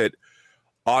think that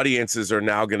audiences are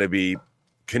now going to be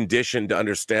conditioned to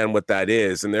understand what that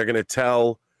is. And they're going to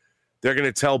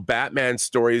tell Batman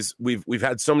stories. We've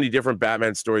had so many different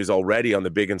Batman stories already on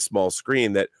the big and small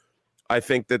screen that I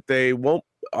think that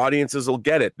audiences will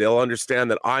get it. They'll understand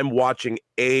that I'm watching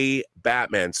a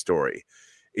Batman story.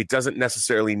 It doesn't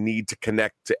necessarily need to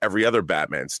connect to every other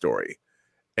Batman story.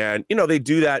 And, they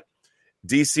do that.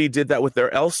 DC did that with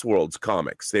their Elseworlds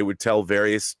comics. They would tell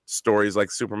various stories like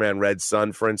Superman Red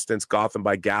Sun, for instance, Gotham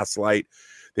by Gaslight.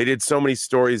 They did so many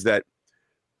stories that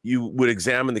you would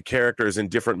examine the characters in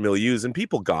different milieus, and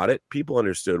people got it. People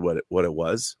understood what it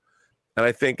was. And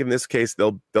I think in this case,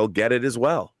 they'll get it as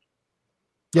well.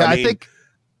 Yeah, I think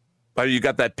you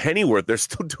got that Pennyworth. They're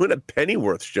still doing a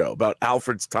Pennyworth show about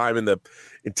Alfred's time in the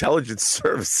intelligence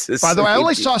services. By the way, I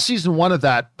only saw season 1 of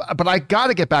that, but I got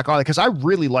to get back on it because I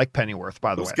really like Pennyworth,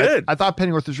 by the way. Good. I thought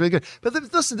Pennyworth was really good. But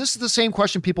listen, this is the same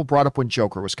question people brought up when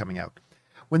Joker was coming out.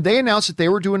 When they announced that they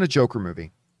were doing a Joker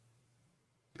movie,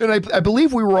 and I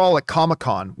believe we were all at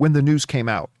Comic-Con when the news came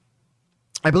out.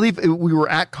 I believe we were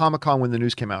at Comic-Con when the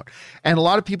news came out. And a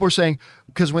lot of people are saying,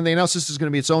 because when they announced this is going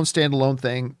to be its own standalone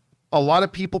thing, a lot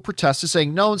of people protested,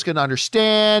 saying no one's going to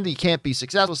understand. He can't be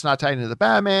successful. It's not tied into the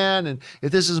Batman. And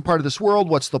if this isn't part of this world,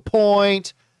 what's the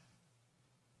point?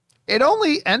 It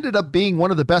only ended up being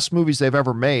one of the best movies they've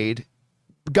ever made.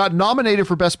 Got nominated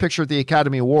for Best Picture at the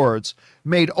Academy Awards,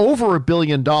 made over $1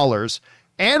 billion,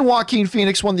 and Joaquin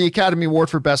Phoenix won the Academy Award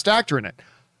for Best Actor in it.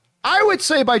 I would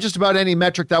say by just about any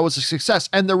metric that was a success,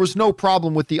 and there was no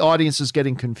problem with the audiences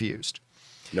getting confused.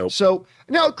 Nope. So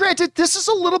now, granted, this is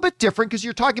a little bit different because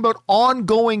you're talking about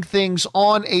ongoing things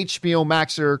on HBO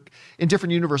Max that are in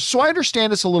different universes. So I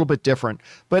understand it's a little bit different,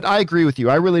 but I agree with you.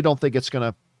 I really don't think it's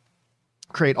going to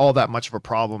create all that much of a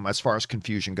problem as far as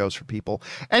confusion goes for people.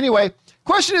 Anyway,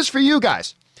 question is for you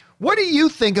guys. What do you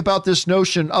think about this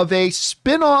notion of a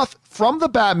spin-off from the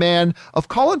Batman of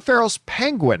Colin Farrell's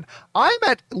Penguin? I'm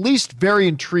at least very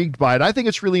intrigued by it. I think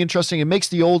it's really interesting. It makes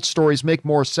the old stories make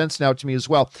more sense now to me as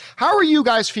well. How are you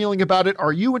guys feeling about it?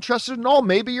 Are you interested in all?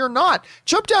 Maybe you're not.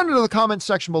 Jump down into the comments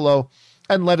section below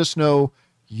and let us know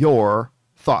your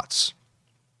thoughts.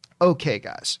 Okay,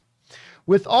 guys.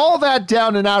 With all that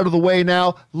down and out of the way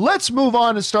now, let's move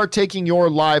on and start taking your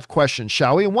live questions,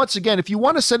 shall we? And once again, if you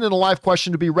want to send in a live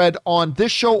question to be read on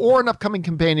this show or an upcoming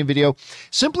companion video,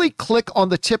 simply click on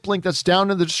the tip link that's down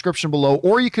in the description below,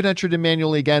 or you can enter it in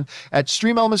manually again at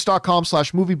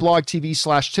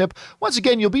streamelements.com/movieblogtv/tip. Once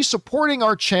again, you'll be supporting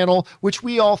our channel, which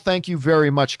we all thank you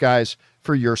very much, guys,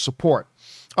 for your support.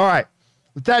 All right.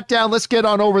 With that down, let's get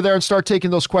on over there and start taking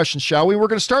those questions, shall we? We're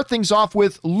going to start things off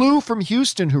with Lou from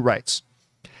Houston, who writes,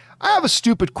 I have a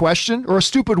stupid question, or a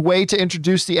stupid way to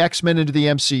introduce the X-Men into the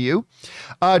MCU.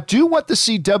 Do what the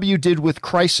CW did with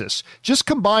Crisis. Just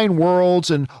combine worlds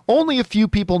and only a few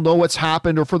people know what's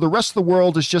happened, or for the rest of the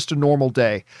world it's just a normal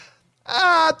day.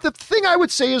 The thing I would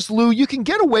say is, Lou, you can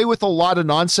get away with a lot of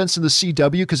nonsense in the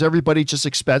CW because everybody just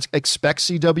expects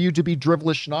CW to be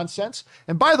drivelish nonsense.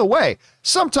 And by the way,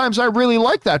 sometimes I really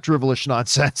like that drivelish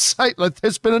nonsense.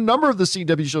 There's been a number of the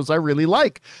CW shows I really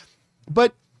like.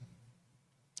 But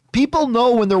people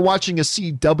know when they're watching a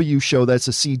CW show that's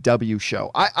a CW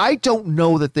show. I don't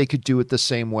know that they could do it the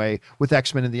same way with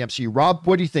X-Men in the MCU. Rob,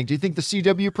 what do you think? Do you think the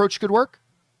CW approach could work?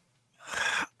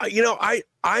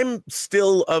 I'm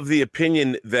still of the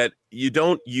opinion that you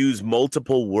don't use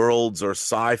multiple worlds or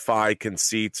sci-fi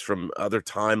conceits from other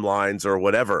timelines or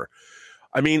whatever.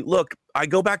 I mean, look, I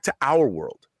go back to our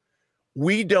world.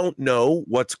 We don't know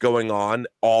what's going on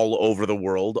all over the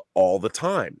world all the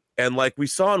time. And like we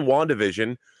saw in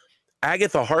WandaVision,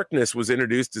 Agatha Harkness was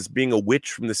introduced as being a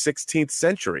witch from the 16th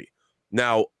century.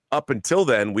 Now, up until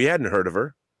then, we hadn't heard of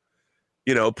her.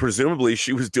 Presumably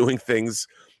she was doing things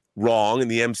wrong in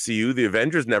the MCU. The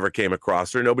Avengers never came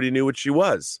across her. Nobody knew what she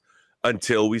was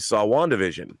until we saw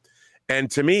WandaVision.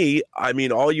 And to me, I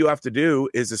mean, all you have to do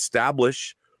is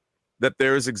establish that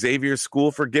there is Xavier's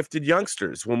School for Gifted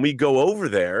Youngsters. When we go over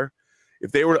there,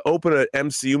 if they were to open an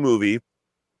MCU movie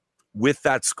with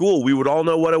that school, we would all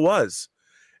know what it was.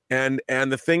 And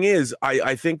the thing is,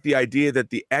 I think the idea that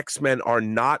the X-Men are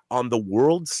not on the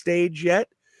world stage yet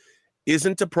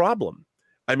isn't a problem.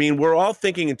 I mean, we're all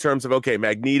thinking in terms of, okay,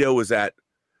 Magneto was at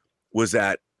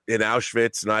in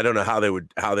Auschwitz, and I don't know how they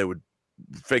would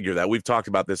figure that. We've talked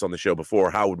about this on the show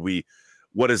before.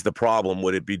 What is the problem?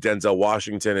 Would it be Denzel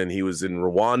Washington and he was in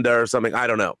Rwanda or something? I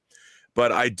don't know.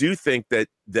 But I do think that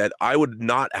I would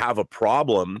not have a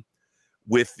problem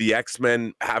with the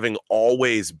X-Men having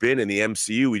always been in the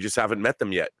MCU. We just haven't met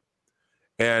them yet.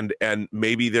 And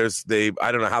maybe I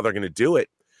don't know how they're going to do it,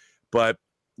 but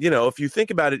if you think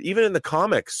about it, even in the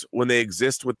comics, when they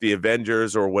exist with the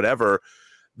Avengers or whatever,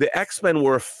 the X-Men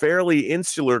were a fairly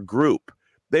insular group.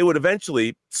 They would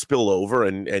eventually spill over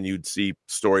and you'd see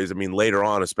stories, I mean, later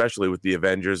on, especially with the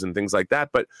Avengers and things like that.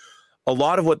 But a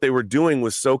lot of what they were doing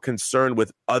was so concerned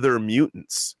with other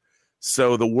mutants.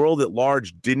 So the world at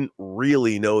large didn't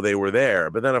really know they were there.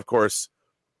 But then, of course,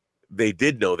 they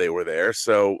did know they were there.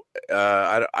 So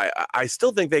I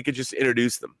still think they could just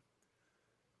introduce them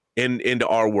into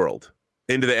our world,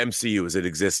 into the MCU as it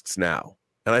exists now.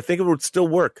 And I think it would still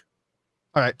work.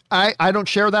 All right. I don't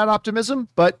share that optimism,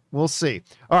 but we'll see.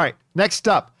 All right. Next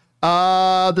up,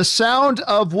 the sound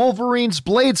of Wolverine's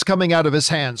blades coming out of his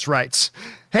hands writes,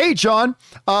 hey, John,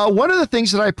 one of the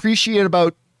things that I appreciate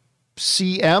about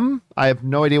CM, I have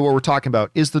no idea what we're talking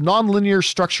about, is the nonlinear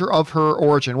structure of her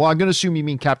origin. Well, I'm going to assume you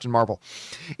mean Captain Marvel.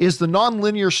 Is the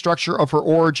nonlinear structure of her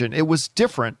origin. It was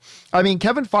different. I mean,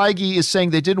 Kevin Feige is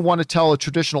saying they didn't want to tell a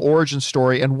traditional origin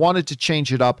story and wanted to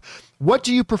change it up. What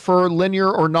do you prefer,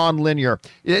 linear or nonlinear?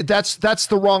 That's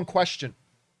the wrong question.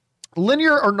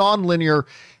 Linear or nonlinear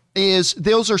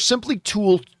those are simply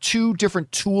two different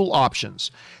tool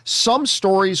options. Some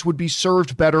stories would be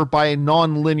served better by a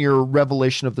non-linear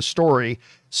revelation of the story.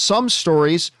 Some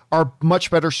stories are much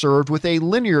better served with a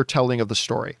linear telling of the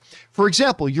story. For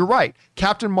example, you're right.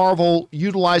 Captain Marvel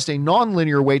utilized a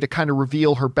non-linear way to kind of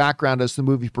reveal her background as the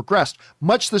movie progressed,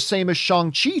 much the same as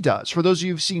Shang-Chi does. For those of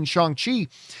you who've seen Shang-Chi,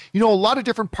 a lot of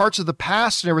different parts of the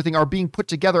past and everything are being put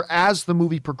together as the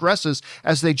movie progresses,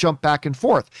 as they jump back and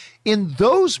forth. In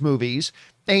those movies,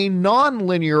 a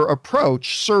non-linear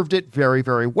approach served it very,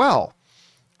 very well.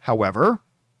 However,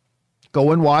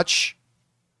 go and watch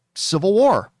Civil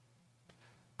War.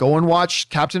 Go and watch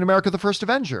Captain America: The First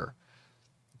Avenger.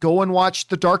 Go and watch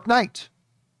The Dark Knight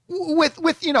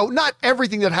with not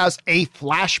everything that has a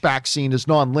flashback scene is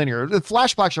non-linear. The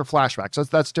flashbacks are flashbacks.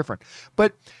 That's different.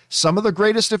 But some of the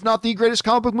greatest, if not the greatest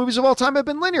comic book movies of all time have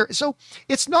been linear. So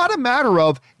it's not a matter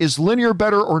of is linear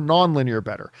better or non-linear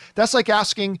better. That's like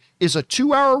asking, is a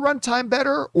 2-hour runtime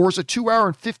better or is a 2-hour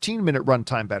and 15-minute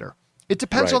runtime better? It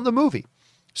depends on the movie.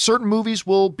 Certain movies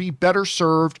will be better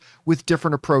served with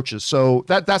different approaches. So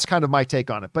that's kind of my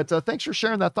take on it. But thanks for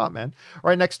sharing that thought, man. All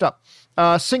right, next up,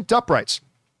 Synced Up writes,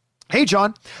 hey,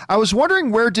 John, I was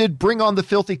wondering where did Bring on the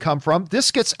Filthy come from?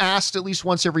 This gets asked at least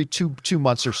once every two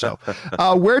months or so.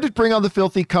 Where did Bring on the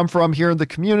Filthy come from here in the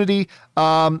community?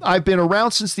 I've been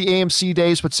around since the AMC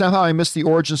days, but somehow I missed the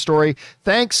origin story.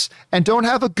 Thanks, and don't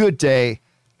have a good day.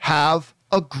 Have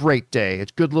a great day.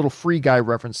 It's a good little Free Guy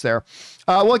reference there.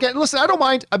 Well, again, listen, I don't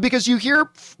mind because you hear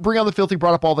Bring on the Filthy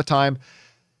brought up all the time.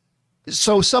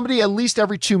 So somebody at least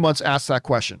every 2 months asks that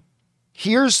question.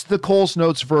 Here's the Cole's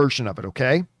Notes version of it,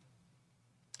 okay?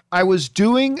 I was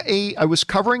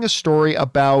covering a story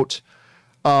about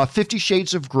 50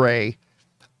 Shades of Grey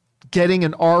getting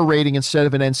an R rating instead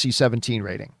of an NC-17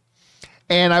 rating.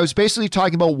 And I was basically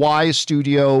talking about why a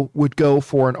studio would go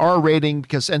for an R rating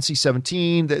because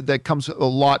NC-17 that comes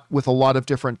with a lot of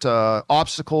different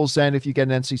obstacles than if you get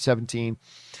an NC-17.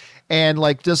 And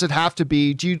like, does it have to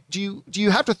be? Do you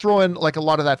have to throw in like a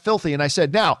lot of that filthy? And I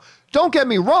said, now, don't get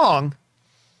me wrong,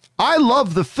 I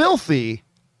love the filthy.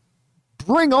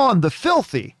 Bring on the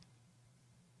filthy.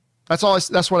 That's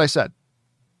what I said.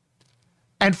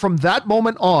 And from that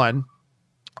moment on,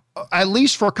 at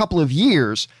least for a couple of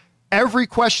years, every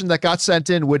question that got sent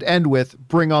in would end with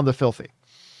 "Bring on the filthy,"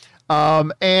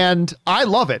 and I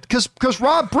love it because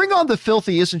Rob, "Bring on the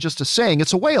filthy" isn't just a saying;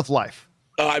 it's a way of life.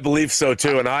 I believe so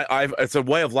too, and it's a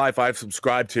way of life I've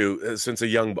subscribed to since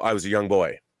I was a young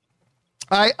boy.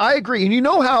 I agree, and you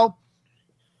know how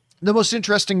the most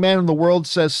interesting man in the world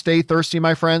says, "Stay thirsty,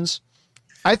 my friends."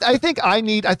 I think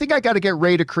I got to get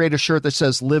Ray to create a shirt that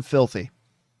says "Live filthy."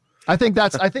 I think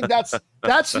that's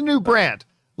the new brand.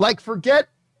 Like forget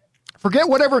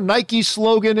whatever Nike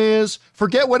slogan is,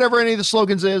 forget whatever any of the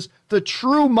slogans is. The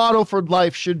true motto for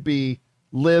life should be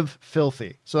live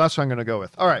filthy. So that's what I'm going to go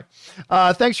with. All right.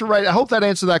 Thanks for writing. I hope that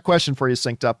answered that question for you,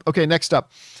 Synced Up. Okay, next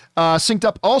up. Synced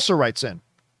Up also writes in.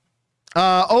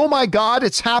 Oh my God,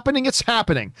 it's happening. It's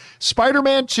happening.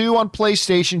 Spider-Man 2 on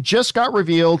PlayStation just got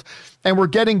revealed, and we're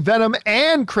getting Venom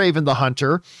and Kraven the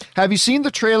Hunter. Have you seen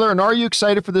the trailer, and are you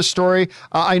excited for this story?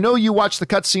 I know you watch the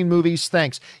cutscene movies.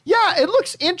 Thanks. Yeah, it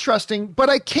looks interesting, but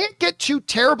I can't get too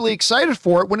terribly excited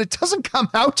for it when it doesn't come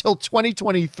out till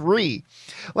 2023.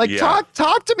 Like,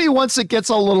 talk to me once it gets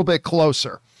a little bit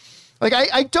closer. Like,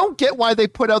 I don't get why they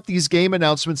put out these game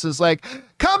announcements as like,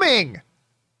 coming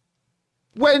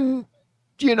when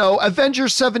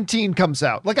Avengers 17 comes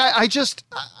out. Like, I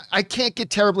can't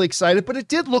get terribly excited, but it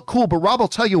did look cool. But Rob, I'll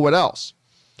tell you what else.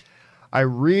 I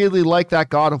really like that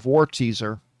God of War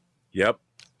teaser. Yep.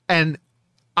 And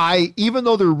even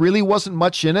though there really wasn't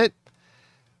much in it,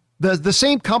 the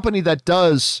same company that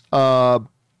does, I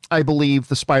believe,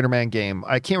 the Spider-Man game,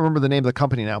 I can't remember the name of the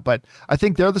company now, but I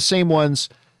think they're the same ones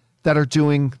that are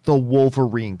doing the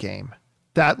Wolverine game.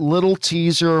 That little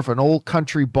teaser of an old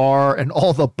country bar and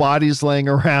all the bodies laying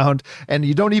around, and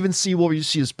you don't even see Wolverine, you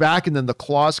see his back, and then the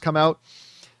claws come out.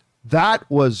 That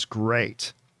was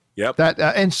great. Yep. That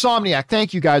Insomniac.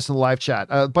 Thank you guys in the live chat.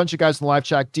 A bunch of guys in the live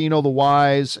chat, Dino the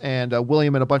Wise and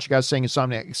William, and a bunch of guys saying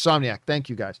Insomniac. Thank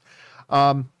you guys.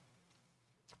 That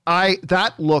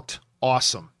looked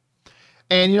awesome.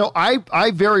 And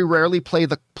I very rarely play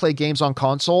games on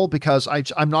console because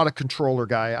I'm not a controller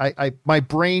guy. My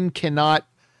brain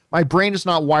is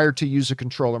not wired to use a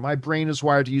controller. My brain is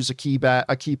wired to use a keyboard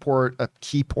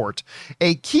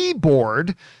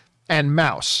and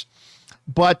mouse.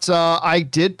 But I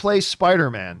did play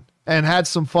Spider-Man and had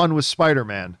some fun with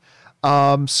Spider-Man.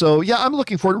 So yeah, I'm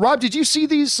looking forward. Rob, did you see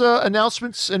these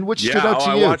announcements and which stood out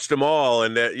to you? I watched them all,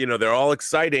 and they're all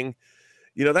exciting.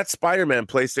 That Spider-Man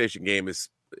PlayStation game is,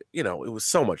 it was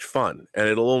so much fun, and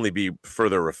it'll only be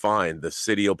further refined. The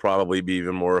city will probably be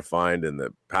even more refined, and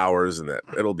the powers, and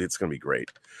it's going to be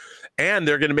great. And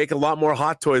they're going to make a lot more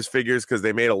Hot Toys figures because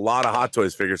they made a lot of Hot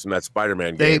Toys figures from that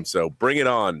Spider-Man game. So bring it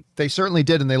on. They certainly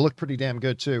did, and they look pretty damn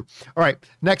good too. All right,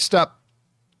 next up.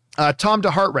 Tom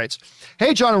DeHart writes,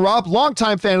 hey, John and Rob,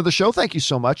 longtime fan of the show. Thank you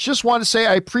so much. Just want to say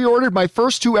I pre-ordered my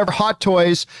first 2 ever Hot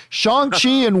Toys,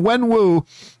 Shang-Chi and Wenwu.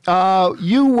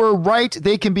 You were right.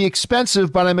 They can be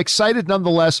expensive, but I'm excited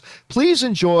nonetheless. Please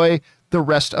enjoy the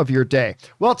rest of your day.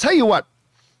 Well, I'll tell you what.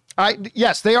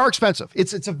 Yes, they are expensive.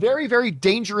 It's a very, very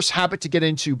dangerous habit to get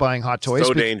into buying Hot Toys.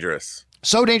 So dangerous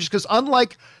because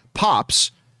unlike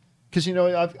Pops, Because, you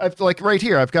know, I've like right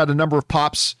here, I've got a number of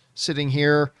pops sitting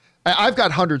here. I've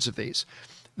got hundreds of these.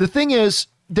 The thing is,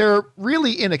 they're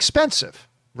really inexpensive,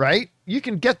 right? You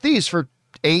can get these for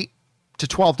 $8 to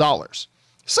 $12.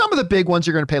 Some of the big ones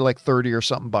you're going to pay like 30 or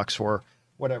something bucks for,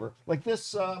 whatever. Like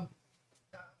this, let's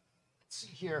see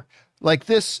here. Like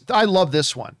this, I love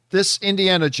this one. This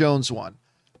Indiana Jones one.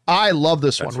 I love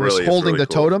this one. Where he's holding the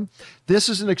totem. This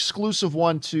is an exclusive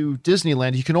one to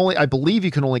Disneyland. You can only, I believe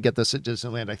you can only get this at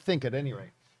Disneyland, I think at any rate.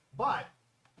 But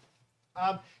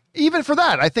even for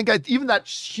that, I think even that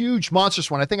huge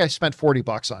monstrous one, I think I spent 40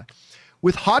 bucks on.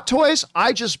 With Hot Toys,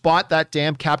 I just bought that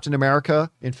damn Captain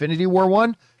America Infinity War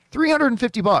one,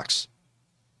 350 bucks.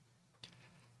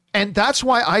 And that's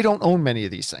why I don't own many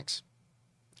of these things.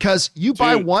 Because you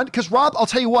buy one, because Rob, I'll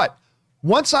tell you what,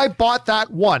 once I bought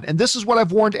that one, and this is what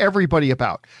I've warned everybody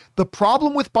about, the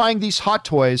problem with buying these Hot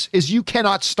Toys is you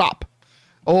cannot stop.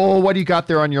 Oh, what do you got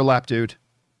there on your lap, dude?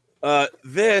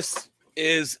 This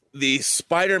is the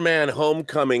Spider-Man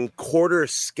Homecoming quarter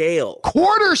scale.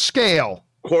 Quarter scale.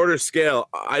 Quarter scale.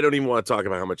 I don't even want to talk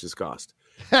about how much this cost,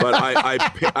 but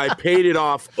I paid it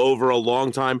off over a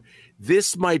long time.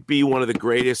 This might be one of the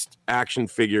greatest action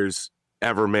figures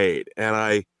ever made,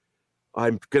 and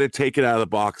I'm gonna take it out of the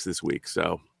box this week,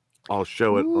 so I'll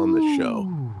show it on the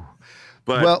show.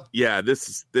 But well, yeah,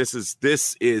 this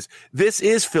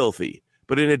is filthy,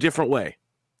 but in a different way.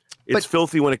 It's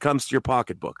filthy when it comes to your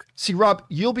pocketbook. See, Rob,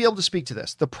 you'll be able to speak to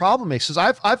this. The problem is I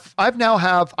have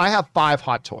 5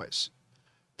 Hot Toys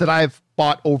that I've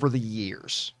bought over the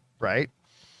years, right?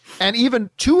 And even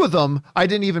 2 of them I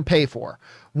didn't even pay for.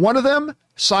 One of them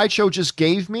Sideshow just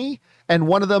gave me, and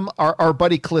one of them our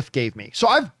buddy Cliff gave me. So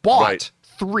I've bought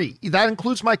 3. That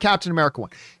includes my Captain America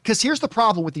one. Because here's the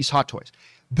problem with these Hot Toys.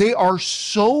 They are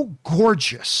so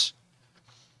gorgeous.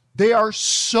 They are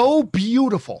so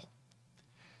beautiful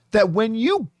that when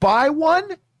you buy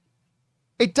one,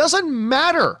 it doesn't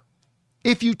matter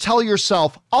if you tell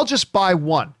yourself, I'll just buy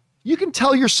one. You can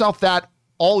tell yourself that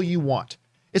all you want.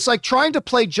 It's like trying to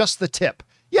play just the tip.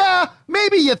 Yeah,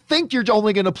 maybe you think you're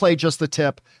only going to play just the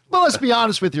tip, but let's be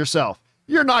honest with yourself.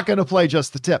 You're not going to play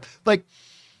just the tip. Like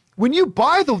when you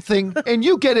buy the thing and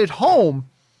you get it home,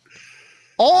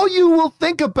 all you will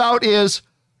think about is,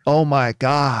 oh my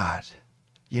God,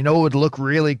 you know, it would look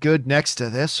really good next to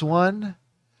this one.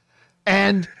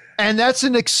 And that's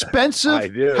an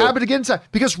expensive habit to get inside.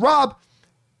 Because Rob,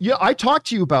 yeah, I talked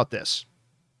to you about this.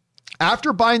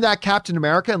 After buying that Captain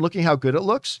America and looking how good it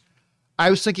looks,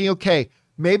 I was thinking, okay,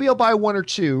 maybe I'll buy 1 or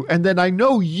 2. And then I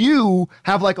know you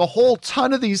have like a whole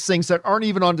ton of these things that aren't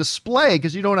even on display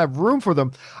because you don't have room for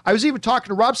them. I was even talking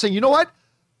to Rob saying, you know what?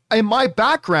 In my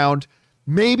background,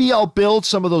 maybe I'll build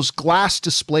some of those glass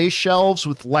display shelves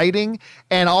with lighting,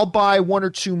 and I'll buy 1 or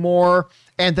 2 more.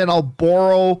 And then I'll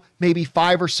borrow maybe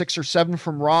 5 or 6 or 7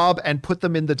 from Rob and put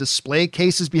them in the display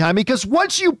cases behind me. Because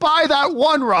once you buy that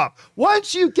one, Rob,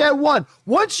 once you get one,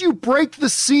 once you break the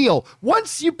seal,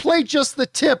 once you play just the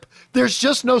tip, there's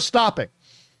just no stopping.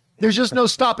 There's just no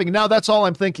stopping. Now that's all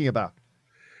I'm thinking about.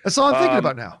 That's all I'm thinking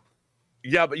about now.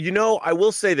 Yeah, but you know, I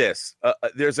will say this.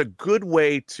 There's a good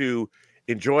way to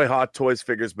enjoy Hot Toys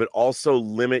figures, but also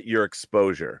limit your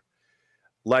exposure.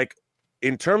 Like,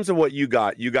 in terms of what you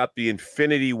got the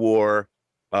Infinity War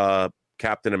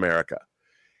Captain America.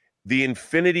 The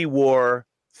Infinity War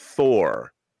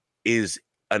Thor is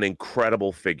an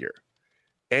incredible figure.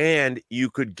 And you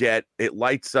could get, it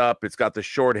lights up, it's got the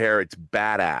short hair, it's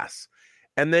badass.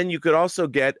 And then you could also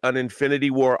get an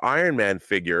Infinity War Iron Man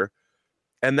figure,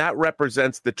 and that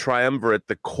represents the triumvirate,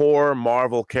 the core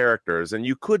Marvel characters. And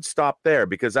you could stop there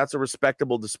because that's a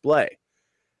respectable display.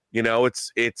 You know,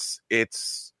 it's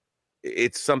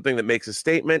something that makes a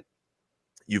statement.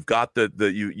 You've got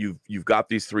you've got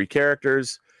these 3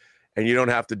 characters, and you don't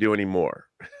have to do any more.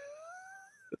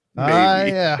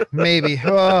 Maybe. Yeah, maybe.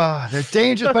 Oh, they're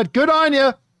dangerous, but good on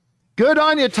you. Good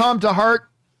on you, Tom DeHart.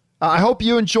 I hope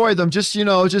you enjoy them. Just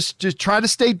try to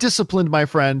stay disciplined, my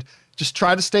friend. Just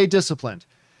try to stay disciplined,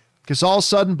 because all of a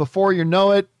sudden, before you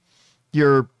know it,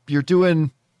 you're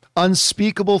doing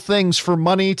unspeakable things for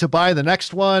money to buy the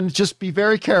next one. Just be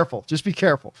very careful. Just be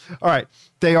careful. All right.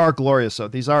 They are glorious, though.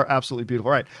 These are absolutely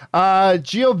beautiful. All right.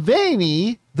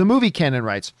 Giovanni, the movie canon,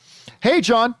 writes, hey,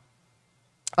 John.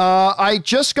 I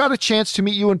just got a chance to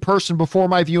meet you in person before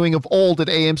my viewing of Old at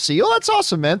AMC. Oh, that's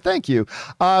awesome, man. Thank you.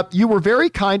 You were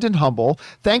very kind and humble.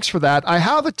 Thanks for that. I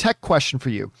have a tech question for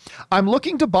you. I'm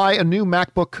looking to buy a new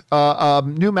MacBook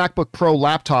Pro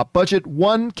laptop, budget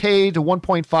 1K to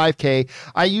 1.5K.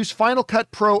 I use Final Cut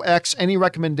Pro X. Any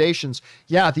recommendations?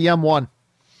 Yeah, the M1.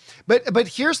 But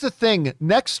here's the thing.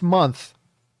 Next month,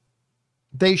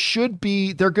 they're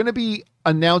going to be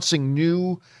announcing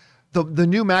the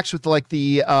new Macs with like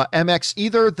the MX,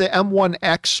 either the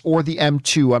M1X or the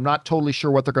M2. I'm not totally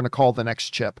sure what they're going to call the next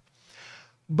chip.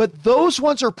 But those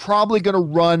ones are probably going to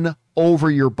run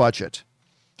over your budget.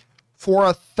 For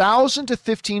 $1,000 to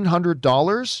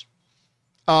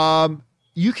 $1,500,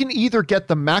 you can either get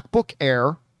the MacBook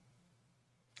Air,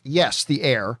 yes, the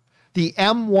Air, the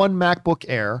M1 MacBook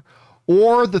Air,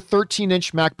 or the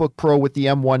 13-inch MacBook Pro with the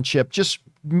M1 chip. Just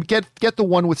get the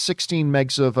one with 16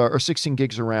 gigs of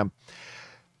RAM.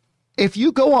 If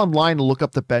you go online and look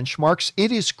up the benchmarks,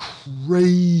 it is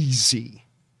crazy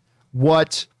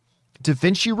what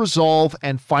DaVinci Resolve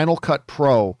and Final Cut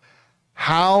Pro,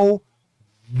 how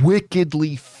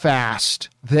wickedly fast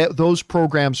those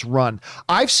programs run.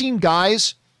 I've seen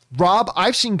guys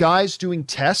doing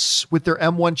tests with their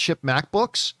M1 chip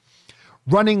MacBooks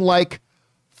running like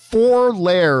 4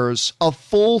 layers of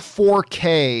full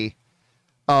 4K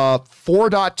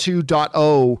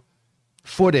 4.2.0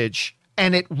 footage,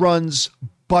 and it runs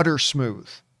butter smooth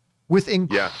with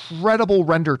incredible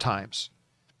render times.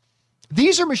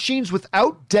 These are machines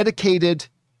without dedicated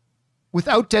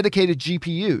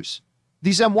GPUs.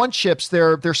 These M1 chips,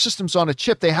 they're systems on a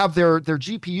chip. They have their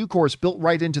GPU cores built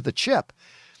right into the chip,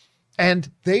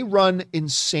 and they run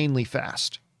insanely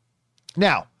fast.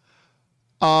 Now,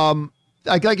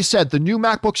 like I said, the new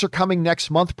MacBooks are coming next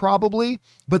month probably,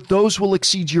 but those will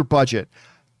exceed your budget.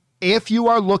 If you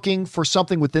are looking for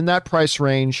something within that price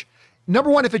range,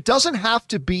 number one, if it doesn't have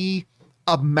to be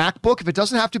a MacBook, if it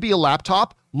doesn't have to be a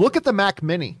laptop, look at the Mac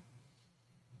Mini.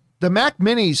 The Mac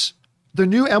Minis, the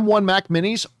new M1 Mac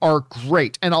Minis are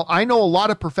great. And I know a lot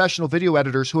of professional video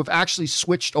editors who have actually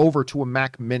switched over to a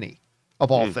Mac Mini, of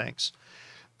all things.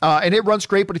 And it runs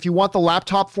great, but if you want the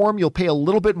laptop form, you'll pay a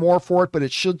little bit more for it, but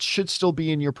it should still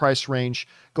be in your price range.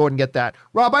 Go ahead and get that.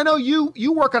 Rob, I know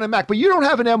you work on a Mac, but you don't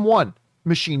have an M1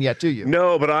 machine yet, do you?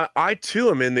 No, but I too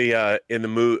am in the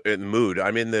mood.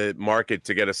 I'm in the market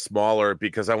to get a smaller,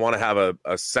 because I want to have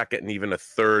a second and even a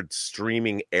third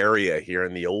streaming area here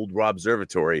in the old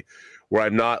Robservatory, where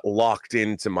I'm not locked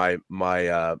into my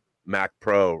Mac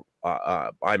Pro,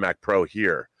 iMac Pro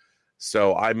here.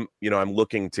 So I'm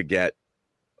looking to get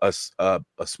a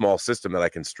small system that I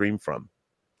can stream from.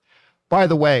 By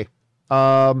the way,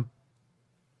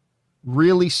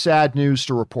 really sad news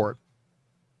to report.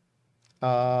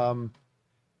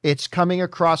 It's coming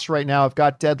across right now. I've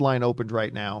got Deadline opened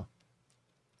right now.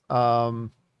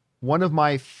 One of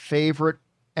my favorite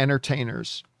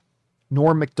entertainers,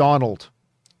 Norm Macdonald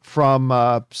from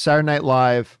Saturday Night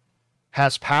Live,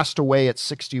 has passed away at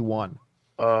 61.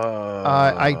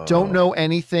 I don't know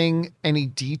any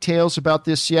details about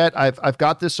this yet. I've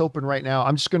got this open right now.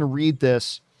 I'm just going to read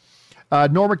this.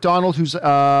 Norm Macdonald, who's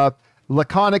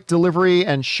laconic delivery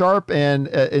and sharp and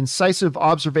incisive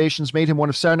observations made him one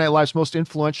of Saturday Night Live's most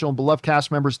influential and beloved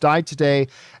cast members, died today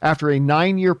after a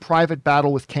 9-year private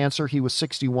battle with cancer. He was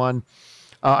 61.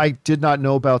 I did not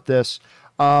know about this.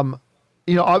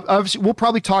 Obviously, we'll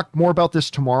probably talk more about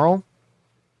this tomorrow.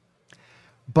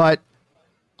 But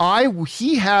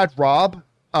he had, Rob,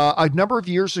 a number of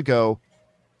years ago,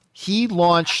 he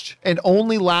launched, and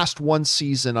only last one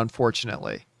season,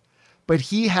 unfortunately, but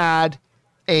he had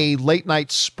a late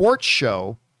night sports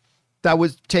show that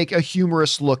would take a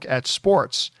humorous look at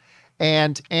sports.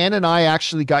 And Ann and I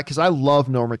actually got, because I love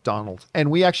Norm Macdonald,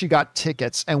 and we actually got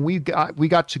tickets, and we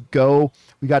got to go.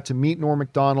 We got to meet Norm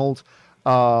Macdonald,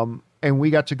 and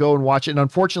we got to go and watch it. And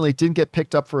unfortunately, it didn't get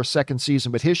picked up for a second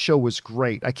season, but his show was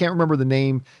great. I can't remember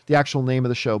the actual name of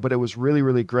the show, but it was really,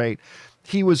 really great.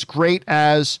 He was great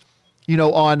as,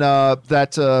 on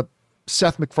that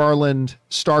Seth MacFarlane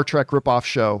Star Trek ripoff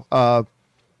show.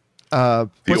 The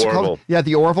Orville. Yeah,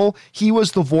 the Orville. He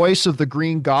was the voice of the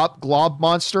green glob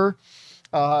monster,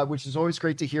 which is always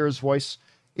great to hear his voice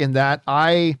in that.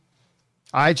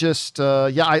 like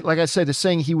I said, is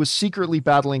saying he was secretly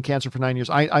battling cancer for 9 years.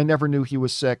 I never knew he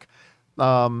was sick.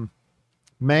 And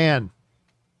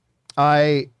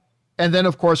then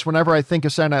of course, whenever I think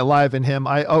of Saturday Night Live and him,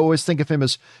 I always think of him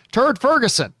as Turd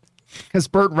Ferguson, as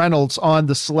Burt Reynolds on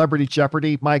the Celebrity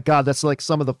Jeopardy. My God, that's like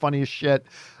some of the funniest shit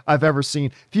I've ever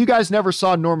seen. If you guys never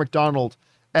saw Norm Macdonald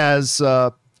as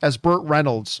Burt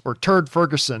Reynolds or Turd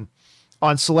Ferguson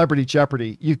on Celebrity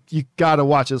Jeopardy, you got to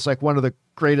watch it. It's like one of the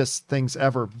greatest things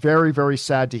ever. Very, very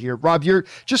sad to hear. Rob, you're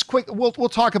just quick. We'll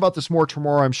talk about this more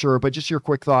tomorrow, I'm sure, but just your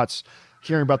quick thoughts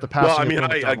hearing about the passing. Well, I mean,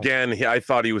 I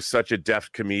thought he was such a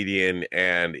deft comedian,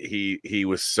 and he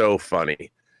was so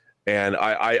funny. And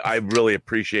I really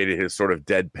appreciated his sort of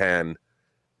deadpan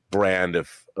brand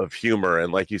of humor.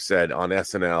 And like you said, on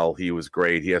SNL, he was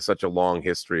great. He has such a long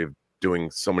history of doing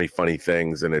so many funny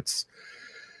things. And it's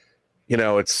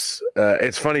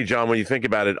It's funny, John, when you think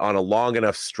about it. On a long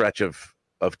enough stretch of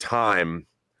time,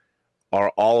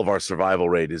 all of our survival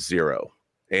rate is zero.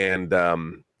 And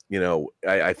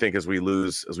I think as we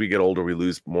get older, we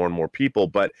lose more and more people.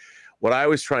 But what I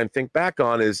always try and think back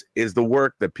on is the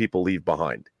work that people leave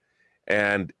behind.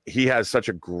 And he has such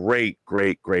a great,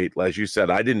 as you said,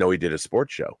 I didn't know he did a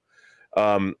sports show.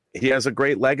 He has a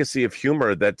great legacy of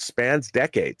humor that spans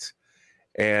decades.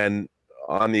 And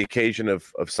on the occasion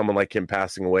of someone like him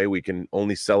passing away, we can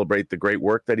only celebrate the great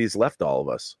work that he's left all of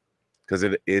us, because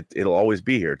it'll always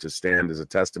be here to stand as a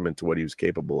testament to what he was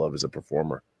capable of as a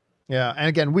performer. Yeah. And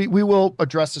again, we will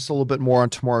address this a little bit more on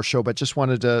tomorrow's show, but just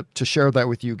wanted to share that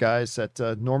with you guys that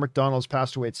Norm Macdonald's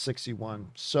passed away at 61.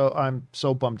 So I'm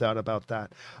so bummed out about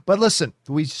that. But listen,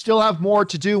 we still have more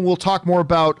to do. And we'll talk more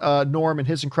about Norm and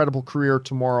his incredible career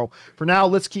tomorrow. For now,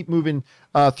 let's keep moving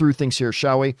through things here,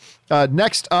 shall we?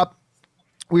 Next up,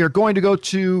 we are going to go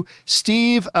to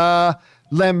Steve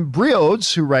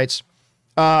Lembriodes, who writes,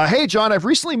 hey, John, I've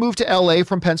recently moved to LA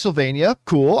from Pennsylvania.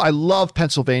 Cool. I love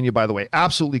Pennsylvania, by the way.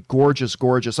 Absolutely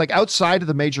gorgeous. Like outside of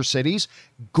the major cities,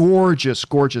 gorgeous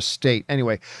state.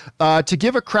 Anyway, to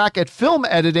give a crack at film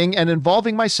editing and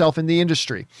involving myself in the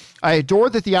industry. I adore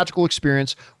the theatrical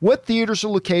experience. What theaters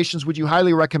or locations would you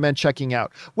highly recommend checking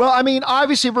out? Well, I mean,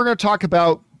 obviously, if we're going to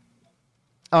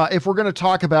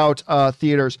talk about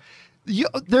theaters,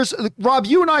 Rob,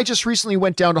 you and I just recently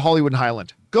went down to Hollywood and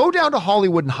Highland. Go down to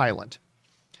Hollywood and Highland.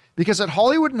 Because at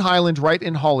Hollywood and Highland, right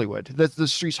in Hollywood, the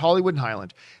streets Hollywood and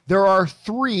Highland, there are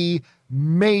three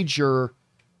major,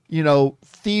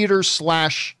 theater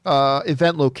 /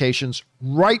 event locations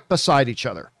right beside each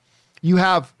other. You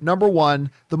have, number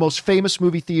one, the most famous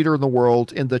movie theater in the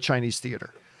world in the Chinese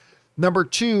Theater. Number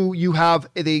two, you have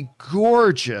the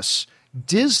gorgeous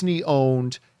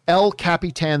Disney-owned El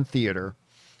Capitan Theater,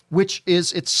 which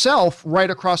is itself right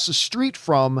across the street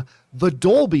from the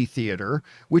Dolby Theater,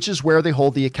 which is where they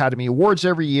hold the Academy Awards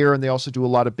every year, and they also do a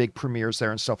lot of big premieres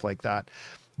there and stuff like that.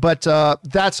 But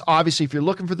that's obviously, if you're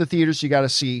looking for the theaters, you got to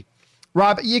see.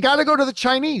 Rob, you got to go to the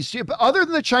Chinese. Other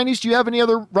than the Chinese, do you have any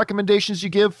other recommendations you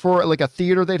give for like a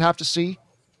theater they'd have to see?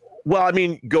 Well, I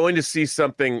mean, going to see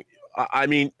something, I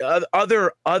mean,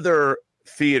 other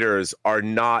theaters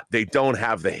they don't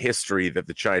have the history that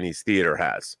the Chinese theater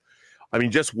has. I mean,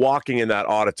 just walking in that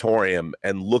auditorium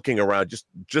and looking around,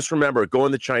 just remember, go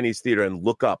in the Chinese theater and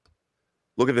look up,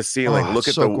 look at the ceiling, look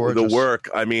at the work.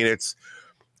 I mean,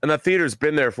 and that theater's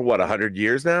been there for 100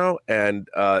 years now. And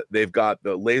they've got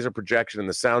the laser projection and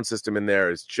the sound system in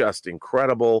there is just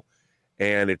incredible.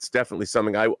 And it's definitely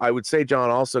something I would say, John,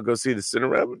 also go see the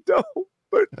Cinerama Dome.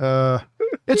 But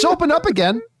it's opened up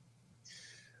again.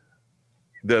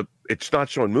 It's not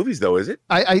showing movies though, is it?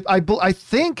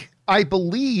 I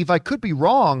believe, I could be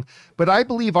wrong, but I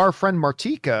believe our friend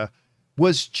Martika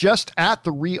was just at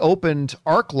the reopened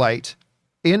ArcLight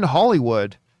in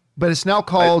Hollywood, but it's now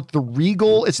called the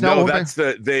Regal. It's now it's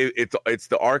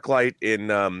the ArcLight in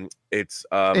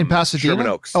Pasadena. Sherman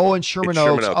Oaks. Oh, in Sherman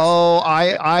Oaks. Oh,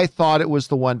 I thought it was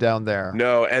the one down there.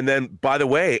 No, and then by the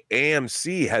way,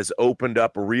 AMC has reopened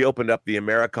up the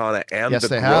Americana and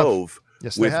the Grove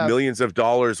with millions of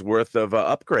dollars worth of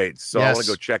upgrades. So I want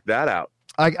to go check that out.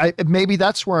 I maybe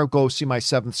that's where I'll go see my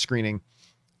 7th screening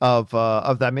of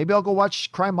that. Maybe I'll go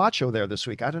watch Cry Macho there this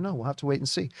week. I don't know. We'll have to wait and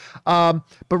see. But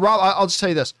Rob, I'll just tell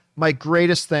you this. My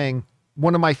greatest thing,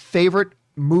 one of my favorite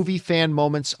movie fan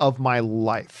moments of my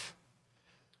life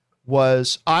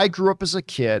was I grew up as a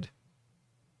kid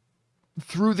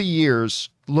through the years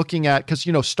looking at, because,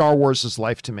 Star Wars is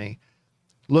life to me,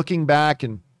 looking back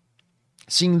and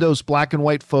seeing those black and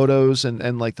white photos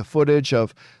and like the footage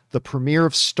of the premiere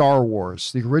of Star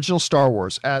Wars, the original Star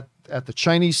Wars at the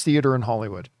Chinese Theater in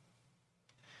Hollywood.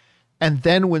 And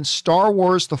then when Star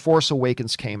Wars The Force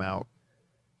Awakens came out,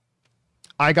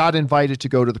 I got invited to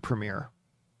go to the premiere.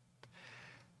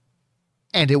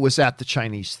 And it was at the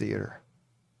Chinese Theater.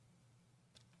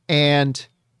 And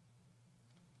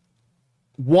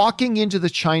walking into the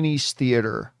Chinese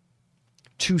Theater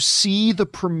to see the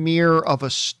premiere of a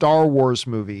Star Wars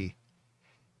movie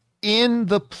in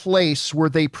the place where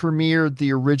they premiered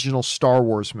the original Star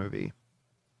Wars movie.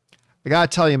 I gotta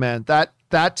tell you, man, that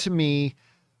to me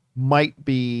might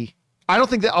be, I don't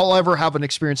think that I'll ever have an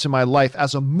experience in my life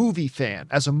as a movie fan.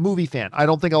 I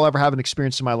don't think I'll ever have an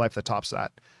experience in my life that tops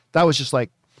that. That was just like,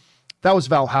 that was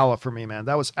Valhalla for me, man.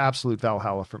 That was absolute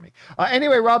Valhalla for me.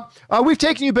 Anyway, Rob, we've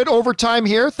taken you a bit over time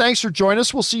here. Thanks for joining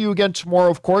us. We'll see you again tomorrow,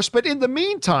 of course. But in the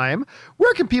meantime,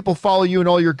 where can people follow you and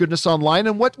all your goodness online?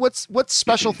 And what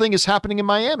special thing is happening in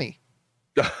Miami?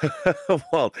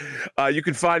 Well, you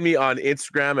can find me on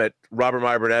Instagram at Robert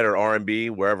Meyer Burnett or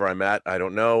RMB, wherever I'm at. I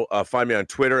don't know. Find me on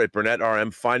Twitter at Burnett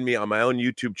RM. Find me on my own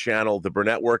YouTube channel, The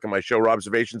Burnett Work, and my show,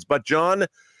 Observations. But, John,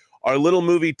 our little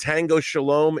movie Tango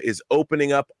Shalom is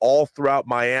opening up all throughout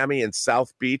Miami and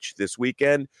South Beach this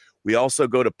weekend. We also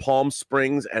go to Palm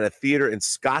Springs and a theater in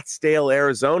Scottsdale,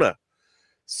 Arizona.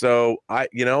 So I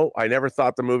never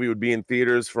thought the movie would be in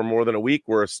theaters for more than a week.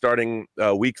 We're starting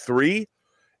week 3,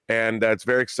 and it's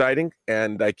very exciting.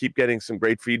 And I keep getting some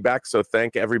great feedback. So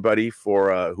thank everybody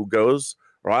for who goes,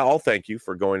 or I'll thank you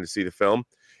for going to see the film.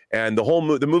 And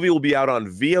the movie will be out on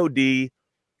VOD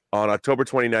on October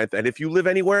 29th. And if you live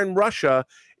anywhere in Russia,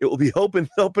 it will be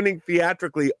opening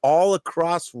theatrically all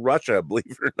across Russia, believe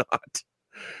it or not.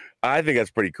 I think that's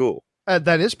pretty cool.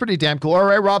 That is pretty damn cool. All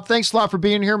right, Rob, thanks a lot for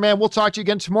being here, man. We'll talk to you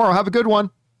again tomorrow. Have a good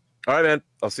one. All right, man.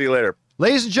 I'll see you later.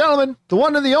 Ladies and gentlemen, the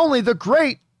one and the only, the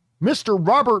great Mr.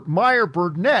 Robert Meyer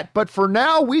Burnett. But for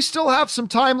now, we still have some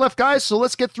time left, guys, so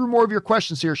let's get through more of your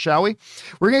questions here, shall we?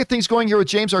 We're going to get things going here with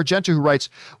James Argento, who writes,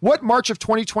 what March of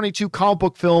 2022 comic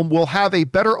book film will have a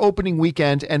better opening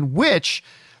weekend, and which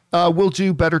will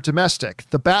do better domestic?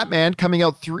 The Batman coming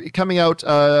out March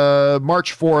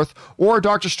 4th, or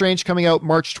Doctor Strange coming out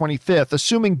March 25th?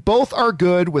 Assuming both are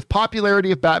good, with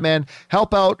popularity of Batman,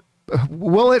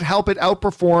 will it help it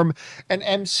outperform an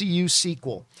MCU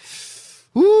sequel?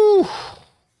 Ooh.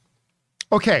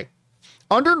 Okay.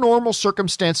 Under normal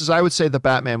circumstances, I would say the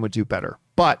Batman would do better,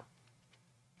 but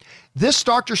this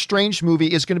Doctor Strange movie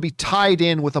is going to be tied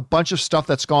in with a bunch of stuff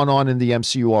that's gone on in the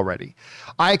MCU already.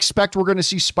 I expect we're going to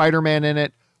see Spider-Man in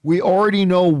it. We already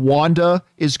know Wanda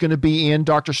is going to be in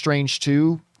Doctor Strange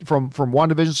 2 from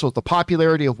WandaVision, so the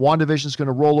popularity of WandaVision is going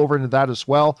to roll over into that as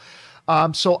well.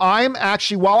 So I'm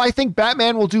actually, while I think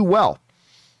Batman will do well,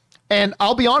 and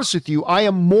I'll be honest with you, I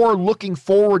am more looking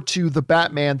forward to the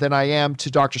Batman than I am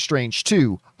to Doctor Strange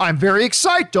 2. I'm very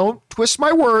excited. Don't twist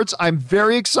my words. I'm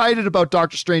very excited about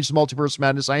Doctor Strange: The Multiverse of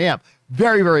Madness. I am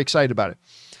very, very excited about it.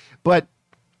 But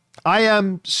I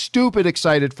am stupid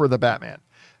excited for the Batman.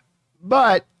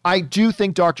 But I do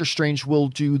think Doctor Strange will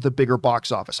do the bigger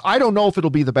box office. I don't know if it'll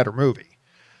be the better movie.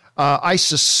 I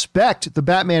suspect the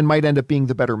Batman might end up being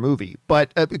the better movie,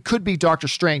 but it could be Doctor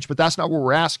Strange, but that's not what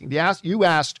we're asking. You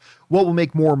asked what will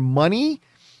make more money.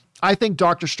 I think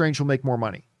Doctor Strange will make more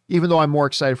money, even though I'm more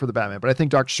excited for the Batman, but I think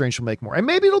Doctor Strange will make more. And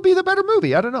maybe it'll be the better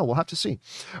movie. I don't know. We'll have to see.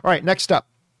 All right, next up.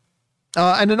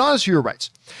 And Anonymous viewer writes,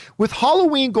 with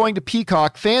Halloween going to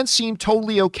Peacock, fans seem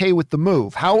totally okay with the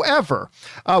move. However,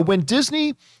 when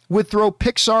Disney would throw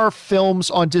Pixar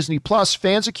films on Disney Plus,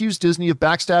 fans accuse Disney of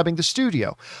backstabbing the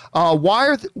studio.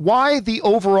 Why the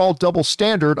overall double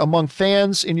standard among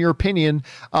fans, in your opinion?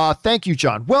 Thank you,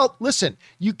 John. Well, listen,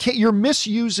 you're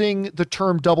misusing the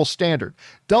term double standard.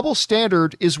 Double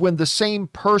standard is when the same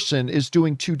person is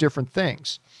doing two different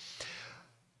things.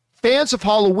 Fans of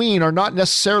Halloween are not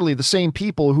necessarily the same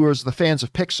people who are the fans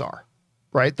of Pixar,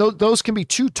 right? Those can be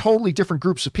two totally different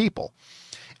groups of people.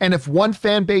 And if one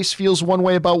fan base feels one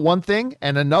way about one thing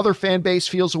and another fan base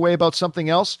feels a way about something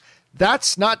else,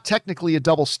 that's not technically a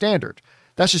double standard.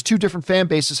 That's just two different fan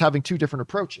bases having two different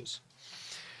approaches,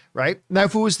 right? Now,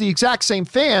 if it was the exact same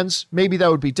fans, maybe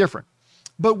that would be different.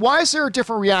 But why is there a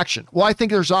different reaction? Well, I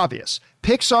think there's obvious.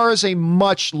 Pixar is a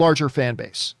much larger fan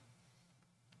base.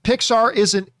 Pixar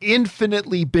is an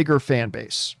infinitely bigger fan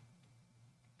base.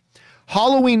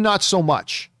 Halloween, not so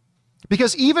much.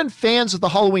 Because even fans of the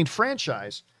Halloween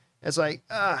franchise, as I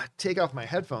take off my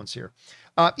headphones here,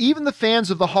 even the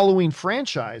fans of the Halloween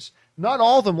franchise, not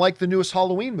all of them like the newest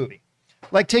Halloween movie.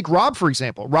 Like, take Rob, for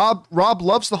example. Rob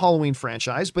loves the Halloween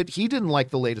franchise, but he didn't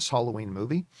like the latest Halloween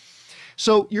movie.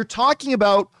 So you're talking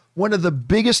about one of the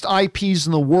biggest IPs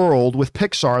in the world with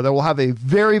Pixar that will have a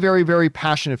very, very, very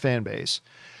passionate fan base.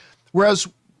 Whereas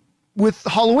with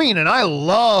Halloween, and I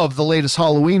love the latest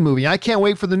Halloween movie, I can't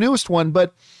wait for the newest one,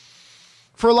 but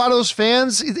for a lot of those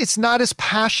fans, it's not as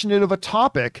passionate of a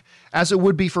topic as it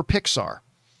would be for Pixar.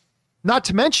 Not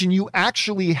to mention, you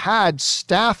actually had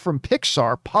staff from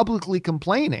Pixar publicly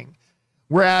complaining.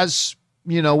 Whereas,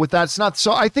 with that, it's not.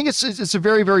 So I think it's a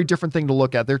very, very different thing to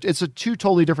look at. It's two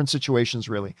totally different situations,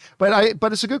 really. But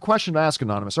it's a good question to ask,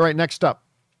 Anonymous. All right, next up.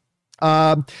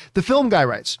 The film guy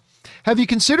writes, have you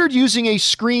considered using a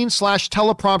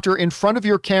screen/teleprompter in front of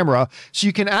your camera so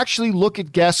you can actually look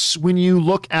at guests when you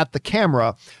look at the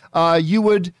camera? You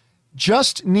would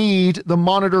just need the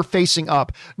monitor facing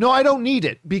up. No, I don't need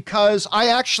it because I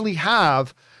actually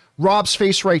have Rob's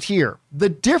face right here. The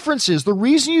difference is the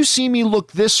reason you see me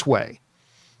look this way,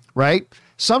 right?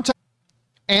 Sometimes,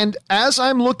 and as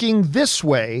I'm looking this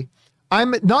way,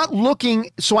 I'm not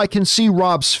looking so I can see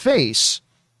Rob's face.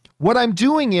 what I'm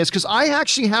doing is, because I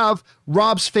actually have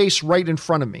Rob's face right in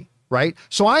front of me, right?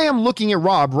 So I am looking at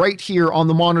Rob right here on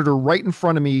the monitor right in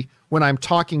front of me when I'm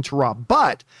talking to Rob.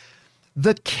 But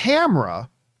the camera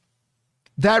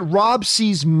that Rob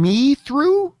sees me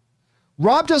through,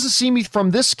 Rob doesn't see me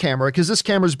from this camera because this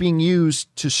camera is being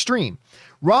used to stream.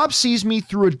 Rob sees me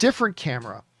through a different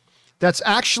camera that's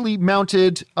actually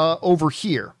mounted over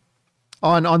here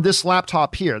on this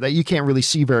laptop here that you can't really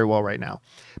see very well right now.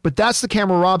 But that's the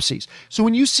camera Rob sees. So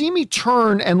when you see me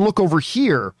turn and look over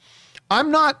here,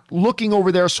 I'm not looking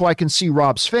over there so I can see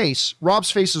Rob's face.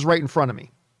 Rob's face is right in front of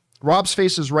me. Rob's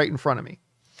face is right in front of me.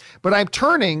 But I'm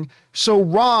turning so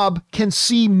Rob can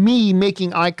see me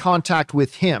making eye contact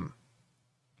with him.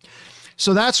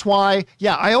 So that's why,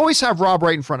 yeah, I always have Rob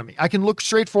right in front of me. I can look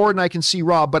straight forward and I can see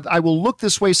Rob, but I will look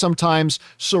this way sometimes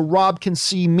so Rob can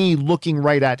see me looking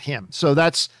right at him. So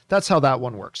that's how that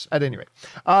one works. At any rate,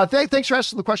 thanks for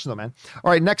asking the question, though, man.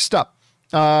 All right, next up.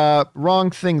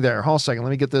 Wrong thing there. Hold on a second. Let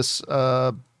me get this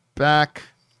back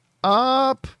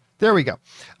up. There we go.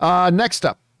 Next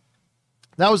up.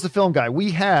 That was the film guy.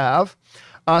 We have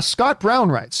Scott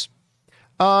Brown writes,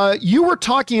 you were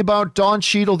talking about Don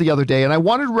Cheadle the other day, and I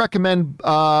wanted to recommend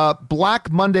Black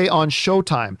Monday on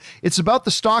Showtime. It's about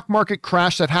the stock market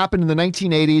crash that happened in the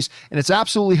 1980s, and it's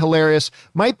absolutely hilarious.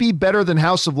 Might be better than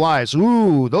House of Lies.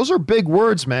 Ooh, those are big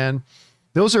words, man.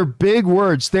 Those are big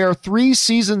words. There are 3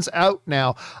 seasons out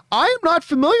now. I'm not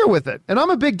familiar with it, and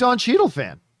I'm a big Don Cheadle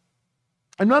fan.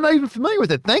 I'm not even familiar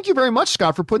with it. Thank you very much,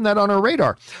 Scott, for putting that on our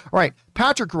radar. All right,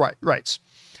 Patrick writes,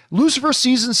 Lucifer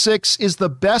season 6 is the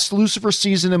best Lucifer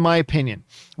season in my opinion.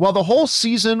 While the whole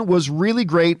season was really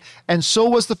great, and so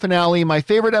was the finale, my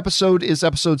favorite episode is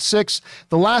episode 6.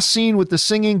 The last scene with the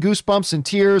singing, goosebumps, and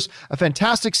tears. A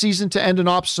fantastic season to end an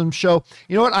awesome show.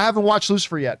 You know what? I haven't watched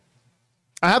Lucifer yet.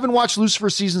 I haven't watched Lucifer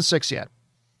season 6 yet.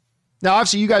 Now,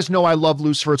 obviously, you guys know I love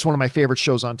Lucifer. It's one of my favorite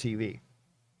shows on TV.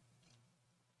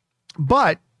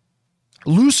 But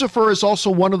Lucifer is also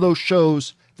one of those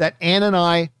shows that Ann and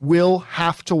I will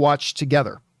have to watch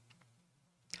together.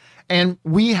 And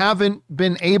we haven't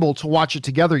been able to watch it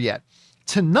together yet.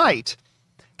 Tonight,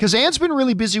 because Ann's been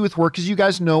really busy with work, because you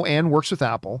guys know Ann works with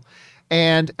Apple.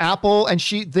 And Apple and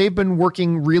they've been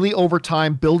working really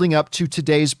overtime building up to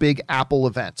today's big Apple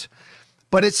event.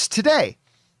 But it's today,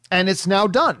 and it's now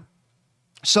done.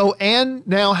 So Ann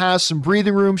now has some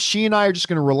breathing room. She and I are just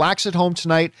going to relax at home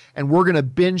tonight, and we're going to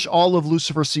binge all of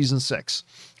Lucifer season 6.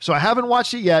 So I haven't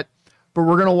watched it yet, but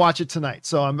we're going to watch it tonight.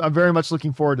 So I'm very much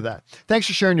looking forward to that. Thanks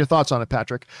for sharing your thoughts on it,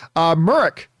 Patrick.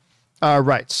 Merrick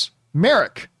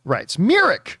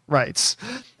writes,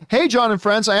 hey, John and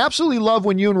friends, I absolutely love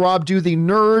when you and Rob do the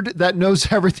nerd that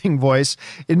knows everything voice.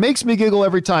 It makes me giggle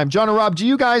every time. John and Rob, do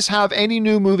you guys have any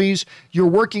new movies you're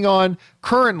working on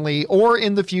currently or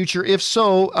in the future? If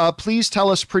so, please tell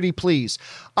us pretty please.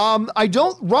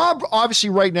 Rob,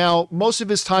 obviously right now, most of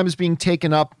his time is being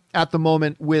taken up at the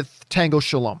moment with Tango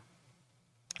Shalom.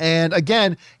 And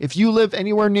again, if you live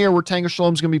anywhere near where Tango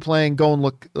Shalom is going to be playing, go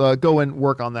and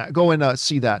work on that. Go and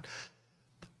see that.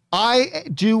 I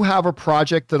do have a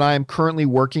project that I am currently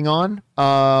working on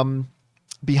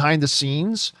behind the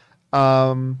scenes.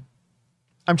 I'm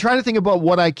trying to think about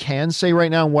what I can say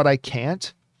right now and what I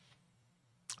can't.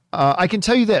 I can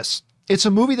tell you this. It's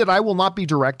a movie that I will not be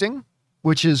directing,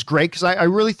 which is great because I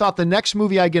really thought the next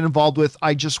movie I get involved with,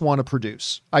 I just want to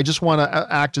produce. I just want to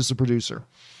act as a producer.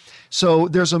 So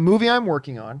there's a movie I'm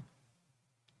working on.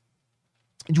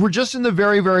 We're just in the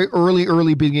very, very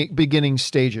early beginning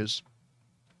stages.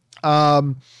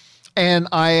 And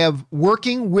I am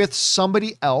working with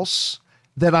somebody else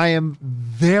that I am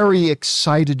very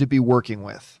excited to be working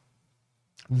with.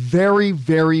 Very,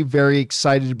 very, very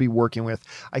excited to be working with.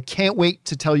 I can't wait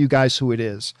to tell you guys who it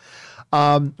is.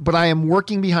 But I am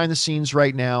working behind the scenes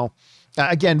right now.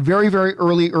 Again, very, very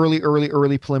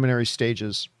early preliminary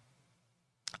stages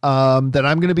that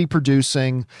I'm going to be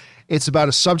producing. It's about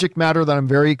a subject matter that I'm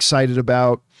very excited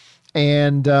about.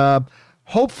 And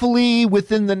hopefully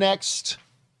within the next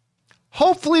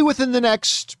 3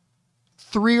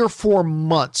 or 4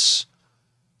 months,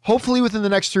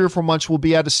 we'll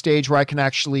be at a stage where I can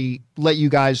actually let you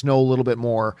guys know a little bit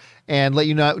more and let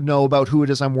you know about who it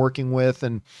is I'm working with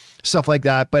and stuff like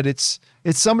that. But it's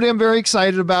somebody I'm very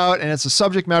excited about, and it's a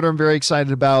subject matter I'm very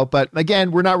excited about. But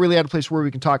again, we're not really at a place where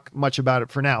we can talk much about it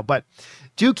for now, but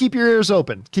do keep your ears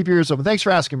open. Keep your ears open. Thanks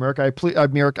for asking, Merrick. I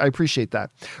appreciate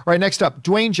that. All right, next up,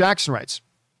 Dwayne Jackson writes,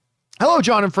 hello,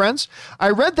 John and friends. I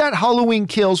read that Halloween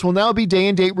Kills will now be day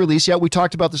and date release. Yeah, we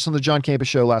talked about this on the John Campus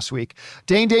show last week.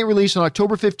 Day and date release on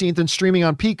October 15th and streaming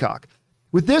on Peacock.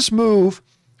 With this move,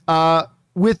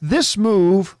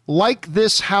 like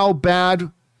this, how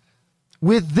bad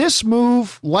With this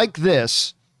move like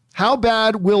this, how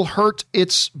bad will hurt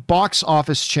its box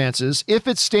office chances if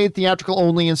it stayed theatrical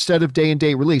only instead of day and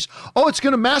date release? Oh, it's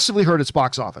going to massively hurt its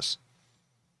box office.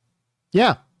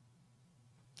 Yeah.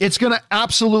 It's going to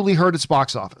absolutely hurt its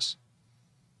box office.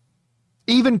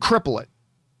 Even cripple it.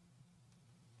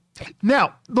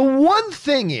 Now, the one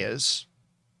thing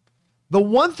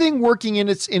working in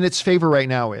its favor right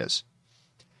now is,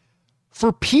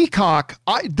 for Peacock,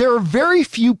 there are very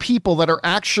few people that are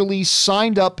actually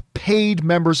signed up paid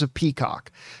members of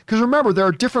Peacock. Because remember, there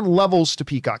are different levels to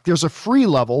Peacock. There's a free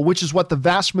level, which is what the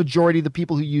vast majority of the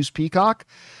people who use Peacock,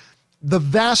 the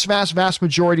vast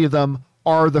majority of them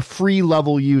are the free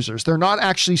level users. They're not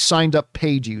actually signed up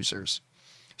paid users.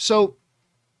 So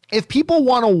if people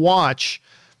want to watch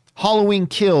Halloween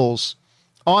Kills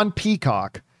on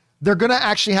Peacock, they're going to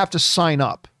actually have to sign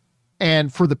up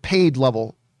and for the paid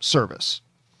level service.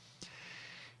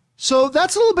 So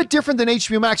that's a little bit different than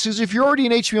HBO Max, because if you're already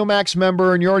an HBO Max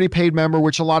member and you're already a paid member,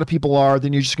 which a lot of people are,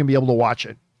 then you're just going to be able to watch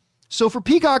it. So for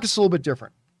Peacock, it's a little bit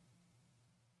different.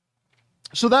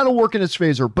 So that'll work in its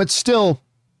favor, but still,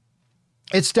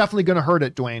 it's definitely going to hurt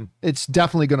it, Dwayne. It's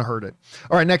definitely going to hurt it.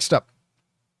 All right, next up.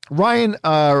 Ryan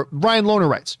Lohner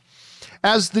writes,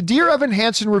 as the Dear Evan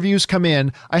Hansen reviews come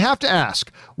in, I have to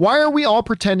ask, why are we all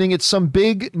pretending it's some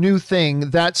big new thing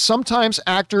that sometimes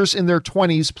actors in their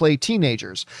 20s play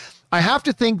teenagers? I have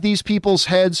to think these people's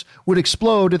heads would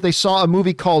explode if they saw a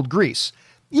movie called Grease.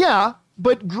 Yeah,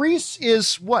 but Grease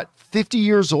is what, 50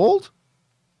 years old?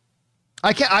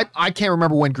 I can't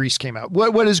remember when Grease came out.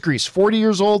 What is Grease? 40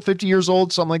 years old, 50 years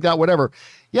old, something like that, whatever.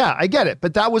 Yeah, I get it,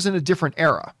 but that was in a different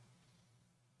era.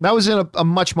 That was in a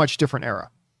much, much different era.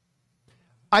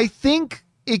 I think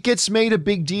it gets made a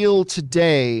big deal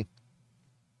today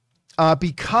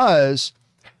because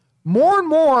more and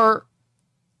more,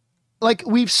 like,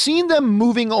 we've seen them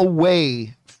moving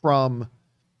away from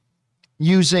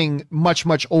using much,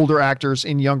 much older actors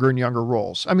in younger and younger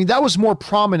roles. I mean, that was more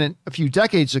prominent a few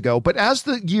decades ago, but as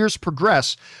the years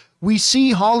progress, we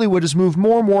see Hollywood has moved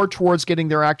more and more towards getting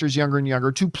their actors younger and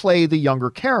younger to play the younger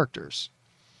characters.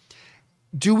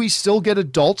 Do we still get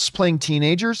adults playing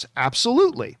teenagers?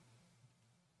 Absolutely.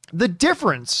 The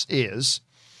difference is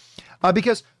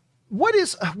because what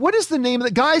is the name of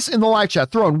the guys in the live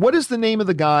chat? Throw in, what is the name of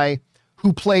the guy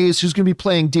who's going to be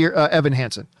playing Dear Evan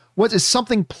Hansen? What is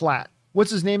something Platt?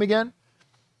 What's his name again?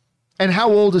 And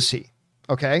how old is he?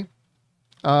 Okay.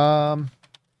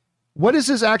 What is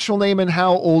his actual name and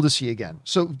how old is he again?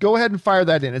 So go ahead and fire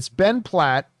that in. It's Ben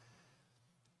Platt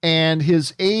and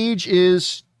his age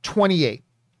is 28.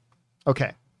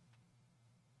 Okay.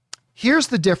 Here's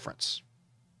the difference.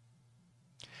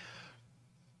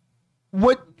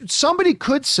 What somebody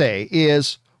could say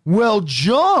is, well,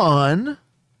 John,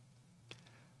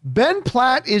 Ben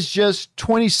Platt is just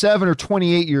 27 or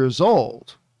 28 years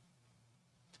old.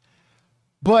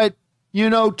 But,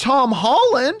 Tom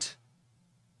Holland's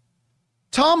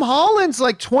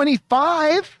like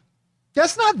 25.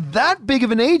 That's not that big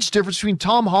of an age difference between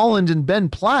Tom Holland and Ben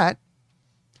Platt.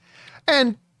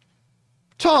 And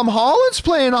Tom Holland's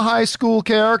playing a high school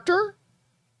character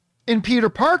in Peter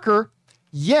Parker.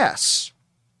 Yes.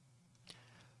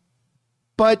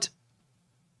 But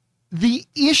the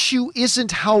issue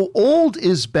isn't how old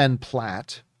is Ben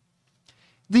Platt.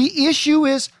 The issue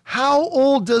is how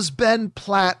old does Ben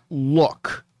Platt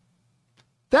look?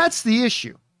 That's the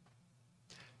issue.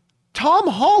 Tom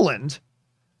Holland,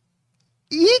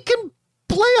 he can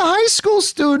play a high school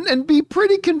student and be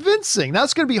pretty convincing.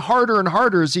 That's going to be harder and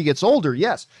harder as he gets older,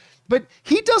 yes. But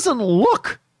he doesn't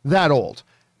look that old.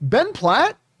 Ben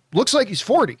Platt looks like he's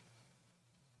 40.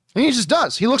 And he just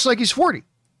does. He looks like he's 40.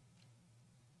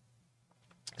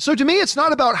 So to me, it's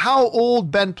not about how old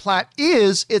Ben Platt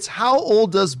is, it's how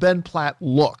old does Ben Platt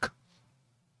look.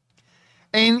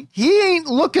 And he ain't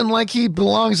looking like he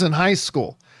belongs in high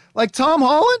school. Like Tom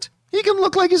Holland, he can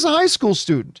look like he's a high school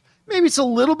student. Maybe it's a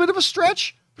little bit of a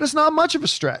stretch, but it's not much of a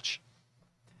stretch.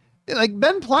 Like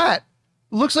Ben Platt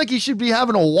looks like he should be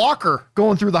having a walker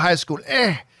going through the high school.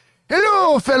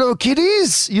 Hello, fellow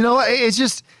kiddies. It's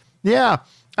just, yeah,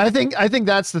 I think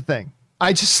that's the thing.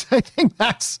 I think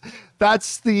that's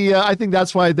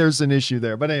why there's an issue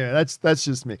there. But anyway, that's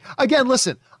just me. Again,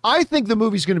 listen, I think the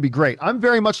movie's going to be great. I'm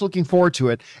very much looking forward to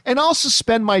it. And I'll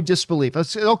suspend my disbelief.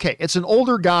 Okay, it's an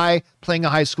older guy playing a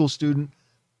high school student.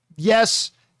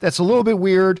 Yes, that's a little bit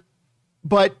weird,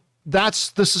 but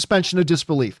that's the suspension of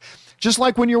disbelief. Just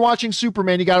like when you're watching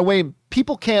Superman, you got to wait.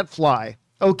 People can't fly.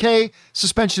 Okay,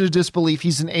 suspension of disbelief.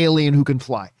 He's an alien who can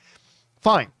fly.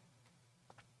 Fine.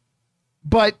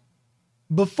 But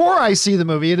before I see the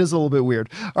movie, it is a little bit weird.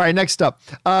 All right, next up.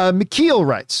 McKeel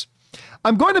writes,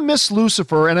 I'm going to miss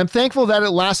Lucifer, and I'm thankful that it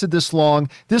lasted this long.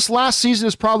 This last season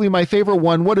is probably my favorite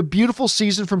one. What a beautiful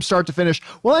season from start to finish.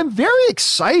 Well, I'm very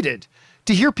excited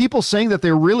to hear people saying that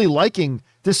they're really liking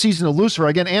this season of Lucifer.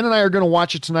 Again, Ann and I are going to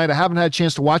watch it tonight. I haven't had a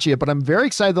chance to watch it yet, but I'm very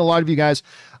excited that a lot of you guys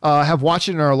have watched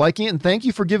it and are liking it, and thank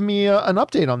you for giving me an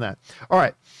update on that. All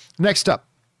right, next up.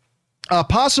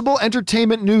 Possible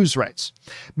Entertainment News writes,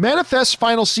 Manifest's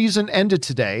final season ended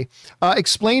today,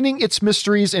 explaining its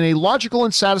mysteries in a logical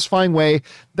and satisfying way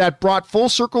that brought full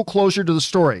circle closure to the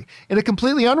story. In a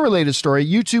completely unrelated story,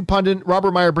 YouTube pundit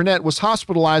Robert Meyer Burnett was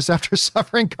hospitalized after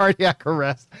suffering cardiac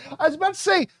arrest. I was about to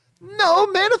say, no,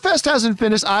 Manifest hasn't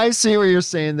finished. I see what you're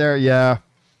saying there. Yeah.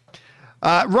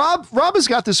 Rob has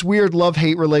got this weird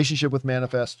love-hate relationship with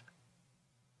Manifest.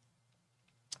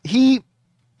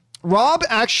 Rob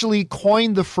actually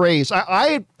coined the phrase.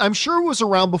 I'm sure it was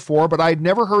around before, but I'd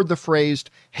never heard the phrase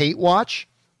hate watch.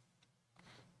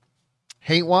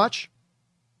 Hate watch.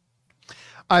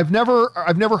 I've never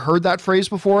heard that phrase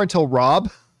before until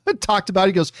Rob talked about it.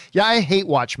 He goes, yeah, I hate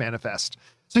watch Manifest.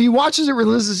 So he watches it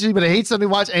religiously, but I hate something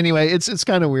to watch. Anyway, it's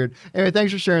kind of weird. Anyway,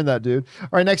 thanks for sharing that, dude. All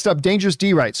right, next up, Dangerous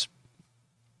D writes,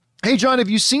 hey, John, have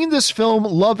you seen this film,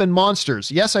 Love and Monsters?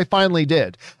 Yes, I finally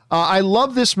did. I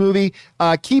love this movie.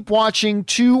 Keep watching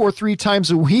 2 or 3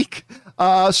 times a week.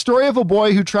 Story of a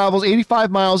boy who travels 85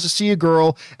 miles to see a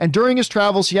girl, and during his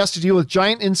travels, he has to deal with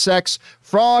giant insects,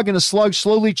 frog, and a slug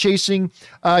slowly chasing.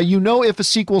 If a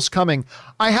sequel's coming.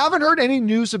 I haven't heard any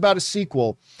news about a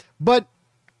sequel, but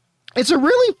it's a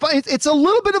really fun, it's a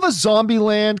little bit of a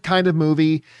Zombieland kind of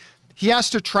movie. He has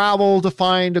to travel to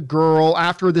find a girl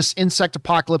after this insect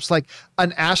apocalypse, like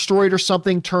an asteroid or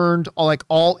something turned like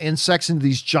all insects into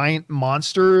these giant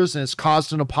monsters, and it's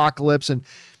caused an apocalypse. And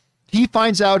he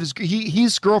finds out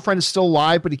his girlfriend is still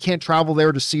alive, but he can't travel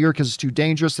there to see her because it's too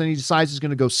dangerous. Then he decides he's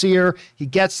going to go see her. He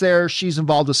gets there. She's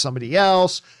involved with somebody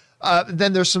else.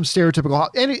 Then there's some stereotypical,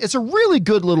 and it's a really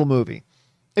good little movie.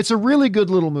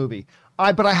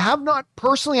 But I have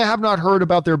not heard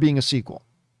about there being a sequel.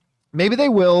 Maybe they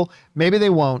will, maybe they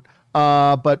won't,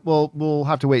 but we'll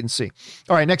have to wait and see.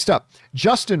 All right, next up,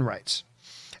 Justin writes,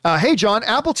 hey, John,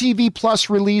 Apple TV Plus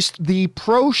released the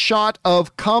pro shot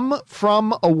of Come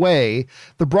From Away,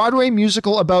 the Broadway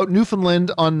musical about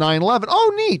Newfoundland on 9/11.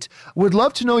 Oh, neat. Would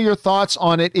love to know your thoughts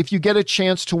on it if you get a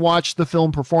chance to watch the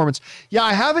film performance. Yeah,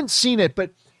 I haven't seen it,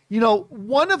 but,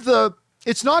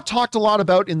 it's not talked a lot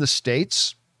about in the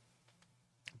States,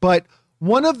 but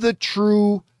one of the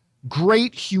true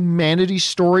great humanity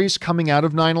stories coming out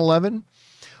of 9/11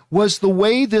 was the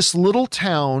way this little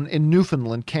town in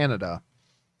Newfoundland, Canada,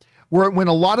 when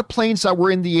a lot of planes that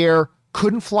were in the air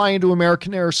couldn't fly into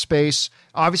American airspace.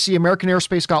 Obviously, American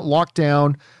airspace got locked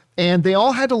down, and they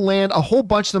all had to land. A whole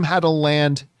bunch of them had to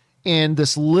land in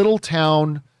this little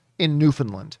town in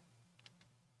Newfoundland.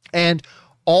 And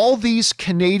all these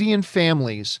Canadian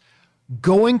families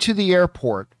going to the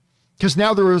airport, because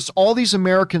now there was all these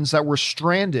Americans that were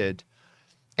stranded,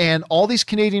 and all these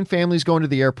Canadian families going to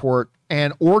the airport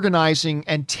and organizing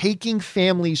and taking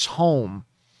families home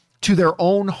to their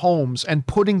own homes and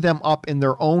putting them up in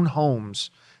their own homes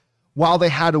while they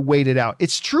had to wait it out.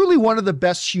 It's truly one of the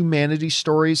best humanity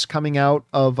stories coming out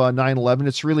of 9/11.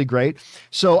 It's really great.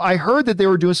 So I heard that they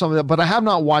were doing something, but I have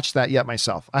not watched that yet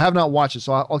myself. I have not watched it,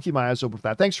 so I'll keep my eyes open for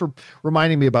that. Thanks for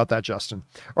reminding me about that, Justin.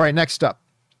 All right, next up.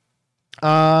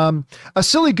 A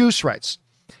Silly Goose writes,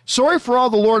 sorry for all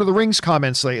the Lord of the Rings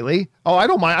comments lately. Oh, I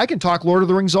don't mind. I can talk Lord of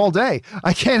the Rings all day.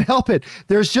 I can't help it.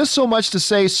 There's just so much to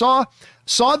say. Saw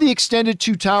the extended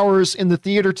Two Towers in the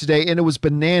theater today, and it was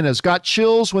bananas. Got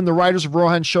chills when the Riders of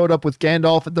Rohan showed up with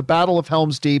Gandalf at the Battle of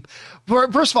Helm's Deep.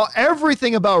 First of all,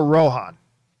 everything about Rohan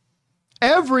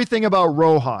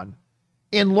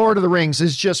in Lord of the Rings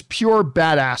is just pure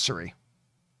badassery.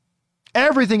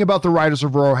 Everything about the Riders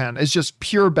of Rohan is just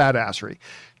pure badassery.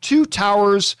 Two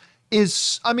Towers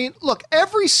look,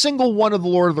 every single one of the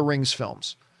Lord of the Rings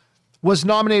films was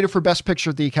nominated for Best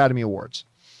Picture at the Academy Awards.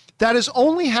 That has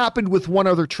only happened with one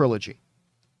other trilogy,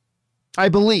 I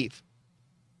believe.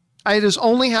 It has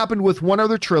only happened with one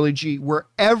other trilogy where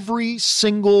every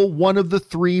single one of the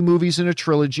 3 movies in a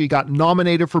trilogy got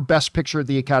nominated for Best Picture at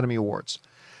the Academy Awards.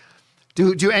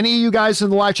 Do any of you guys in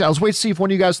the live chat, let's wait to see if one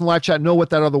of you guys in the live chat know what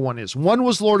that other one is. One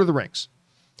was Lord of the Rings.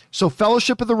 So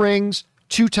Fellowship of the Rings,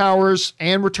 Two Towers,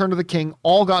 and Return of the King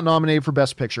all got nominated for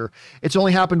Best Picture. It's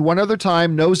only happened one other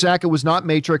time. No, Zach, it was not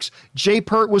Matrix. Jay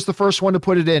Pert was the first one to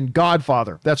put it in.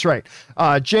 Godfather. That's right.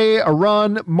 Jay,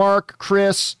 Arun, Mark,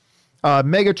 Chris,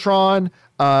 Megatron,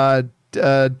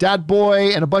 Dad Boy,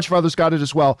 and a bunch of others got it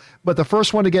as well. But the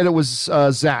first one to get it was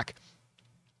Zach.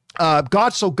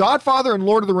 So Godfather and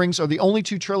Lord of the Rings are the only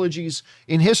two trilogies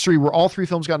in history where all three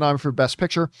films got nominated for Best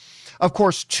Picture. Of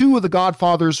course, two of the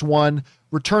Godfathers won,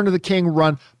 Return of the King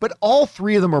run, but all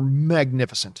three of them are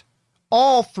magnificent.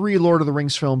 All three Lord of the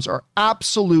Rings films are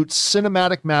absolute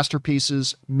cinematic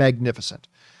masterpieces, magnificent.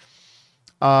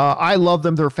 I love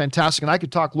them. They're fantastic. And I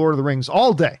could talk Lord of the Rings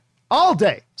all day,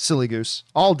 silly goose,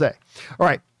 all day. All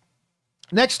right.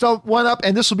 Next one up,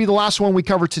 and this will be the last one we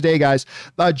cover today, guys.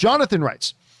 Jonathan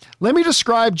writes, let me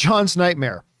describe John's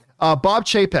nightmare. Bob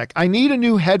Chapek, I need a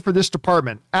new head for this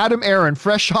department. Adam Aaron,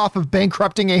 fresh off of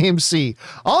bankrupting AMC.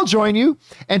 I'll join you.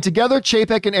 And together,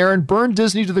 Chapek and Aaron burn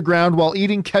Disney to the ground while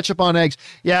eating ketchup on eggs.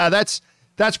 Yeah, that's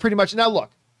pretty much. Now, look,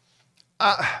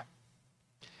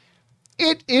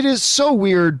 it is so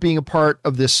weird being a part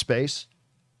of this space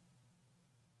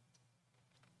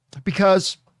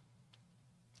because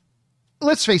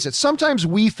let's face it, sometimes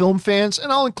we film fans,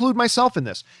 and I'll include myself in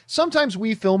this, sometimes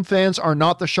we film fans are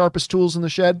not the sharpest tools in the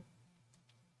shed.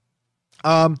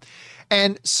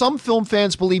 And some film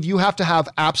fans believe you have to have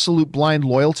absolute blind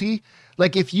loyalty.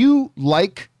 Like if you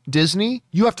like Disney,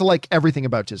 you have to like everything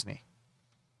about Disney.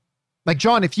 Like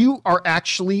John, if you are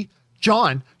actually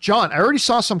John, I already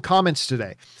saw some comments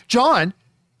today. John,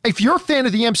 if you're a fan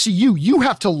of the MCU, you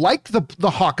have to like the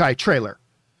Hawkeye trailer.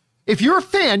 If you're a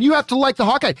fan, you have to like the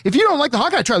Hawkeye. If you don't like the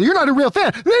Hawkeye trailer, you're not a real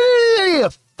fan.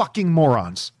 Fucking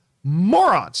morons.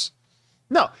 Morons.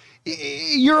 No,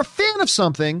 you're a fan of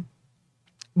something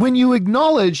when you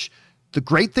acknowledge the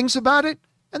great things about it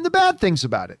and the bad things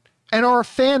about it and are a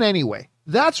fan anyway.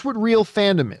 That's what real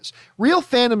fandom is. Real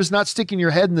fandom is not sticking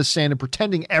your head in the sand and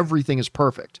pretending everything is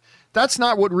perfect. That's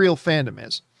not what real fandom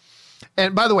is.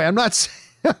 And by the way, I'm not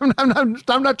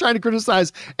trying to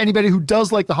criticize anybody who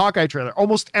does like the Hawkeye trailer.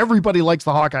 Almost everybody likes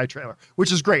the Hawkeye trailer,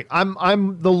 which is great.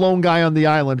 I'm the lone guy on the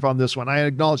island on this one. I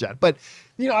acknowledge that. But,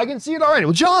 I can see it already.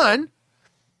 Well, John,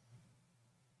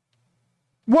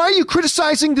 why are you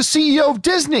criticizing the CEO of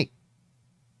Disney?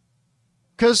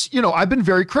 Because, I've been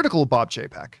very critical of Bob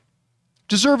Chapek.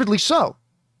 Deservedly so.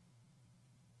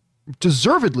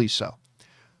 Deservedly so.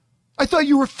 I thought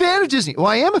you were a fan of Disney. Well,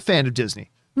 I am a fan of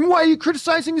Disney. Why are you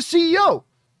criticizing the CEO?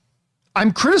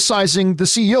 I'm criticizing the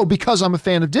CEO because I'm a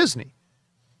fan of Disney.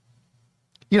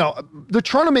 The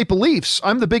Toronto Maple Leafs,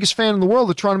 I'm the biggest fan in the world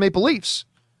of the Toronto Maple Leafs.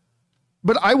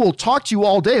 But I will talk to you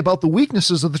all day about the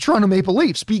weaknesses of the Toronto Maple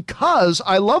Leafs because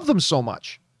I love them so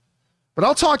much. But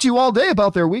I'll talk to you all day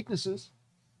about their weaknesses.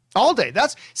 All day.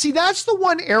 That's the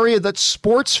one area that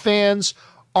sports fans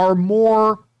are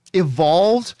more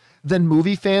evolved than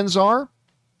movie fans are.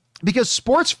 Because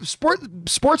sports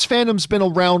fandom's been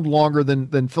around longer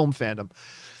than film fandom.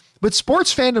 But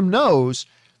sports fandom knows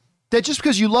that just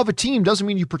because you love a team doesn't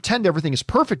mean you pretend everything is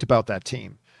perfect about that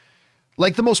team.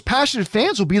 Like the most passionate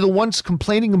fans will be the ones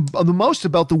complaining the most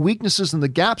about the weaknesses and the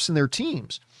gaps in their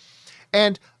teams.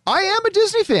 And I am a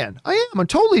Disney fan. I'm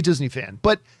totally a Disney fan.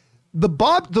 But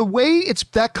the way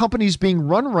that company's being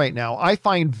run right now, I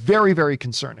find very, very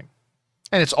concerning.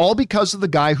 And it's all because of the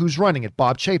guy who's running it,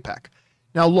 Bob Chapek.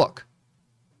 Now, look,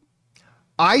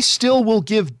 I still will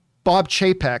give Bob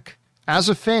Chapek, as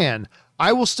a fan,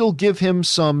 I will still give him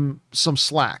some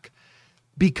slack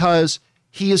because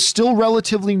he is still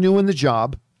relatively new in the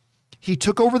job. He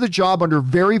took over the job under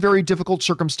very, very difficult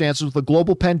circumstances with the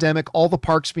global pandemic, all the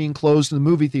parks being closed and the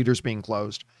movie theaters being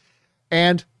closed.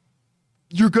 And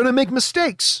you're going to make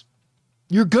mistakes.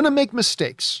 You're going to make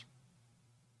mistakes.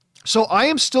 So I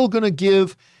am still going to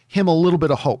give him a little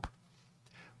bit of hope.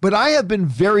 But I have been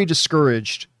very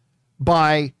discouraged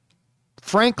by,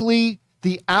 frankly,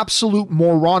 the absolute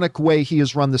moronic way he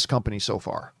has run this company so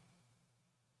far.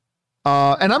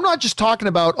 And I'm not just talking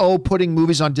about, putting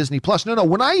movies on Disney Plus. No.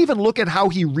 When I even look at how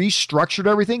he restructured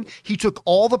everything, he took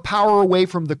all the power away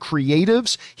from the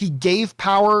creatives. He gave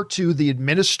power to the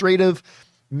administrative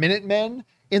Minutemen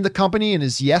in the company and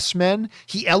his yes men.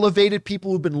 He elevated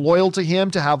people who've been loyal to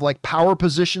him to have like power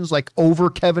positions like over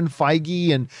Kevin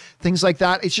Feige and things like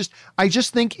that. I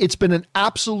just think it's been an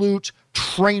absolute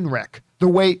train wreck the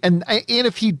way, and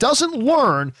if he doesn't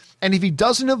learn and if he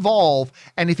doesn't evolve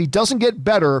and if he doesn't get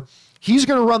better, he's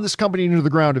going to run this company into the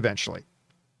ground eventually.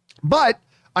 But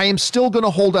I am still going to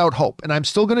hold out hope and I'm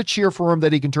still going to cheer for him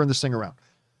that he can turn this thing around.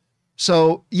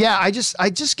 So yeah, I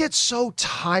just get so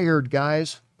tired,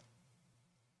 guys.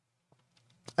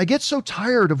 I get so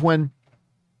tired of when,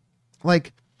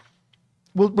 like,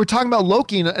 we're talking about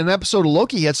Loki and an episode of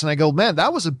Loki hits, and I go, man,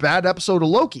 that was a bad episode of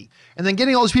Loki. And then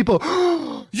getting all these people,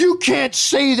 you can't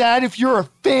say that if you're a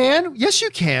fan. Yes,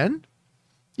 you can.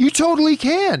 You totally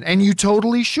can, and you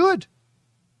totally should.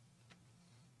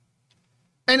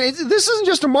 And this isn't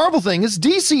just a Marvel thing. It's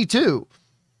DC, too.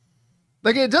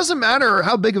 Like, it doesn't matter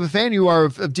how big of a fan you are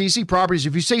of DC properties.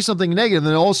 If you say something negative,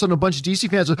 then all of a sudden a bunch of DC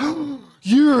fans are, oh,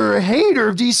 you're a hater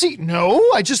of DC. No,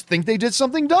 I just think they did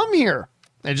something dumb here.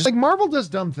 And just like Marvel does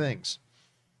dumb things.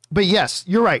 But yes,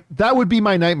 you're right. That would be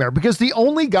my nightmare, because the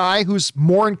only guy who's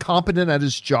more incompetent at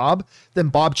his job than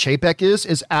Bob Chapek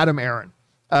is Adam Aaron,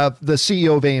 the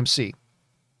CEO of AMC.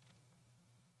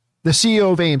 The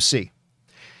CEO of AMC.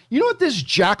 You know what this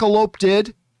jackalope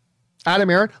did?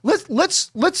 Adam Aaron, let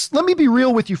me be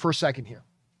real with you for a second here.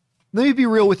 Let me be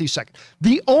real with you a second.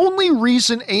 The only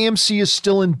reason AMC is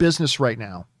still in business right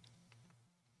now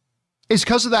is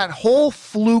because of that whole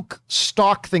fluke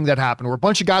stock thing that happened, where a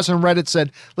bunch of guys on Reddit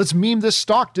said, let's meme this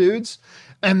stock, dudes.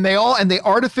 And they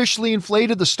artificially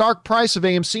inflated the stock price of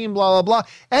AMC and blah, blah, blah.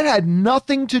 It had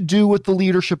nothing to do with the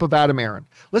leadership of Adam Aaron.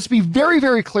 Let's be very,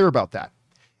 very clear about that.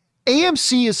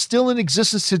 AMC is still in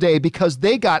existence today because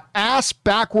they got ass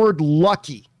backward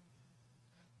lucky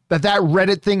that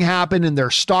Reddit thing happened and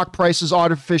their stock prices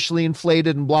artificially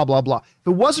inflated and blah, blah, blah. If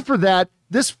it wasn't for that,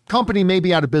 this company may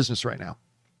be out of business right now.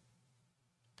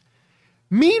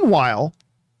 Meanwhile,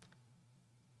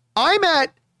 I'm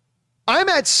at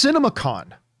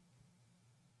CinemaCon,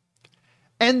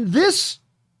 and this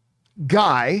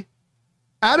guy,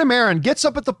 Adam Aaron, gets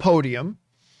up at the podium,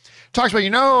 talks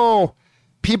about,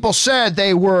 people said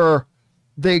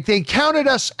they counted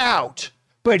us out,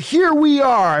 but here we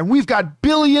are, and we've got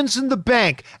billions in the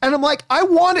bank. And I'm like, I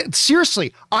wanted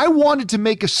to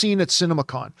make a scene at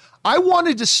CinemaCon. I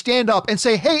wanted to stand up and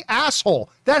say, hey,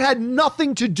 asshole, that had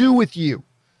nothing to do with you.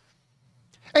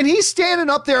 And he's standing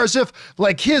up there as if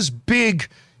like his big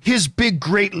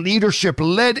great leadership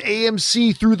led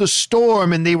AMC through the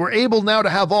storm and they were able now to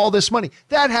have all this money.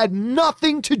 That had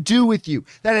nothing to do with you.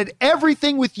 That had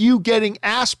everything with you getting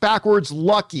ass backwards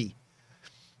lucky.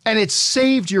 And it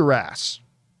saved your ass.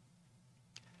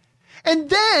 And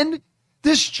then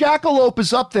this jackalope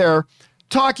is up there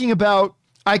talking about,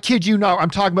 I kid you not, I'm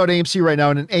talking about AMC right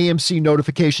now, and an AMC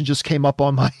notification just came up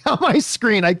on my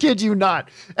screen. I kid you not.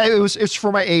 It's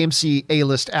for my AMC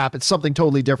A-list app. It's something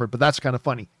totally different, but that's kind of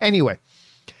funny. Anyway,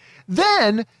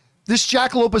 then this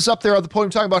jackalope is up there at the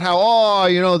podium talking about how,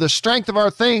 the strength of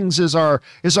our things is our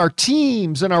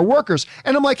teams and our workers.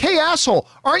 And I'm like, hey, asshole,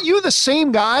 aren't you the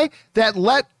same guy that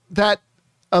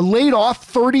laid off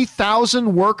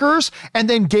 30,000 workers and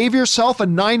then gave yourself a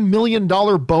 $9 million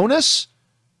bonus?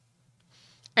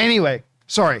 Anyway,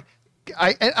 sorry.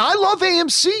 I love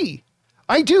AMC.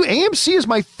 I do. AMC is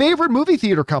my favorite movie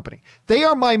theater company. They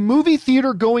are my movie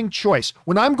theater going choice.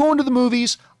 When I'm going to the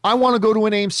movies, I want to go to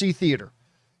an AMC theater.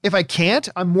 If I can't,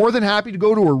 I'm more than happy to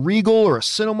go to a Regal or a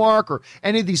Cinemark or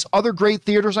any of these other great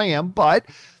theaters I am. But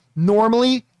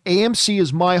normally, AMC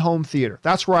is my home theater.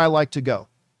 That's where I like to go.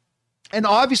 And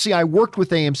obviously, I worked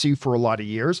with AMC for a lot of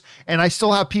years, and I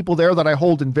still have people there that I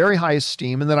hold in very high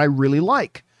esteem and that I really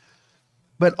like.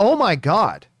 But oh my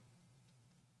God.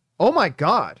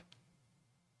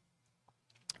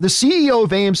 The CEO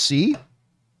of AMC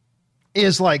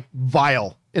is like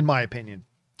vile, in my opinion.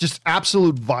 Just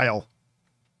absolute vile.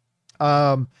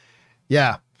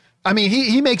 Yeah. I mean,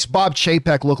 he makes Bob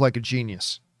Chapek look like a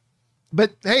genius.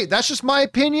 But hey, that's just my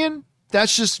opinion.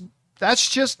 That's just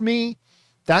me.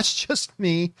 That's just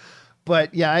me.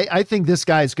 But yeah, I think this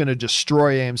guy's going to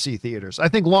destroy AMC theaters. I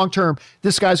think long-term,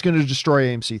 this guy's going to destroy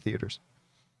AMC theaters.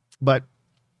 But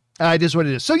it is what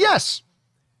it is. So yes,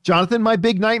 Jonathan, my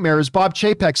big nightmare is Bob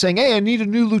Chapek saying, hey, I need a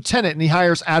new lieutenant. And he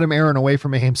hires Adam Aaron away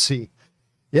from AMC.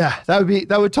 Yeah, that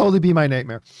would totally be my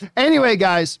nightmare. Anyway,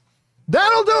 guys,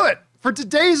 that'll do it for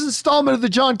today's installment of the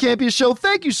John Campea Show.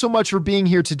 Thank you so much for being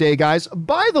here today, guys.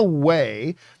 By the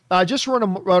way, just want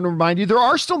to remind you, there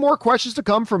are still more questions to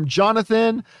come from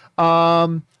Jonathan.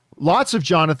 Lots of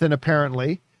Jonathan,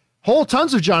 apparently. Whole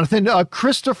tons of Jonathan.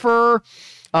 Christopher,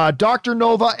 Dr.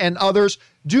 Nova, and others.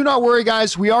 Do not worry,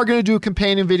 guys. We are going to do a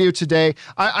companion video today.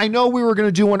 I know we were going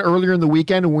to do one earlier in the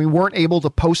weekend, and we weren't able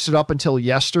to post it up until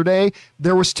yesterday.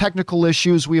 There was technical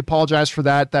issues. We apologize for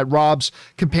that. That Rob's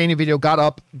companion video got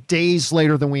up days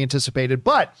later than we anticipated.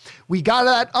 But we got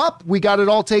that up. We got it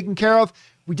all taken care of.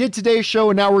 We did today's show,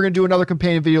 and now we're going to do another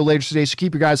companion video later today, so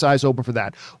keep your guys' eyes open for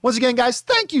that. Once again, guys,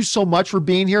 thank you so much for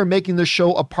being here and making this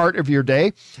show a part of your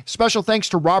day. Special thanks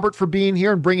to Robert for being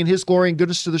here and bringing his glory and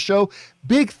goodness to the show.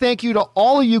 Big thank you to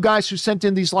all of you guys who sent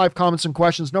in these live comments and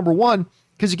questions. Number one,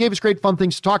 because you gave us great fun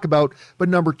things to talk about. But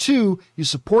number two, you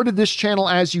supported this channel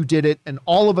as you did it, and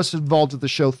all of us involved with the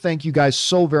show, thank you guys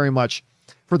so very much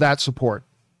for that support.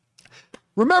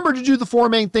 Remember to do the four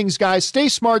main things, guys. Stay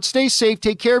smart, stay safe,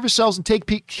 take care of yourselves, and take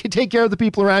care of the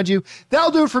people around you.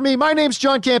 That'll do it for me. My name's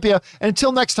John Campea, and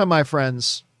until next time, my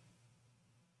friends,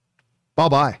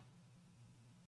 bye-bye.